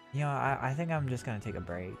 You know, I think I'm just gonna take a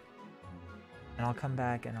break. And I'll come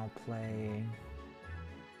back and I'll play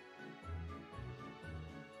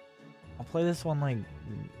this one, like,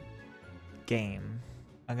 game.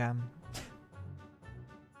 Okay.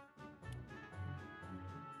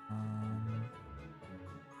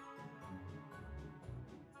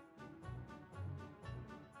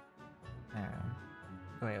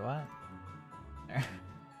 Wait, what?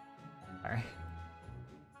 Alright.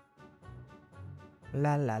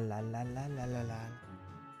 La la la la la la la la.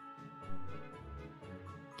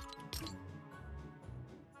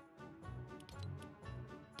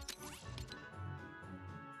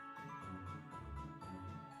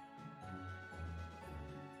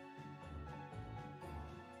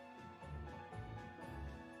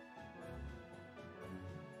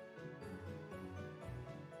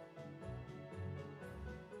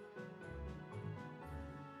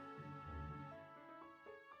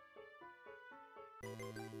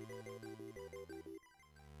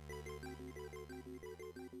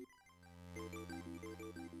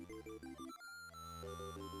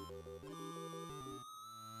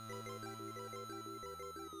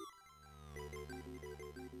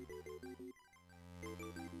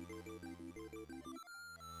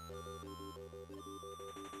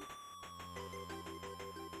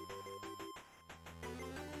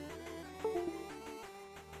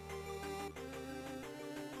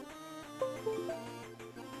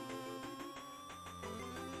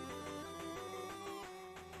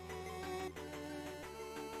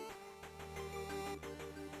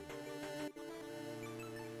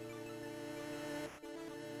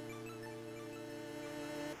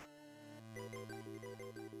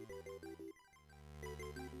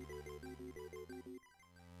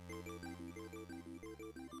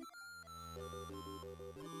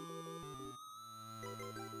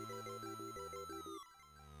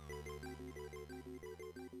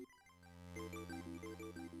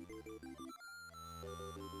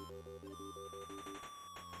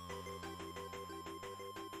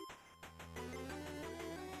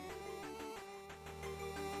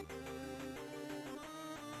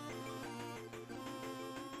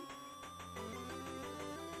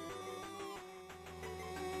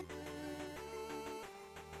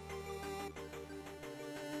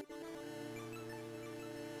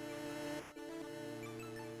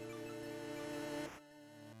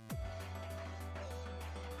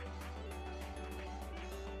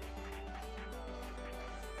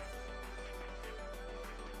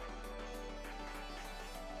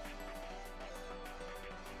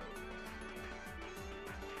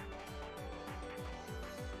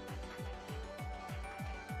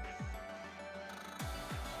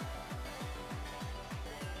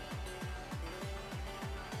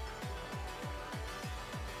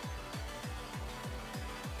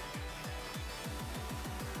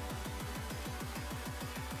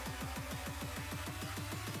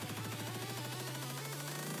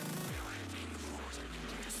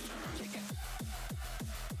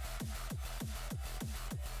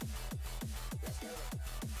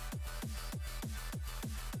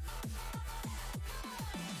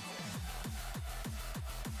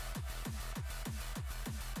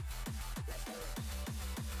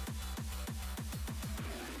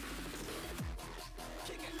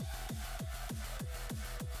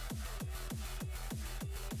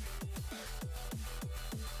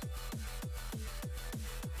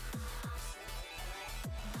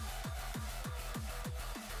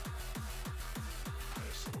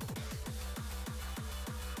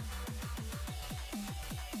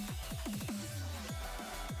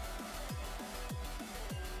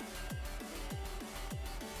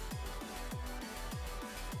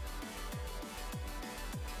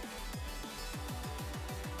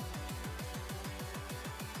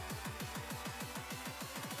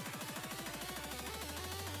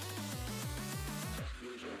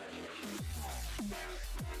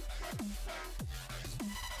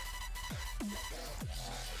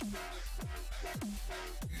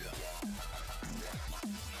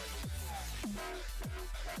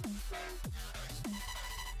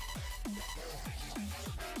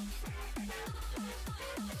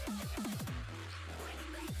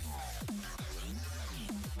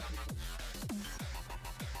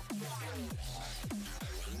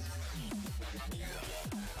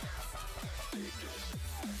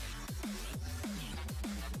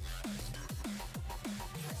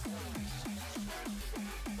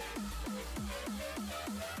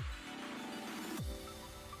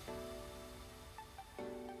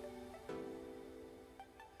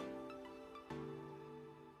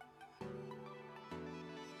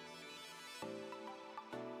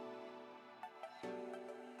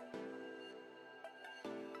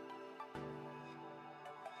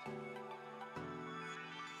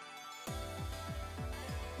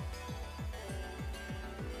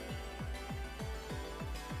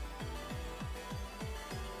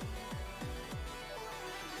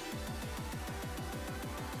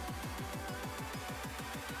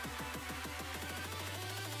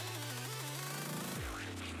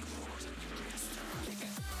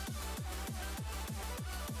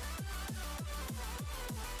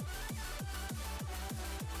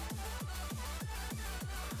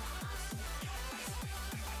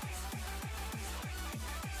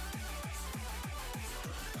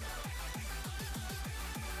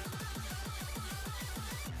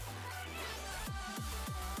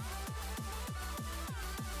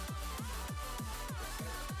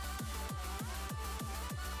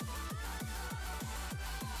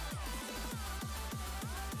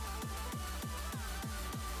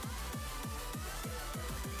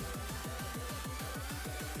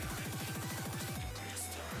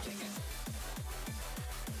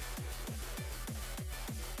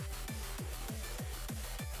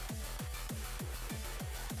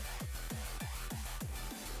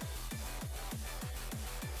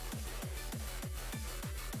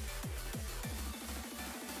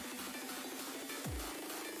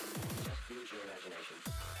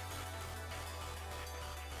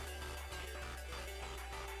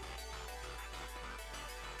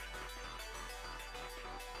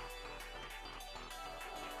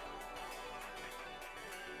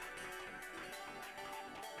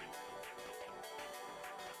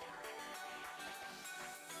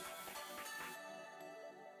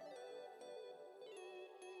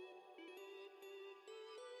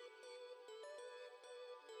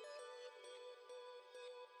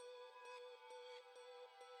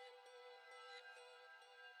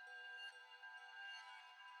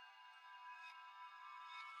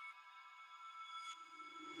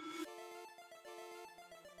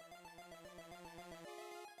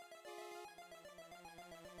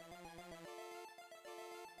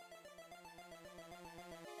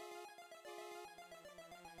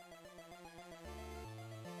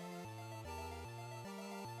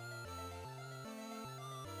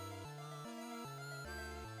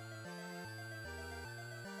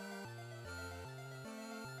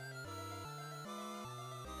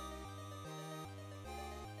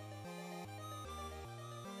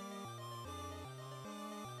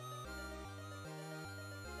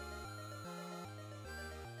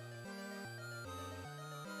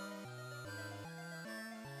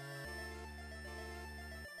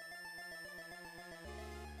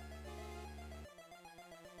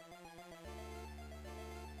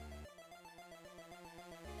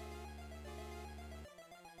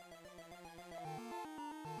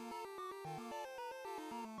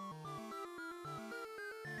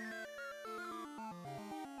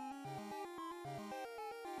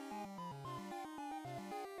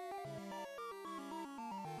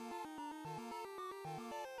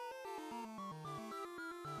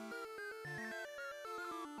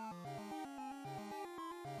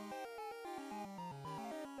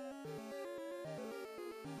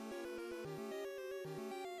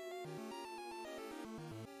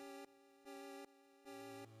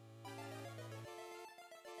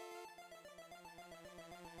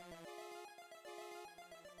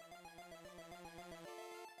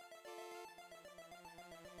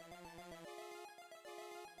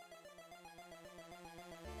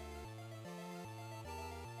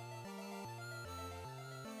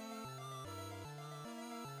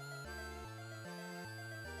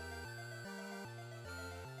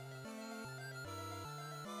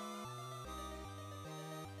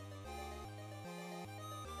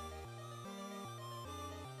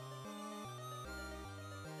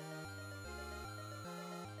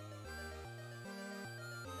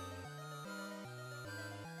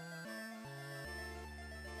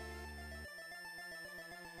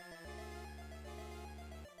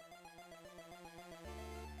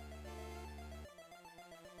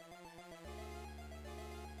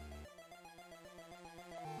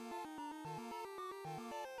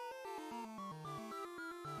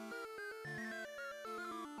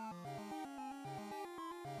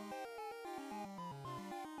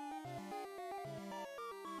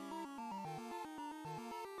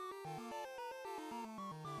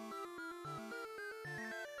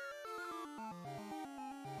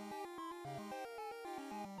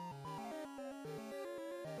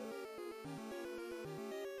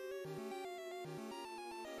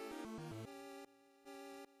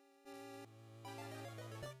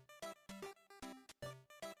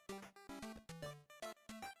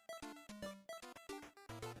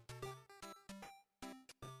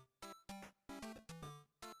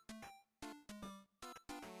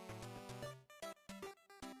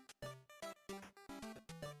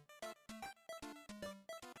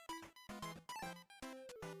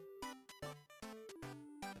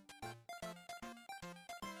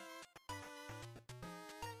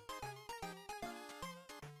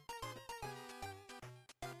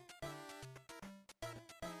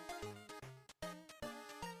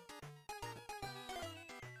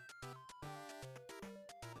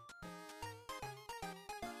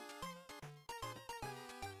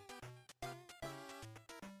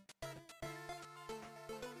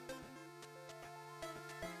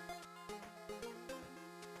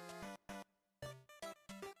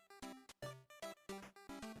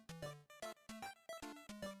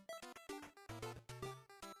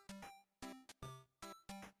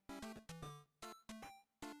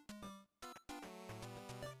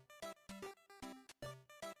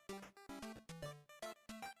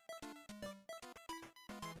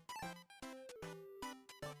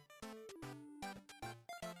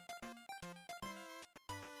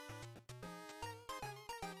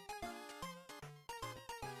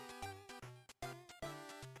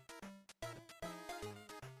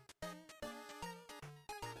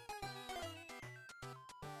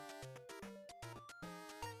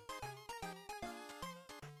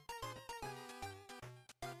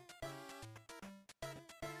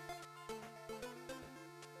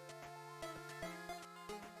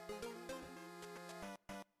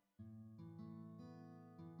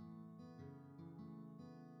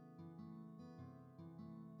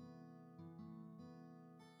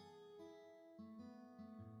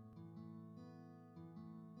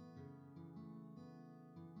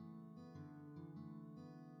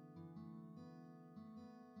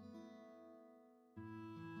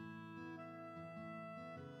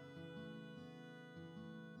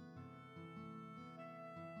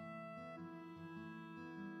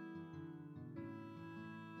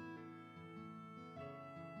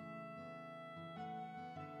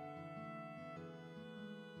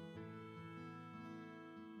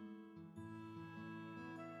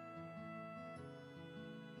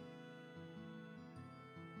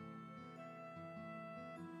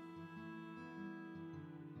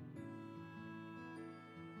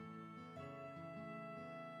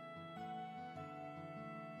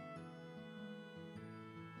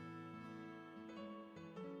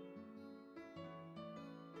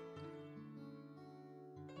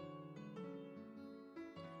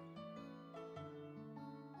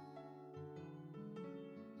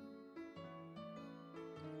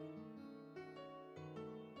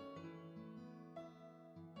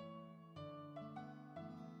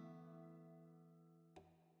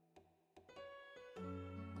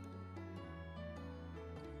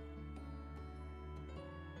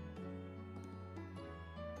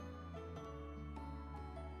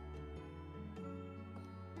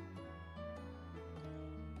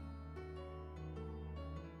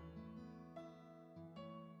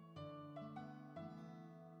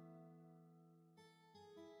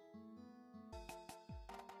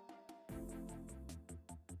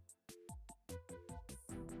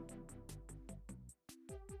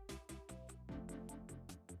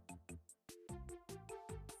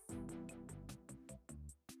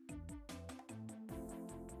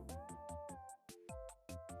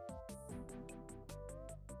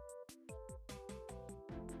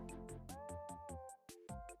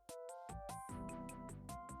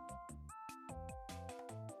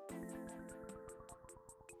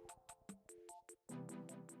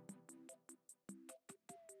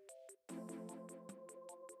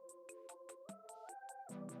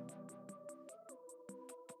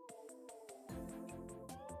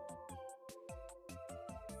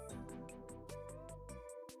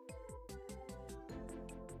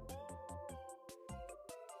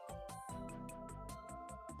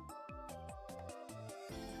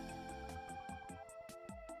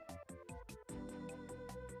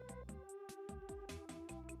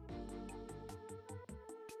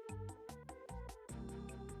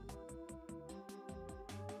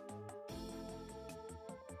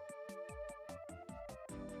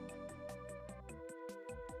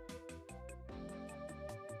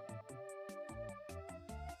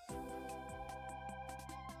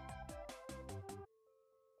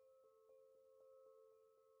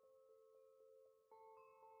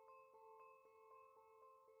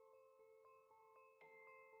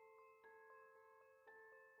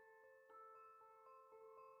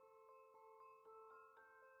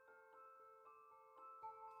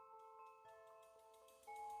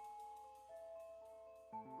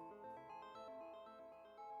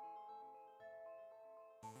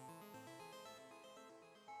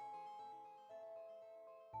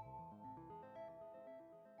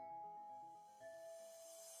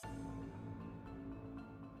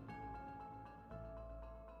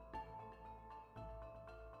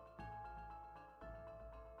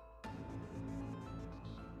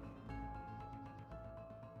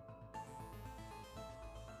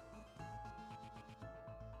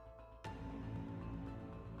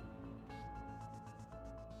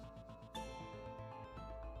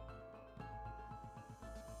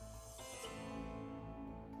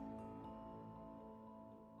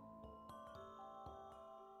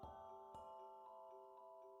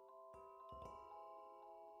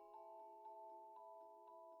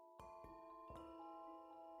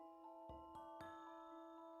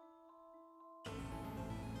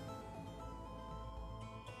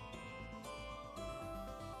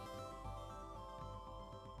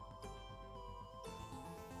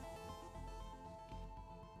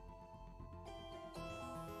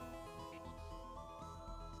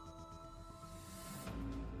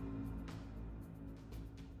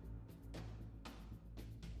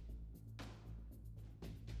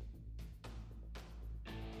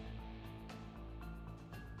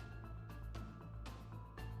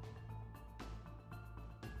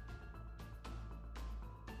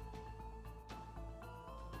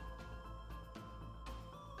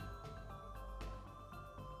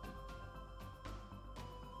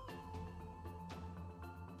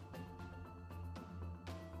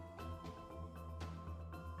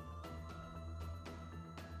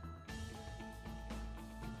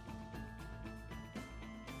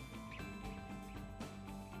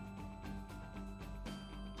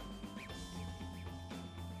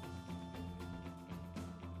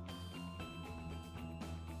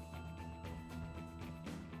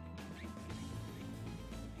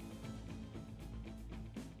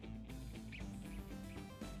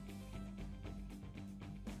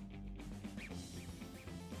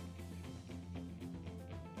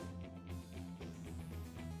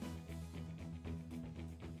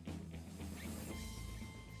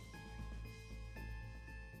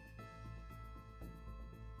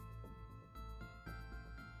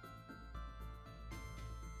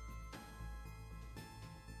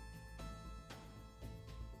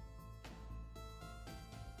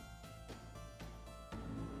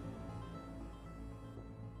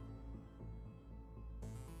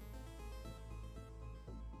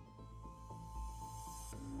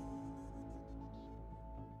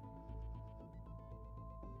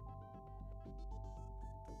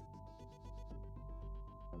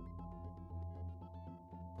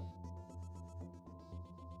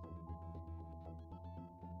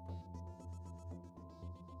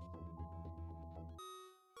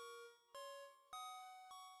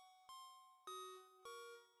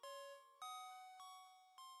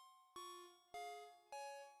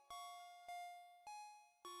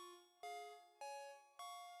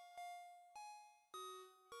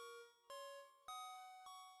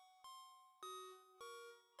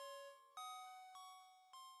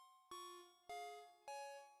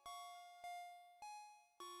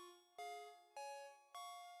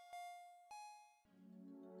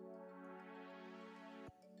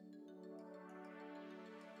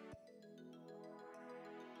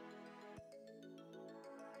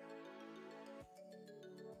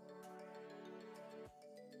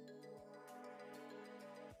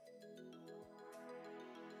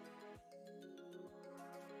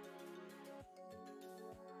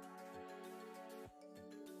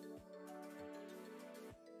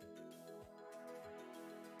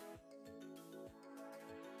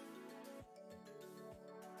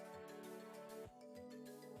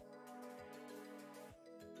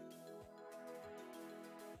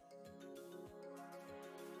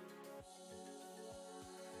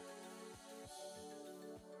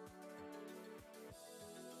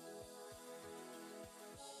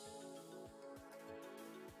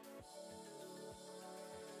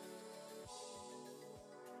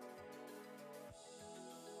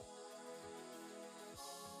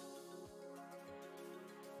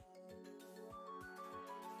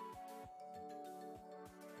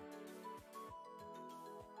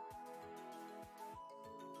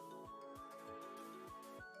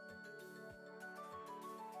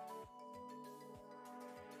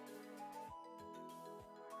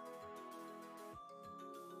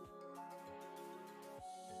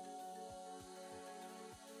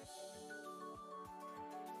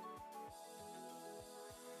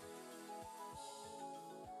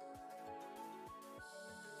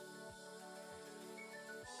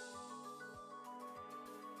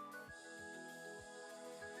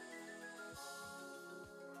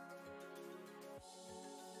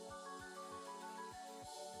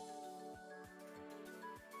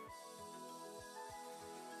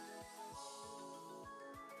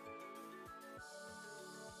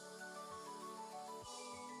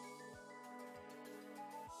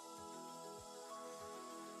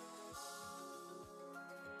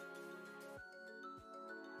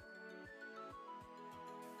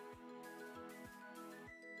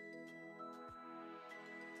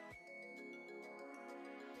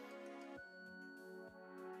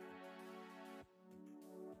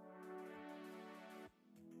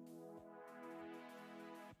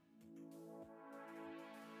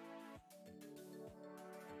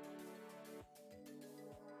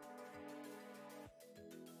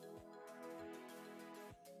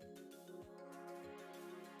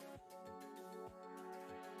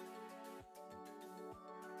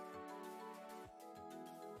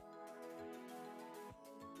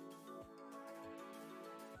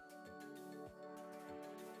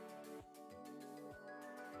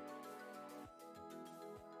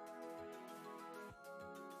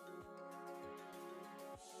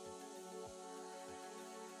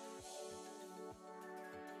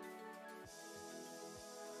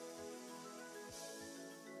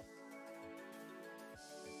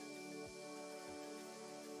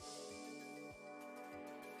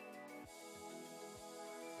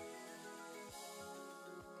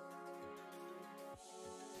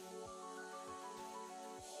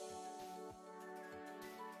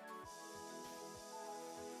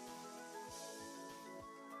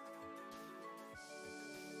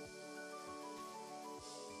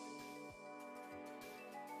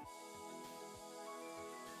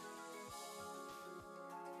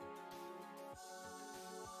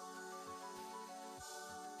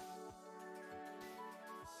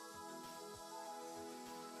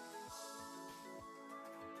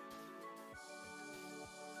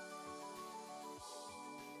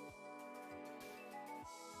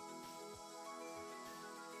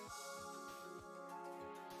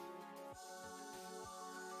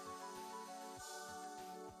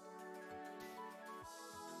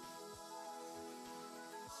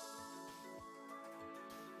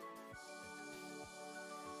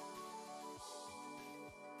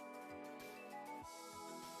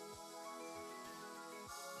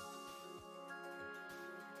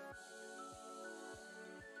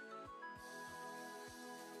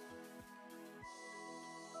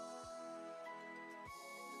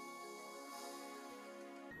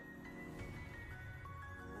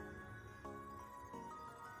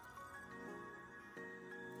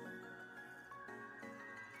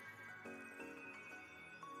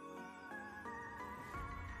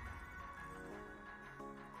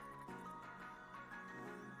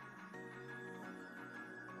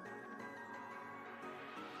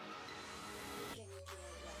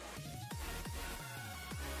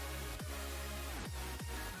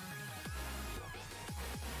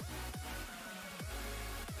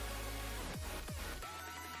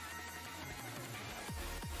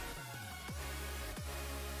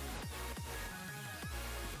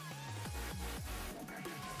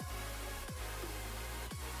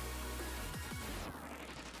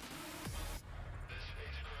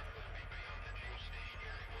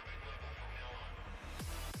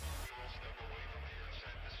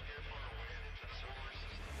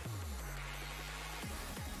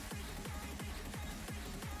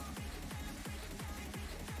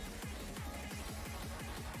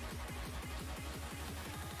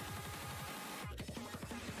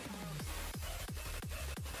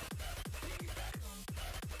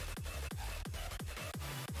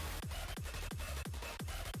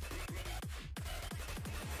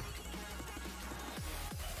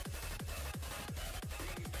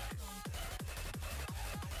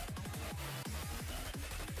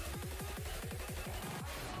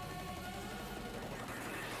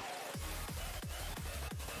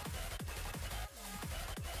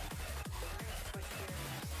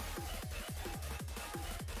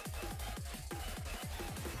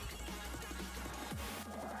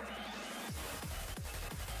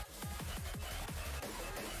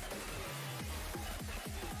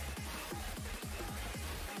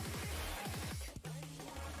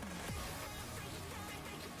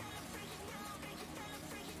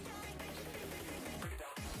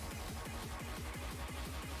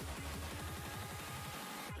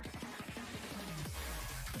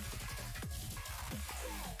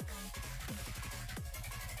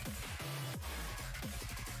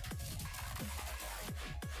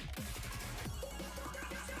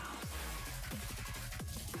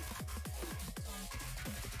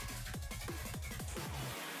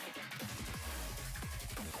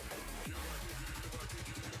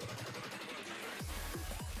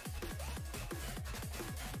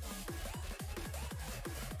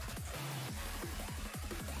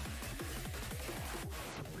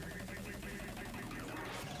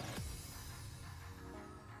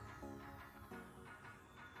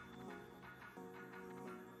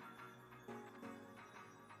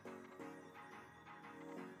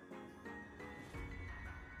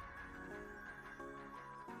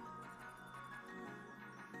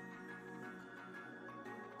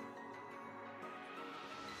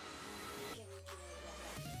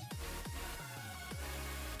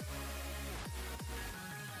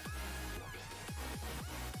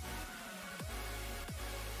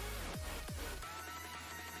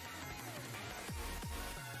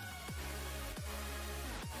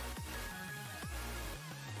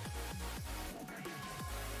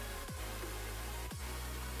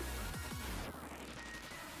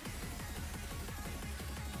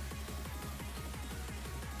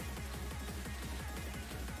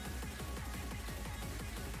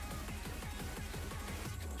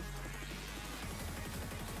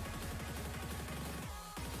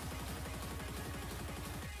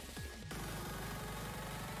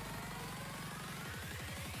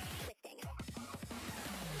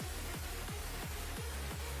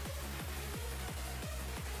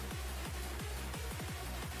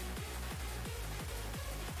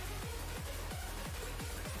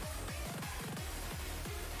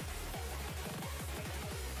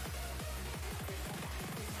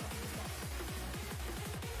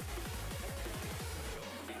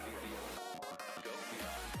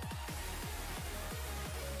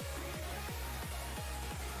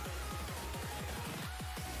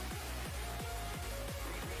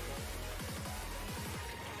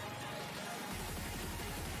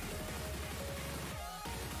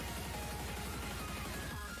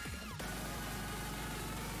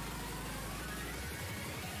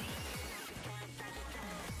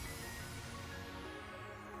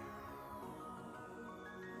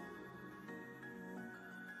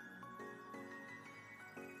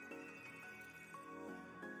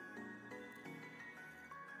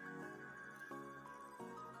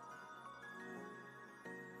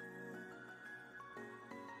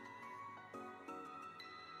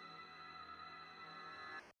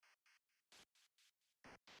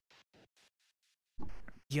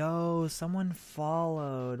 Yo, someone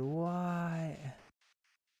followed. What? I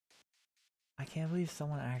can't believe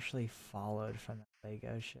someone actually followed from the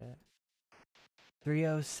Lego shit.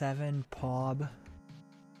 307 Pob.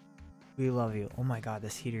 We love you. Oh my god,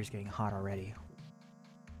 this heater's getting hot already.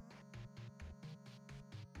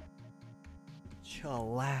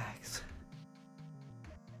 Chillax.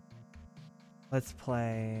 Let's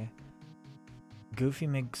play Goofy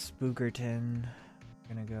McSpookerton.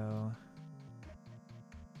 We're gonna go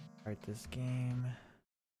start this game.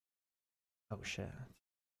 Oh shit.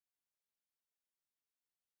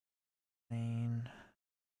 Main.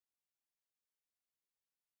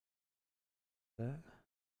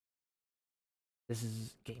 This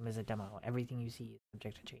is game is a demo. Everything you see is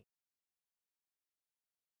subject to change.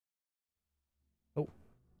 Oh.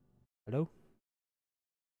 Hello?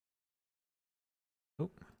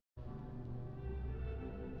 Oh.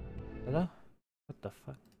 Hello? What the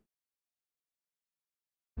fuck?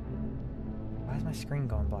 Why is my screen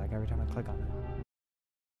going black every time I click on it?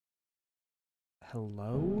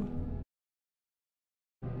 Hello?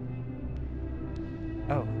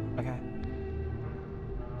 Oh, okay.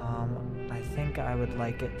 I think I would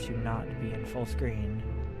like it to not be in full screen.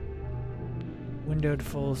 Windowed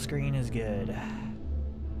full screen is good.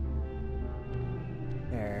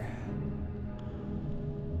 There.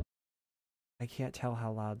 I can't tell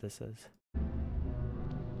how loud this is.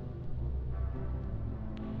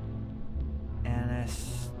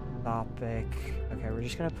 Anisotropic. Okay, we're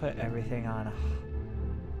just gonna put everything on.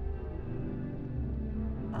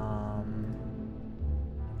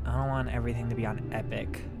 I don't want everything to be on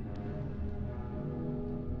epic.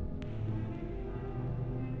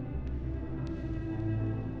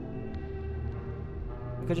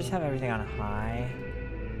 We could just have everything on high.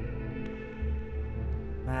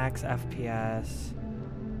 Max FPS.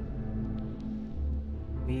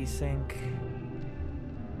 VSync.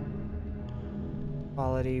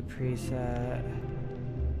 Quality preset.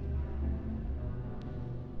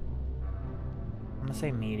 I'm gonna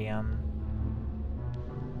say medium.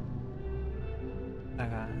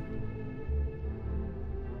 Okay.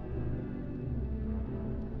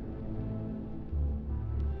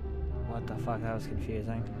 What the fuck? That was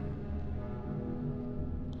confusing.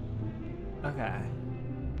 Okay.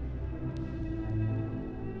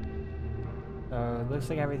 So it looks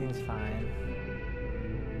like everything's fine.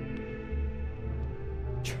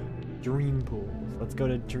 Dream pools. Let's go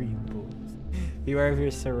to dream pools. Beware of your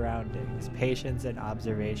surroundings. Patience and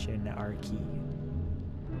observation are key.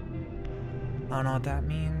 I don't know what that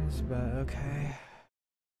means, but okay.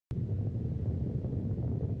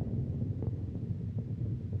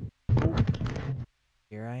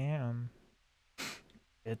 Here I am.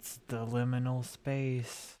 It's the liminal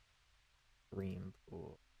space. Dream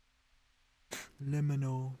pool.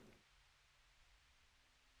 Liminal.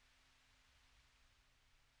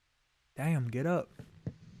 Damn, get up.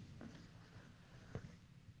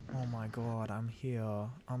 Oh my god, I'm here.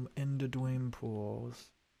 I'm in the dream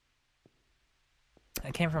pools.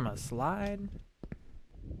 I came from a slide.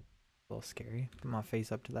 A little scary. Put my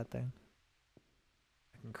face up to that thing.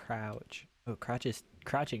 I can crouch. Oh,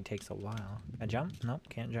 crouching takes a while. Can I jump? Nope,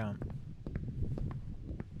 can't jump.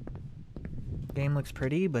 Game looks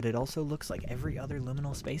pretty, but it also looks like every other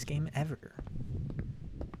liminal space game ever.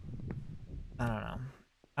 I don't know.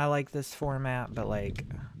 I like this format, but like,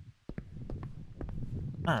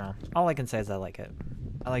 I don't know. All I can say is I like it.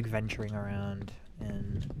 I like venturing around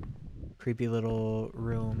in creepy little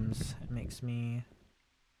rooms. It makes me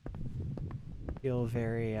feel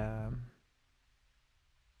very, I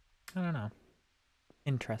don't know,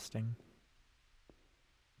 interesting.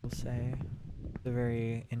 We'll say. It's a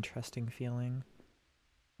very interesting feeling.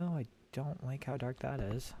 Oh, I don't like how dark that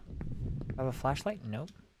is. I have a flashlight? Nope.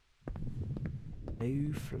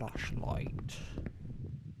 No flashlight.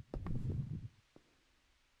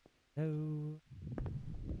 No.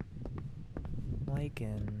 Like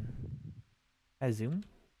in... I zoom?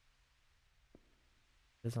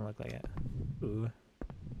 Doesn't look like it. Ooh.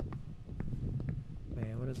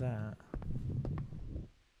 Wait, what is that?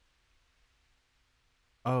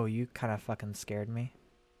 Oh, you kind of fucking scared me.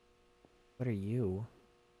 What are you?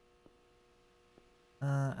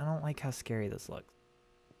 I don't like how scary this looks.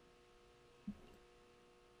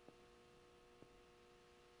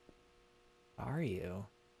 What are you?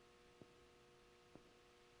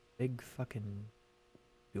 Big fucking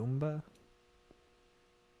Goomba?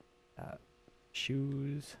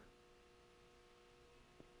 Shoes.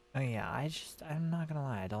 Oh yeah, I'm not gonna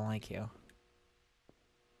lie, I don't like you.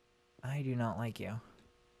 I do not like you.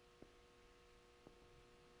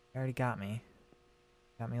 You already got me.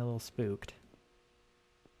 Got me a little spooked.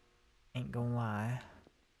 Ain't gonna lie.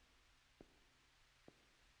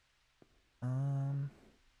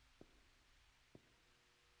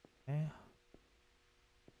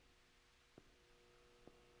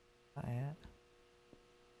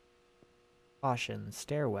 Caution,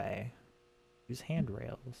 stairway. Use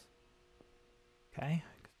handrails. Okay,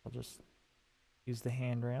 I'll just use the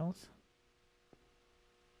handrails.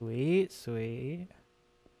 Sweet, sweet.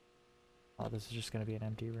 Oh, this is just gonna be an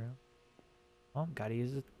empty room. Oh, gotta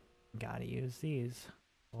use it. Gotta use these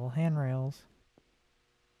little handrails.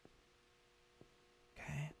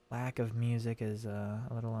 Okay. Lack of music is a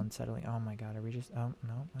little unsettling. Oh my god, are we just... Oh,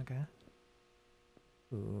 no, okay.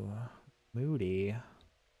 Ooh. Moody.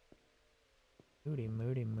 Moody,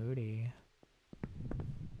 moody, moody.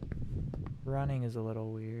 Running is a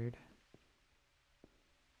little weird.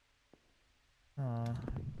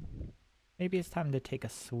 Maybe it's time to take a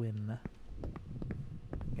swim.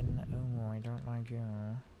 Oh, I don't like you.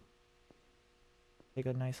 Take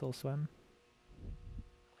a nice little swim.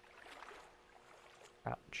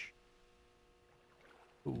 Ouch.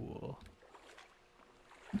 Cool.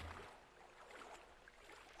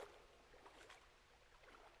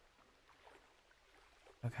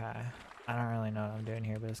 Okay. I don't really know what I'm doing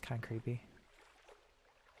here, but it's kind of creepy.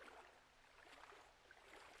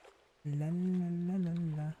 La la la la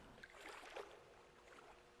la.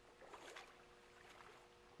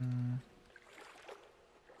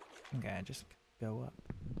 Okay, just go up.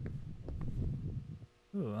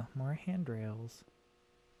 Ooh, more handrails.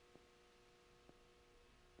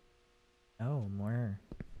 Oh, more.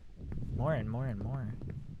 More and more and more.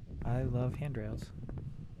 I love handrails.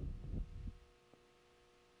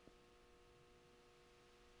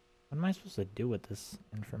 What am I supposed to do with this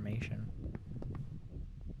information?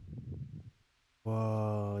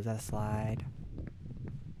 Whoa, is that a slide?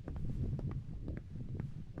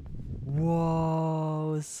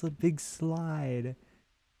 Whoa, it's a big slide.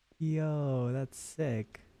 Yo, that's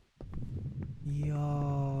sick.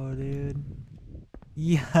 Yo, dude.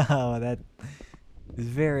 Yo, that is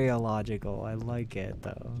very illogical. I like it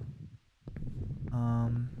though.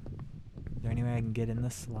 Is there any way I can get in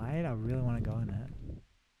this slide? I really want to go in it.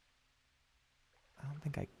 I don't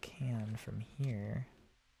think I can from here.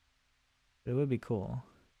 But it would be cool.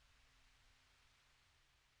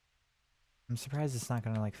 I'm surprised it's not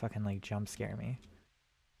gonna like fucking like jump scare me.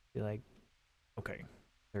 Be like, okay,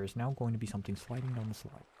 there is now going to be something sliding down the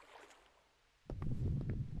slide.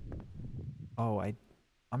 Oh,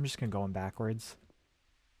 I'm just gonna go in backwards.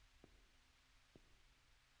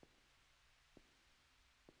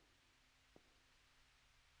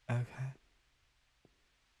 Okay.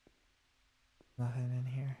 Nothing in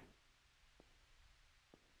here.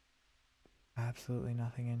 Absolutely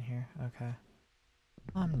nothing in here. Okay.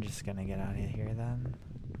 I'm just gonna get out of here then.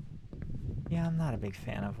 Yeah, I'm not a big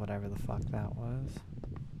fan of whatever the fuck that was.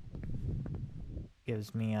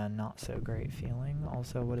 Gives me a not so great feeling.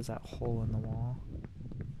 Also, what is that hole in the wall?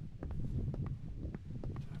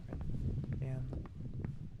 Damn.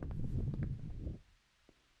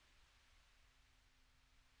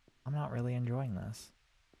 I'm not really enjoying this.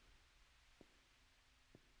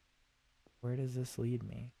 Where does this lead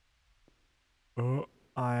me? Oh,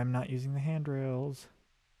 I'm not using the handrails.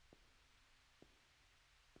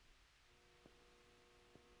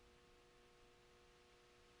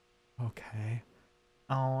 Okay.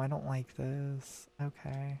 Oh, I don't like this.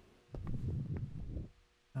 Okay.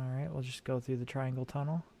 Alright, we'll just go through the triangle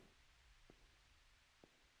tunnel.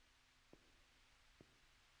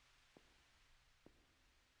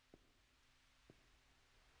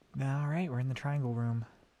 Alright, we're in the triangle room.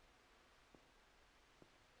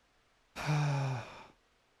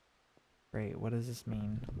 Great, what does this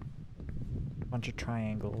mean? Bunch of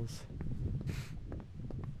triangles.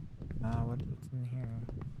 What's in here?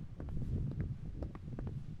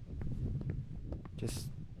 Just...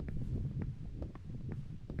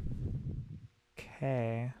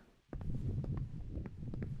 Okay.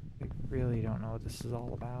 I really don't know what this is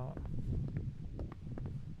all about.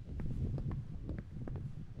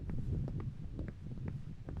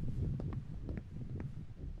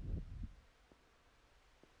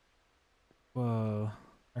 Whoa,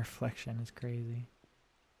 reflection is crazy.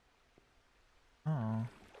 Oh,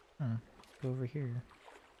 let's go over here.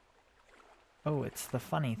 Oh, it's the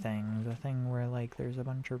funny thing, the thing where like there's a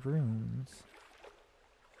bunch of rooms.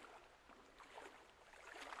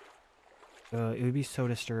 It would be so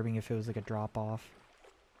disturbing if it was like a drop off.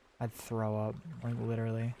 I'd throw up, like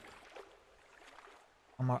literally.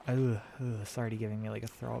 It's already giving me like a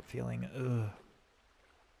throw up feeling. Ugh.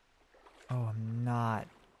 Oh, I'm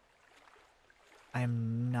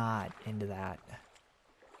not into that.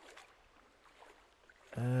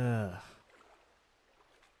 Ugh.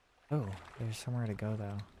 Oh, there's somewhere to go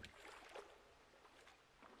though.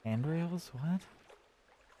 Handrails? What?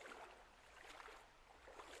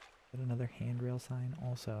 Is that another handrail sign?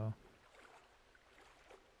 Also.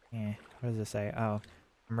 What does it say? Oh,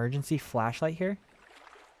 emergency flashlight here?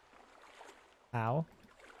 How?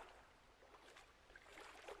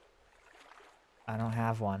 I don't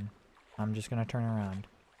have one. I'm just gonna turn around.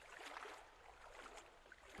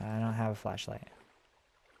 I don't have a flashlight.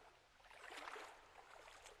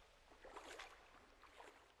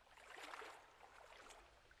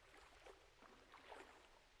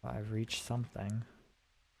 Well, I've reached something.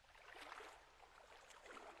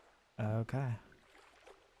 Okay.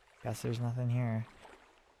 Guess there's nothing here.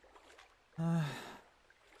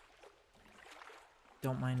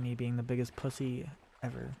 Don't mind me being the biggest pussy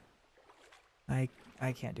ever. I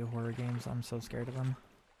can't do horror games. I'm so scared of them.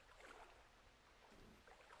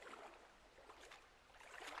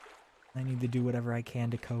 I need to do whatever I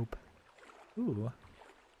can to cope. Ooh.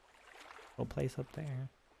 Little place up there.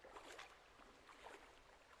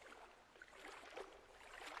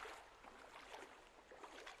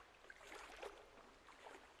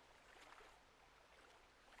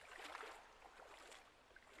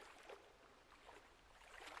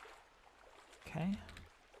 Okay.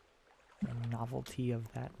 The novelty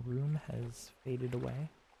of that room has faded away.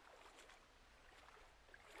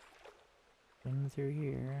 In through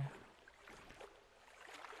here.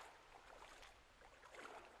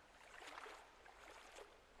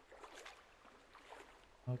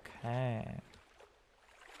 Okay.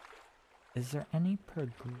 Is there any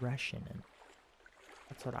progression in?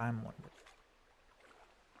 That's what I'm wondering.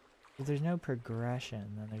 If there's no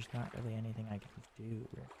progression, then there's not really anything I can do.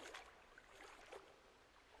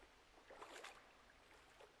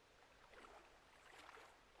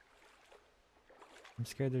 I'm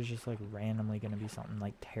scared there's just like randomly gonna be something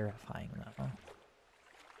like terrifying though.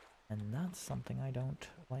 And that's something I don't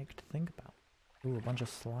like to think about. Ooh, a bunch of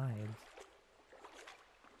slides.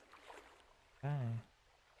 Okay.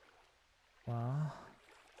 Well.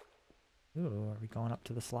 Ooh, are we going up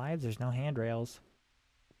to the slides? There's no handrails.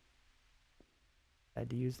 Had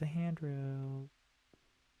to use the handrail.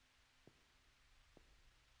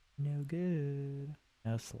 No good.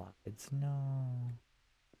 No slides, no.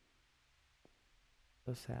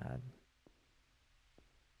 So sad.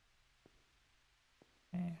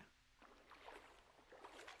 Okay.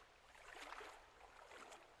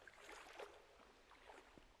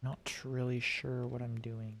 Not really sure what I'm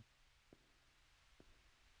doing.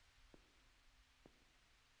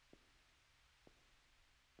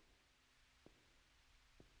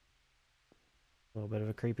 A little bit of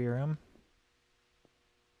a creepy room.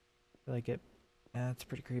 I feel like it. Yeah, it's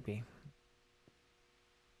pretty creepy.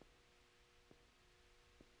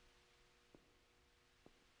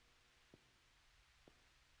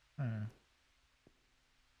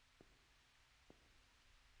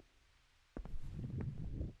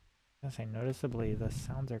 I was gonna say, noticeably, the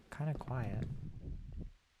sounds are kind of quiet.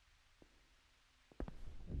 I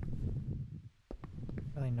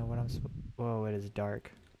don't really know what I'm supposed. Whoa, it is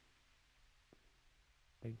dark.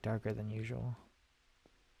 Like, darker than usual.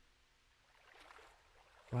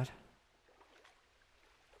 What?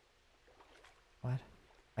 What?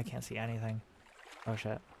 I can't see anything. Oh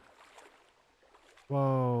shit.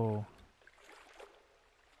 Whoa.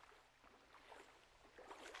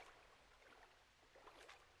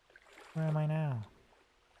 Where am I now?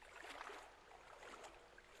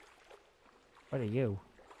 What are you?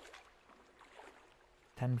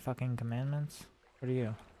 10 fucking commandments? What are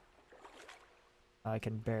you? I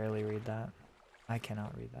can barely read that. I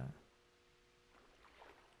cannot read that.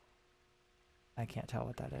 I can't tell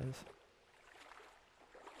what that is.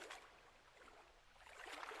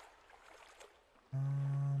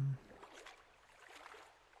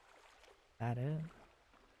 That it?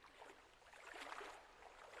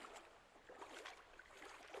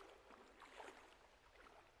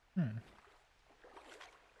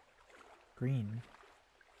 Green.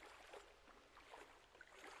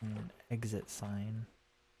 An exit sign.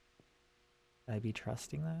 Should I be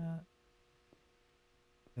trusting that?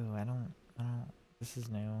 Oh, I don't, this is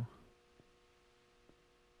new.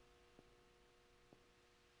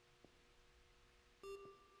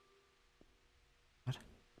 What?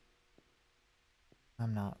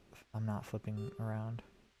 I'm not flipping around.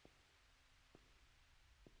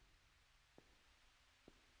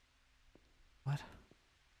 What?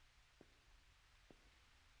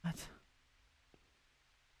 What?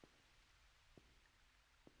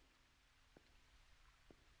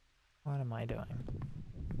 What am I doing?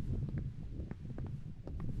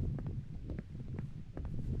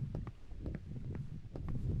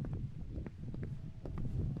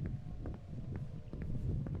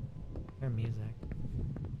 Their music.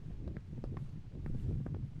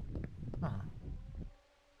 Huh.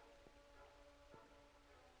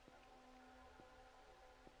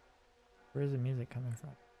 Where's the music coming from?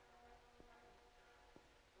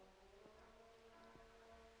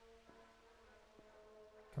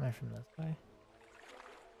 Coming from this way?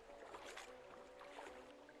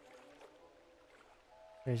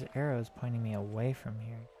 There's arrows pointing me away from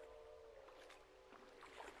here.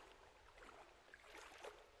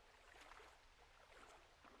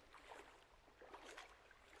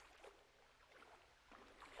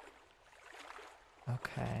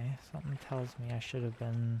 Okay, something tells me I should have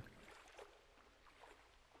been...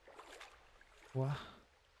 What?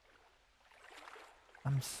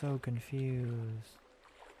 I'm so confused.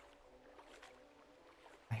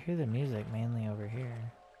 I hear the music mainly over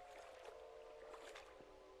here.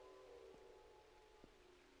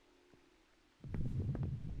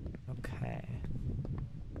 Okay.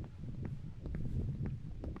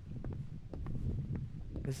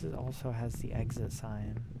 This also has the exit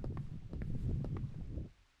sign.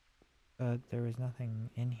 But there was nothing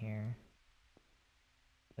in here.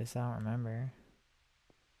 At least I don't remember.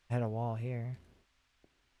 I had a wall here.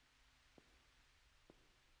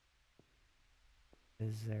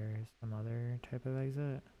 Is there some other type of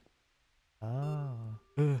exit? Oh.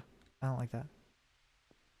 Ugh. I don't like that.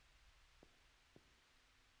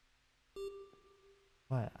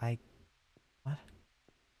 What? What?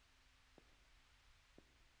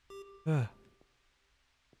 Ugh.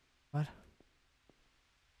 What?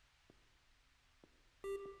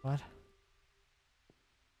 What?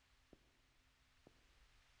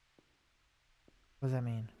 What does that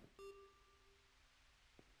mean?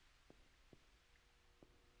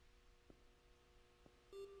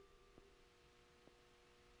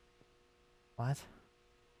 What?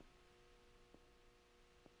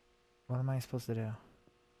 What am I supposed to do?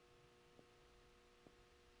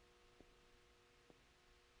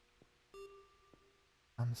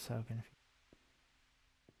 I'm so confused.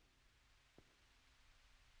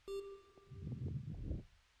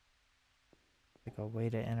 Like a way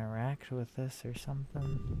to interact with this or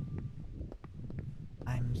something?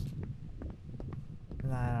 I don't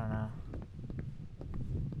know.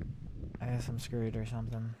 I guess I'm screwed or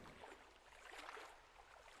something.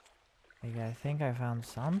 Like, I think I found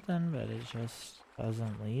something, but it just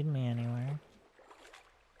doesn't lead me anywhere.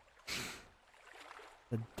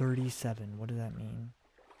 The 37, what does that mean?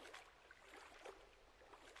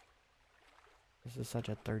 This is such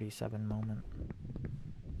a 37 moment.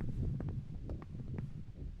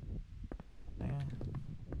 Yeah.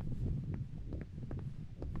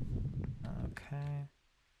 Okay.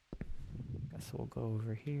 Guess we'll go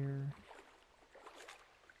over here.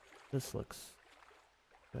 This looks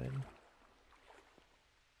good.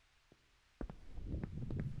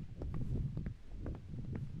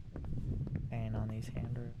 Staying on these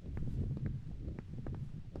handrails.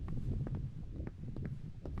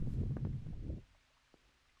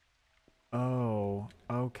 Oh,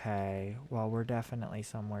 okay. Well, we're definitely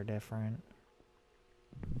somewhere different.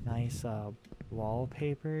 Nice,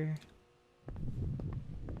 wallpaper.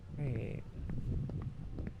 Great.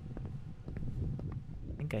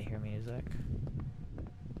 I think I hear music.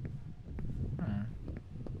 Hmm.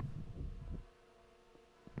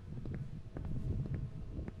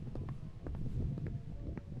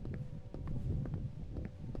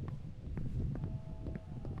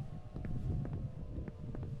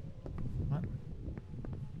 What?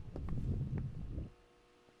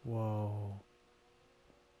 Whoa.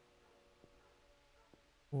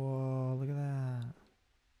 Whoa, look at that.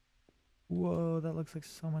 Whoa, that looks like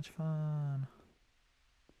so much fun.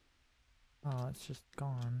 Oh, it's just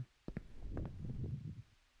gone.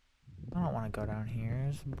 I don't want to go down here.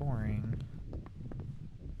 It's boring.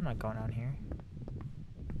 I'm not going down here.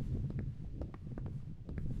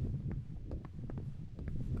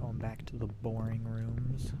 Going back to the boring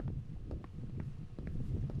rooms.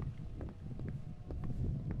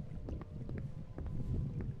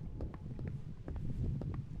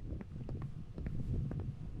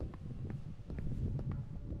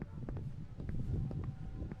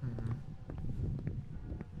 Hmm.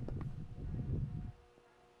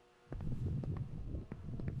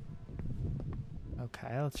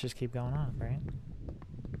 Okay, let's just keep going up, right?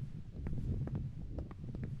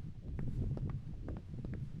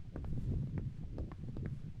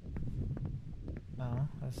 Oh,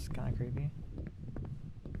 that's kind of creepy.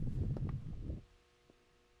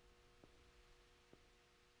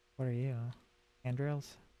 What are you?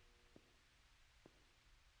 Handrails?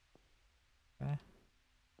 Okay.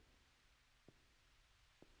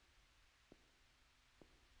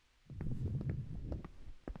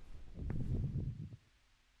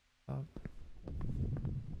 Oh.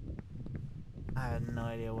 I had no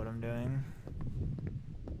idea what I'm doing.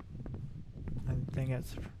 think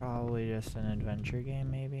it's probably just an adventure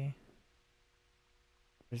game, maybe.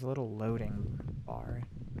 There's a little loading bar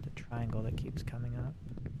with a triangle that keeps coming up.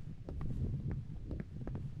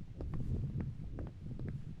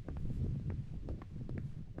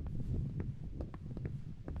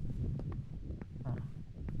 Huh.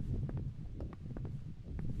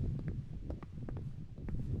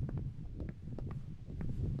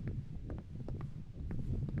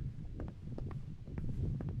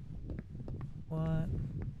 What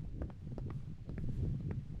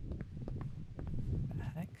the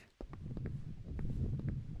heck?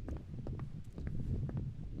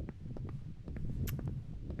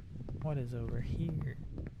 What is over here?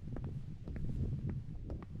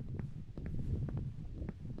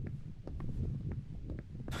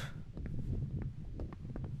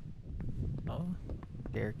 Oh,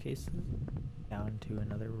 staircases down to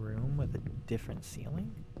another room with a different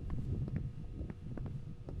ceiling?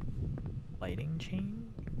 Lighting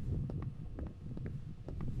change?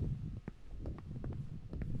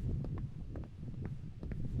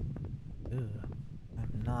 Ugh.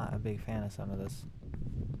 I'm not a big fan of some of this.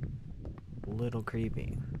 A little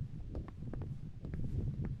creepy.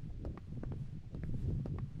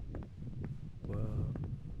 Whoa.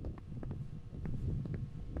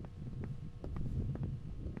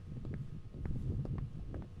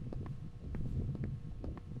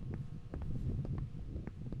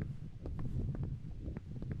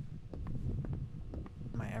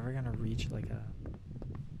 Am I ever gonna reach like a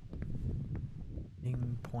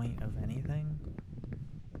ending point of anything?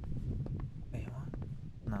 Wait, what?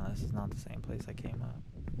 No, this is not the same place I came up.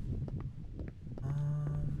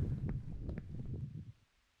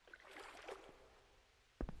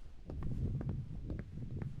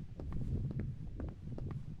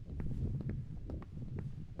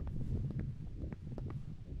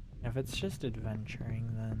 If it's just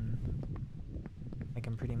adventuring, then I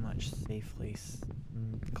can pretty much safely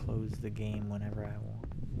close the game whenever I want.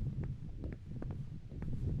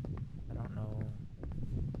 I don't know.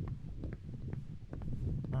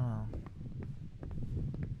 Oh.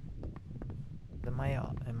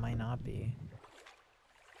 It might not be.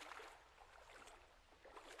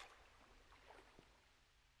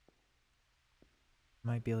 It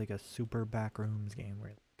might be like a super backrooms game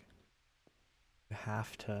where like, you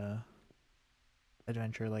have to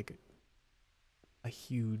adventure like a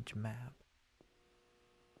huge map.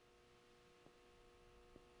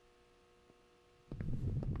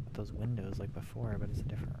 Got those windows like before, but it's a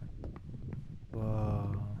different.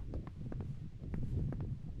 Whoa.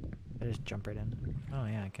 I just jump right in. Oh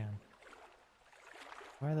yeah, I can.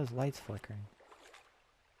 Why are those lights flickering?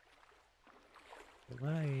 The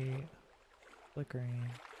light flickering.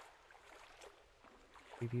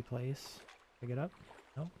 Creepy place. Pick it up?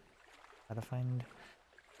 Nope. Gotta find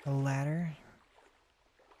a ladder.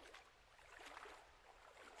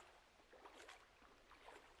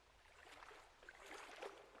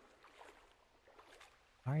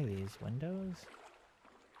 Are these windows?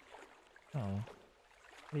 Oh.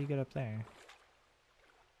 How do you get up there?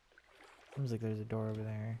 Seems like there's a door over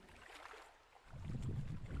there.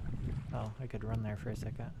 Oh, I could run there for a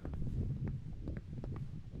second.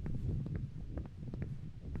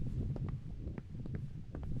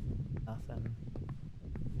 Nothing.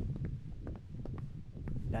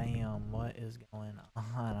 Damn, what is going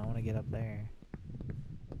on? I want to get up there.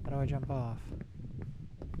 How do I jump off?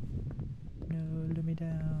 No, let me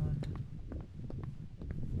down.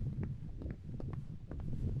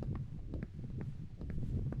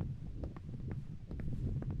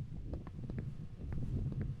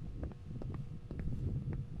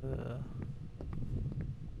 Ugh.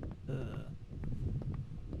 Ugh.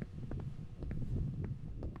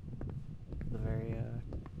 The very,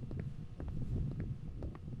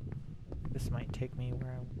 this might take me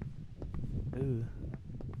where I... Ooh.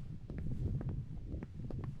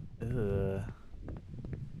 Ugh.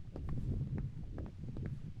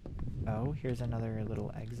 Oh, here's another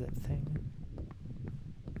little exit thing.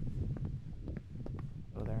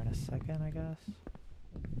 Go there in a second, I guess.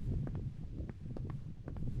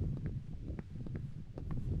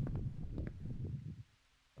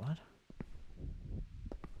 What?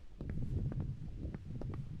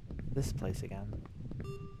 This place again.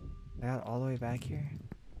 I got all the way back here.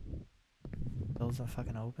 Doors are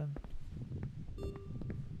fucking open.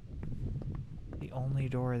 The only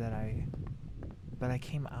door that I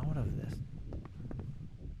came out of this.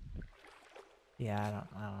 Yeah, I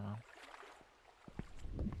don't know.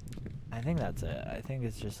 I think that's it. I think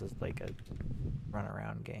it's just like a run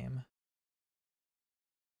around game.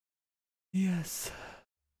 Yes.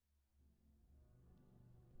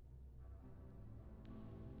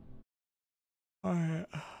 Alright.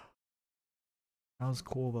 That was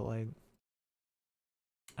cool, but like,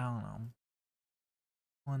 I don't know.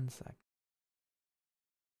 1 sec.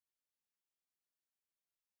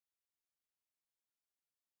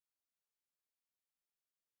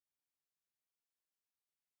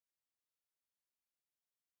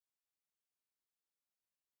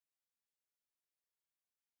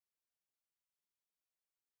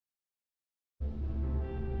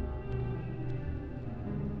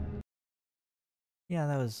 Yeah,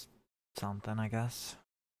 that was something, I guess.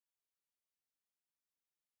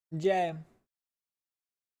 Jay.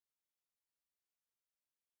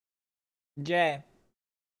 Jay.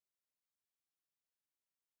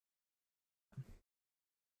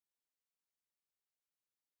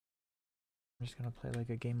 I'm just gonna play like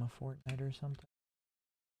a game of Fortnite or something.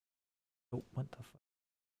 Oh, what the fuck?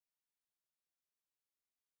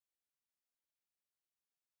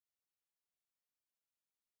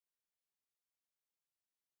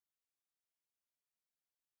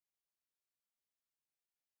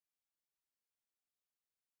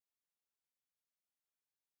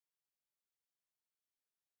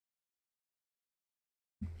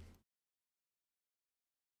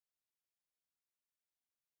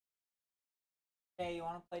 Hey, you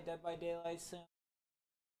wanna play Dead by Daylight soon?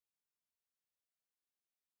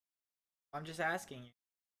 I'm just asking you.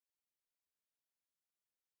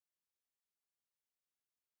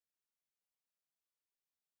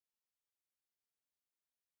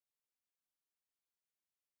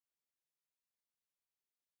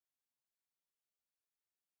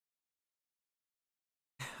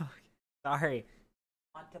 Sorry.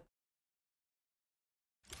 Want to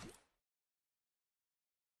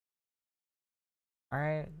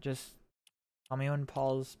Alright, just tell me when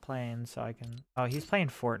Paul's playing so I can... Oh, he's playing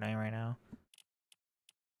Fortnite right now.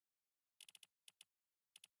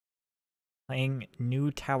 Playing New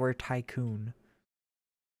Tower Tycoon.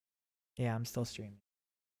 Yeah, I'm still streaming.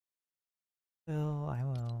 Still, I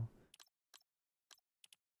will.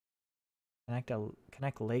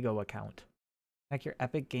 Connect Lego account. Connect your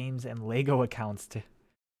Epic Games and Lego accounts to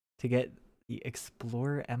get the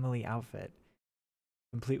Explorer Emily outfit.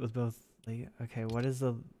 Complete with both okay, what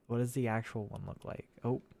does the actual one look like?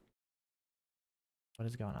 Oh. What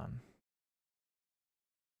is going on?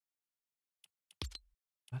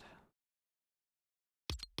 What?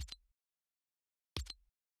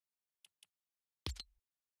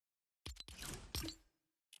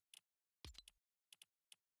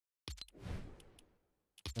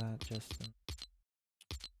 That just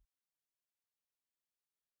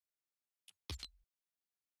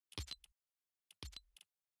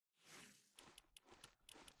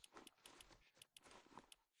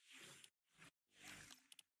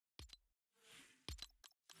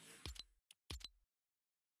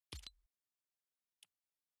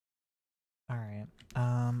Alright.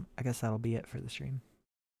 I guess that'll be it for the stream.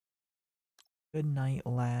 Good night,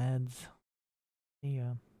 lads. See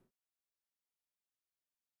ya.